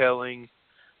storytelling.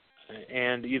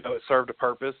 And, you know, it served a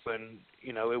purpose, and,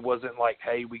 you know, it wasn't like,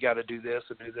 hey, we got to do this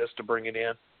and do this to bring it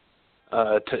in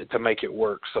to make it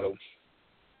work. So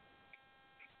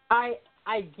I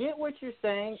get what you're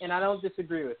saying, and I don't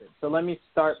disagree with it. So let me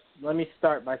start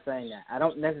by saying that. I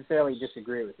don't necessarily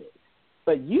disagree with it.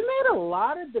 But you made a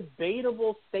lot of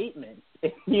debatable statements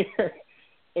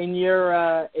in your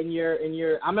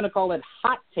I'm going to call it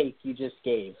hot take you just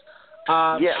gave.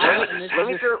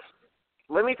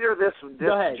 Let me throw this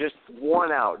just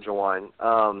one out, Jawan.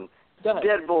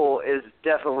 Deadpool is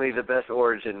definitely the best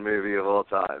origin movie of all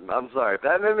time. I'm sorry.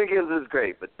 Batman Begins is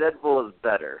great, but Deadpool is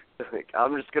better.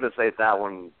 I'm just going to say that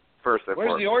one first and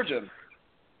foremost. Where's the origin?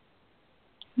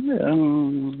 There's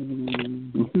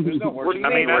no origin.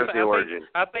 Where's the origin?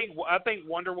 I think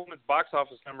Wonder Woman's box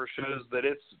office number shows that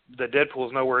Deadpool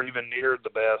is nowhere even near the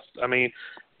best. I mean,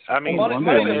 I can't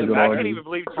even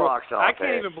believe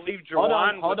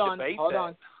Jawan would debate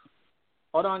that.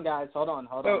 Hold on, guys. Hold on.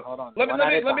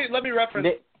 Let me reference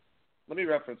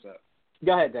that.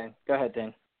 Go ahead,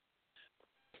 Dan.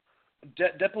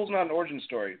 Deadpool's not an origin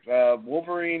story.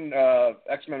 Wolverine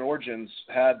X-Men Origins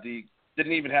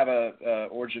didn't even have a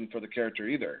origin for the character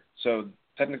either. So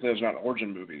technically, those are not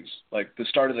origin movies. Like the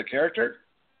start of the character.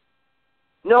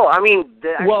 No, I mean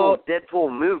the actual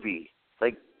Deadpool movie,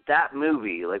 like that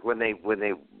movie, like when they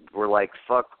were like,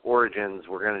 fuck origins,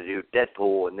 we're gonna do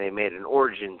Deadpool, and they made an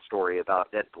origin story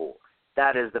about Deadpool.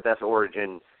 That is the best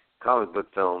origin comic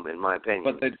book film, in my opinion.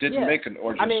 But they didn't make an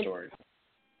origin story.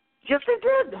 Yes, they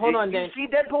did. Hold on, Dan. You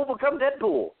see Deadpool become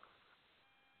Deadpool.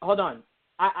 Hold on.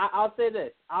 I'll say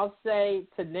this. I'll say,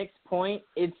 to Nick's point,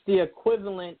 it's the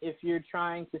equivalent if you're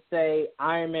trying to say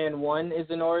Iron Man 1 is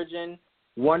an origin,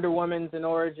 Wonder Woman's an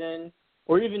origin,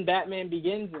 or even Batman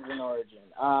Begins is an origin.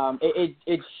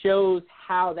 It shows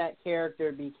how that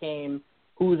character became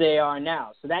who they are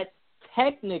now. So that's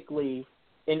technically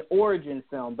an origin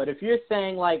film. But if you're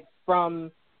saying, like,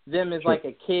 from them as, like,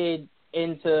 a kid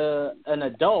into an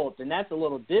adult, then that's a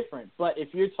little different. But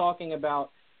if you're talking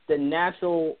about the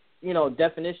natural,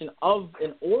 definition of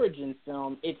an origin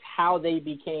film, it's how they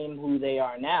became who they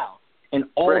are now. And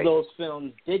all those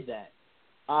films did that.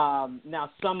 Now,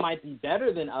 some might be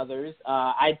better than others.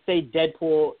 I'd say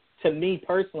Deadpool, to me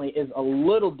personally, is a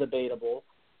little debatable.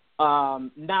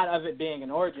 Not of it being an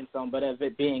origin film, but of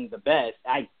it being the best.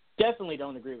 I definitely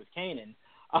don't agree with Kanan.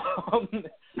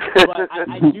 But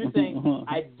I do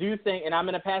think, and I'm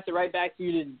going to pass it right back to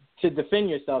you to defend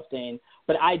yourself, Dane,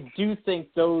 but I do think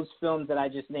those films that I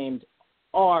just named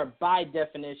are, by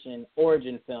definition,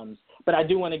 origin films. But I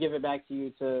do want to give it back to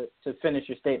you to finish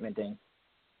your statement, Dane.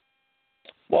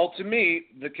 Well, to me,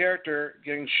 the character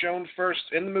getting shown first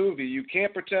in the movie, you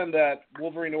can't pretend that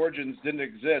Wolverine Origins didn't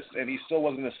exist and he still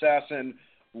was an assassin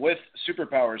with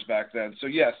superpowers back then. So,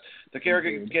 yes, the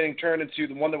character getting turned into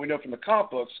the one that we know from the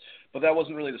comic books, but that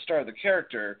wasn't really the start of the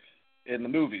character in the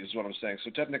movies, is what I'm saying. So,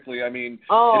 technically, I mean,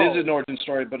 it is an origin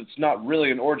story, but it's not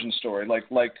really an origin story.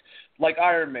 Like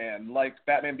Iron Man, like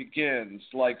Batman Begins,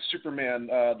 like Superman,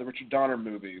 the Richard Donner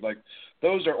movie. Like,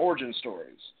 those are origin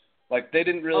stories. Like, they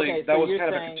didn't really, that was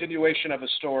kind of a continuation of a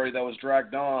story that was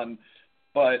dragged on,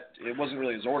 but it wasn't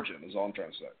really his origin, is all I'm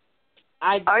trying to say.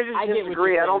 I just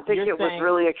disagree. I don't think it was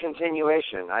really a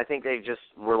continuation. I think they just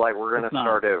were like, we're going to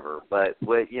start over. But,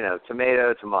 with,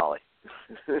 tomato, tamale.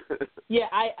 Yeah,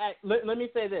 let me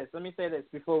say this.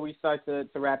 Before we start to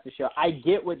wrap the show. I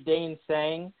get what Dane's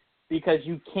saying, because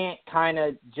you can't kind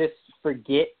of just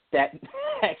forget that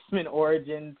X-Men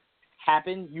Origins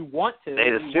happened. You want to.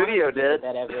 Hey, the studio did.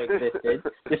 That ever existed.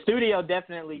 The studio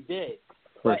definitely did.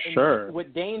 For sure.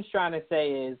 What Dane's trying to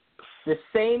say is the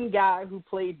same guy who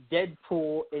played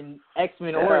Deadpool in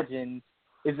X-Men Origins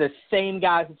is the same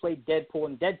guy who played Deadpool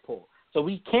in Deadpool. So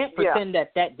we can't pretend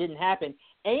that didn't happen.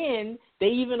 And they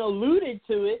even alluded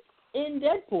to it in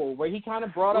Deadpool, where he kind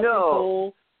of brought up this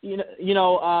whole,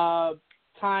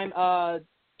 time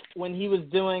when he was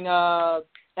doing as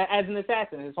an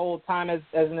assassin, his whole time as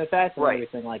an assassin and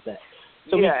everything like that.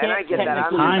 So and I get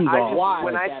that.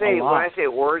 When I say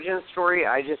origin story,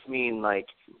 I just mean like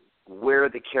where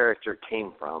the character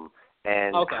came from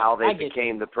and how they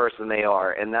became the person they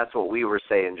are, and that's what we were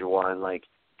saying, Jawan. Like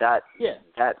that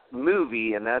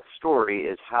movie and that story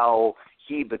is how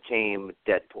he became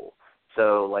Deadpool.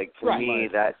 So, like to me,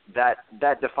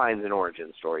 that defines an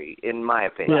origin story, in my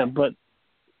opinion.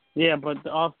 Yeah, but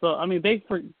also, I mean,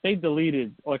 they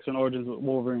deleted X-Men Origins with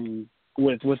Wolverine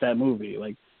with that movie.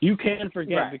 Like, you can't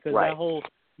forget because that whole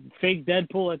fake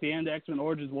Deadpool at the end of X-Men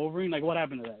Origins Wolverine, like, what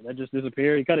happened to that? That just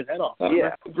disappeared. He cut his head off.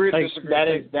 Agreed. That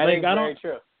is very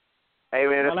true. Hey,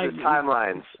 man, it's the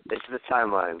timelines. It's the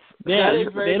timelines. Yeah,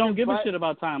 they don't give a shit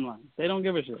about timelines. They don't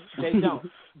give a shit. They don't.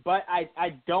 But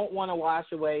I don't want to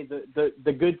wash away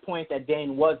the good point that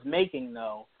Dane was making,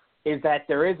 though, is that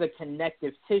there is a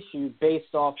connective tissue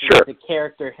based off of the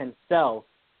character himself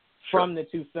from the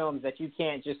two films that you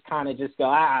can't just kind of just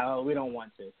go, we don't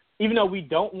want to. Even though we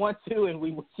don't want to and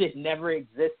we wish it never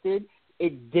existed,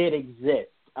 it did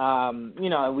exist.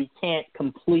 We can't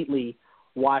completely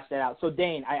wash that out. So,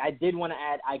 Dane, I did want to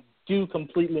add, I do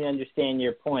completely understand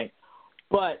your point,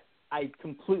 but I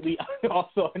completely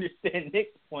also understand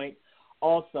Nick's point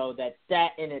also that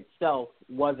in itself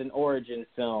was an origin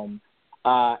film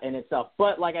in itself.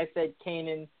 But like I said,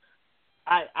 Kanan,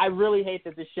 I really hate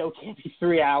that this show can't be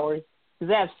 3 hours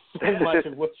because I have so much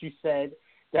of what you said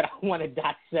that I want to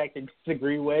dissect and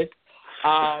disagree with.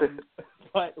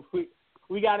 But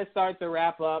we got to start to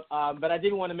wrap up. But I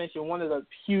did want to mention one of the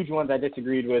huge ones I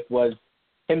disagreed with was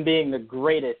him being the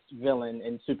greatest villain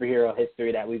in superhero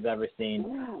history that we've ever seen.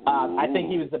 I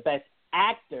think he was the best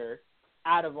actor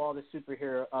out of all the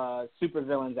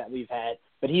supervillains that we've had,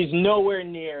 but he's nowhere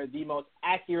near the most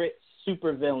accurate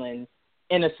supervillain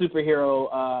in a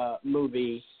superhero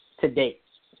movie to date.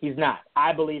 He's not.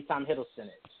 I believe Tom Hiddleston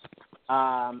is.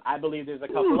 I believe there's a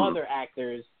couple other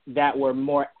actors that were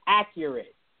more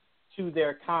accurate to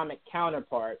their comic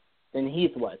counterpart than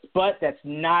Heath was. But that's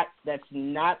not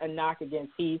a knock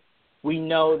against Heath. We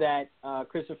know that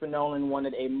Christopher Nolan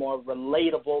wanted a more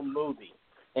relatable movie,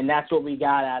 and that's what we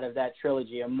got out of that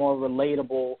trilogy, a more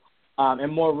relatable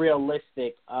and more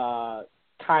realistic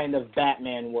kind of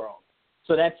Batman world.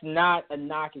 So that's not a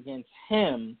knock against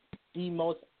him. The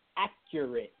most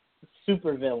accurate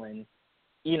supervillain,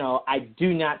 I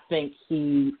do not think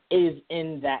he is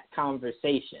in that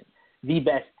conversation. The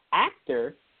best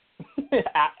actor,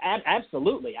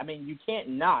 absolutely. I mean, you can't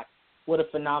knock what a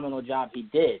phenomenal job he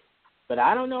did. But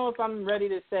I don't know if I'm ready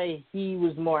to say he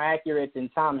was more accurate than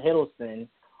Tom Hiddleston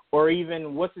or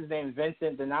even,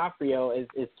 Vincent D'Onofrio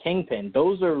is Kingpin.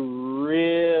 Those are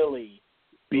really,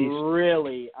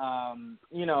 really, and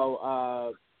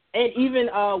even,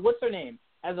 what's her name?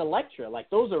 As Elektra. Like,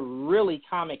 those are really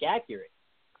comic accurate.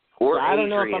 Or so I don't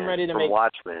know if I'm ready to make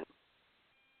Watchmen.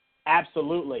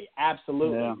 Absolutely.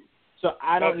 Yeah. So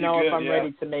I don't know if I'm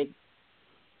ready to make.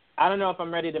 I don't know if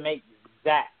I'm ready to make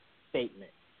that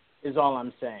statement. Is all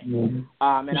I'm saying.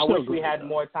 Mm-hmm. And I wish we had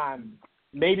more time.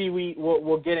 Maybe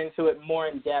we'll get into it more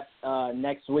in depth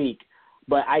next week.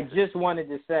 But I just wanted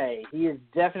to say he is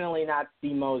definitely not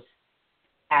the most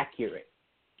accurate.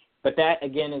 But that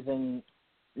again is in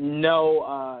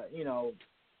no,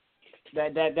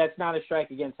 that's not a strike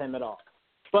against him at all.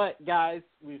 But guys,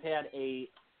 we've had a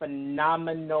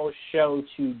phenomenal show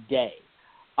today.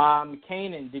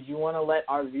 Kanan, did you want to let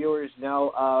our viewers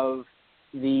know of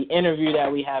the interview that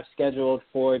we have scheduled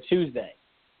for Tuesday?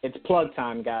 It's plug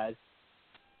time, guys.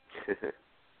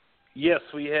 Yes,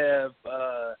 we have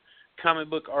comic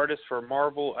book artist for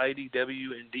Marvel,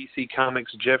 IDW, and DC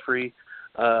Comics, Jeffrey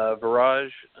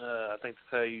Virage. I think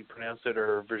that's how you pronounce it,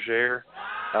 or Vergere.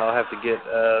 I'll have to get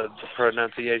the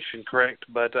pronunciation correct.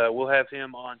 But we'll have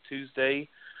him on Tuesday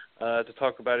to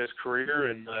talk about his career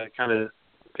and kind of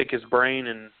pick his brain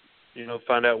and,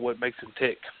 find out what makes him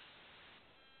tick.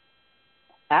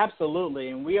 Absolutely,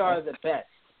 and we are the best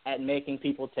at making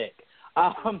people tick.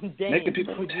 Dane,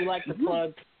 would you like to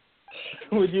plug?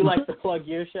 Would you like to plug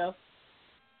your show?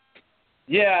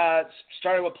 Yeah,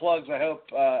 starting with plugs. I hope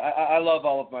I love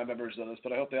all of my members of this,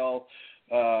 but I hope they all,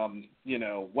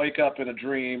 wake up in a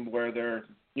dream where they're,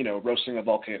 roasting a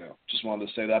volcano. Just wanted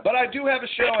to say that. But I do have a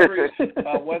show every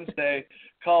Wednesday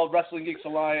called Wrestling Geeks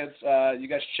Alliance. You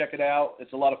guys check it out.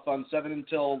 It's a lot of fun. 7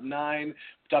 until 9. We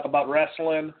talk about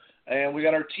wrestling. And we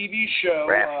got our TV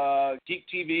show, Geek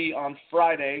TV, on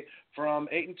Friday from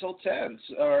 8 until 10,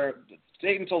 or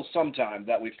 8 until sometime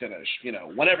that we finish,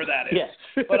 whenever that is. Yes.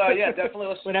 But, definitely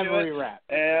listen whenever to it. we wrap.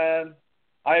 And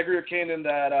I agree with Kanan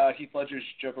that Heath Ledger's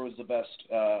Joker was the best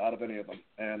out of any of them.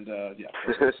 And,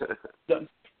 done.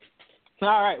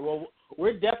 All right. Well,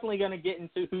 we're definitely going to get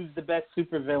into who's the best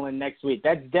supervillain next week.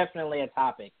 That's definitely a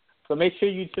topic. So make sure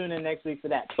you tune in next week for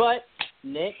that. But,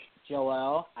 Nick,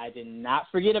 Joel, I did not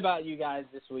forget about you guys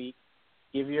this week.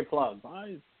 Give your plug.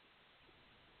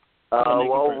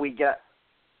 Well, we got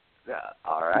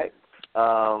all right.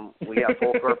 We got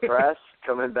Full Court Press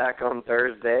coming back on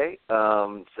Thursday,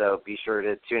 so be sure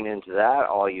to tune into that,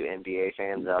 all you NBA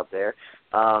fans out there.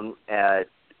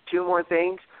 2 more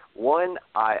things. One,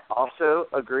 I also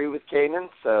agree with Kanan,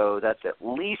 so that's at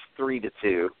least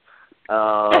 3-2.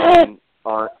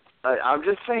 I'm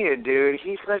just saying, dude,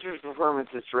 Heath Ledger's performance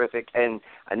is terrific, and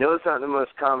I know it's not the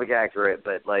most comic accurate,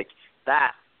 but like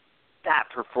that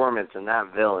performance and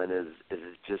that villain is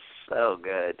just so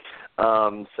good.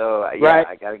 So yeah, right.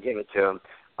 I gotta give it to him.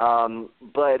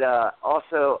 But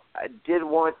also, I did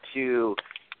want to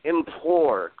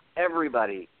implore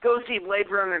everybody, go see Blade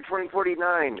Runner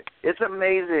 2049. It's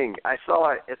amazing. I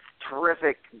saw it. It's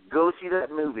terrific. Go see that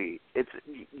movie.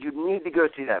 You need to go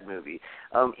see that movie.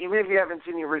 Even if you haven't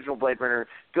seen the original Blade Runner,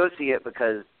 go see it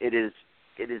because it is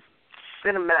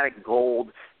cinematic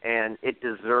gold, and it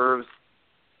deserves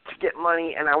to get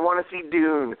money. And I want to see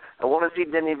Dune. I want to see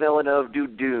Denis Villeneuve do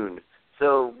Dune.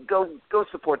 So go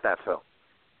support that film.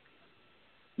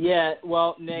 Yeah,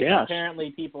 well, Nick, Yes.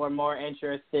 Apparently people are more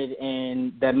interested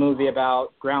in that movie about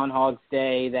Groundhog's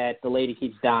Day that the lady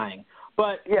keeps dying.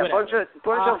 But yeah, whatever.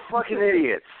 bunch of fucking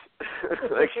idiots.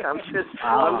 Like, I'm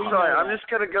sorry. I'm just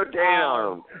gonna go down on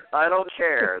them. I don't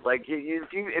care. Like,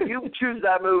 if you choose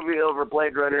that movie over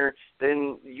Blade Runner,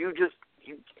 then you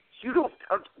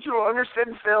don't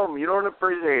understand film. You don't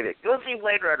appreciate it. Go see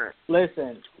Blade Runner.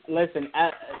 Listen,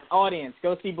 audience,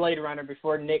 go see Blade Runner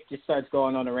before Nick just starts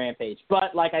going on a rampage.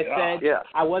 But like I said,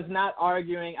 I was not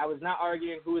arguing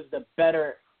who is the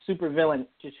better supervillain,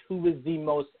 just who was the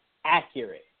most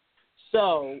accurate.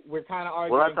 So we're kind of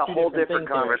arguing. Well, that's a whole different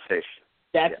conversation.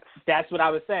 That's what I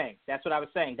was saying.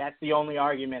 That's the only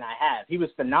argument I have. He was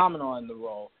phenomenal in the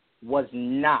role, was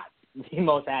not the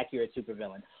most accurate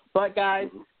supervillain. But guys,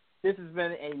 this has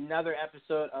been another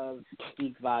episode of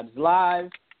Geek Vibes Live.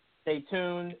 Stay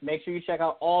tuned. Make sure you check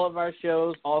out all of our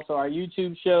shows, also our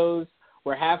YouTube shows.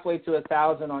 We're halfway to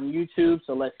 1,000 on YouTube,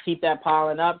 so let's keep that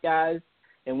piling up, guys.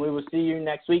 And we will see you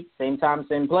next week, same time,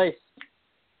 same place.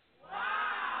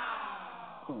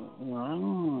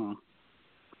 Wow.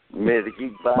 May the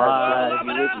Geek Vibes Bye. be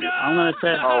with you. I'm gonna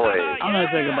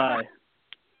say goodbye.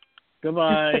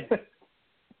 Goodbye.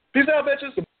 Peace out,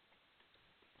 bitches.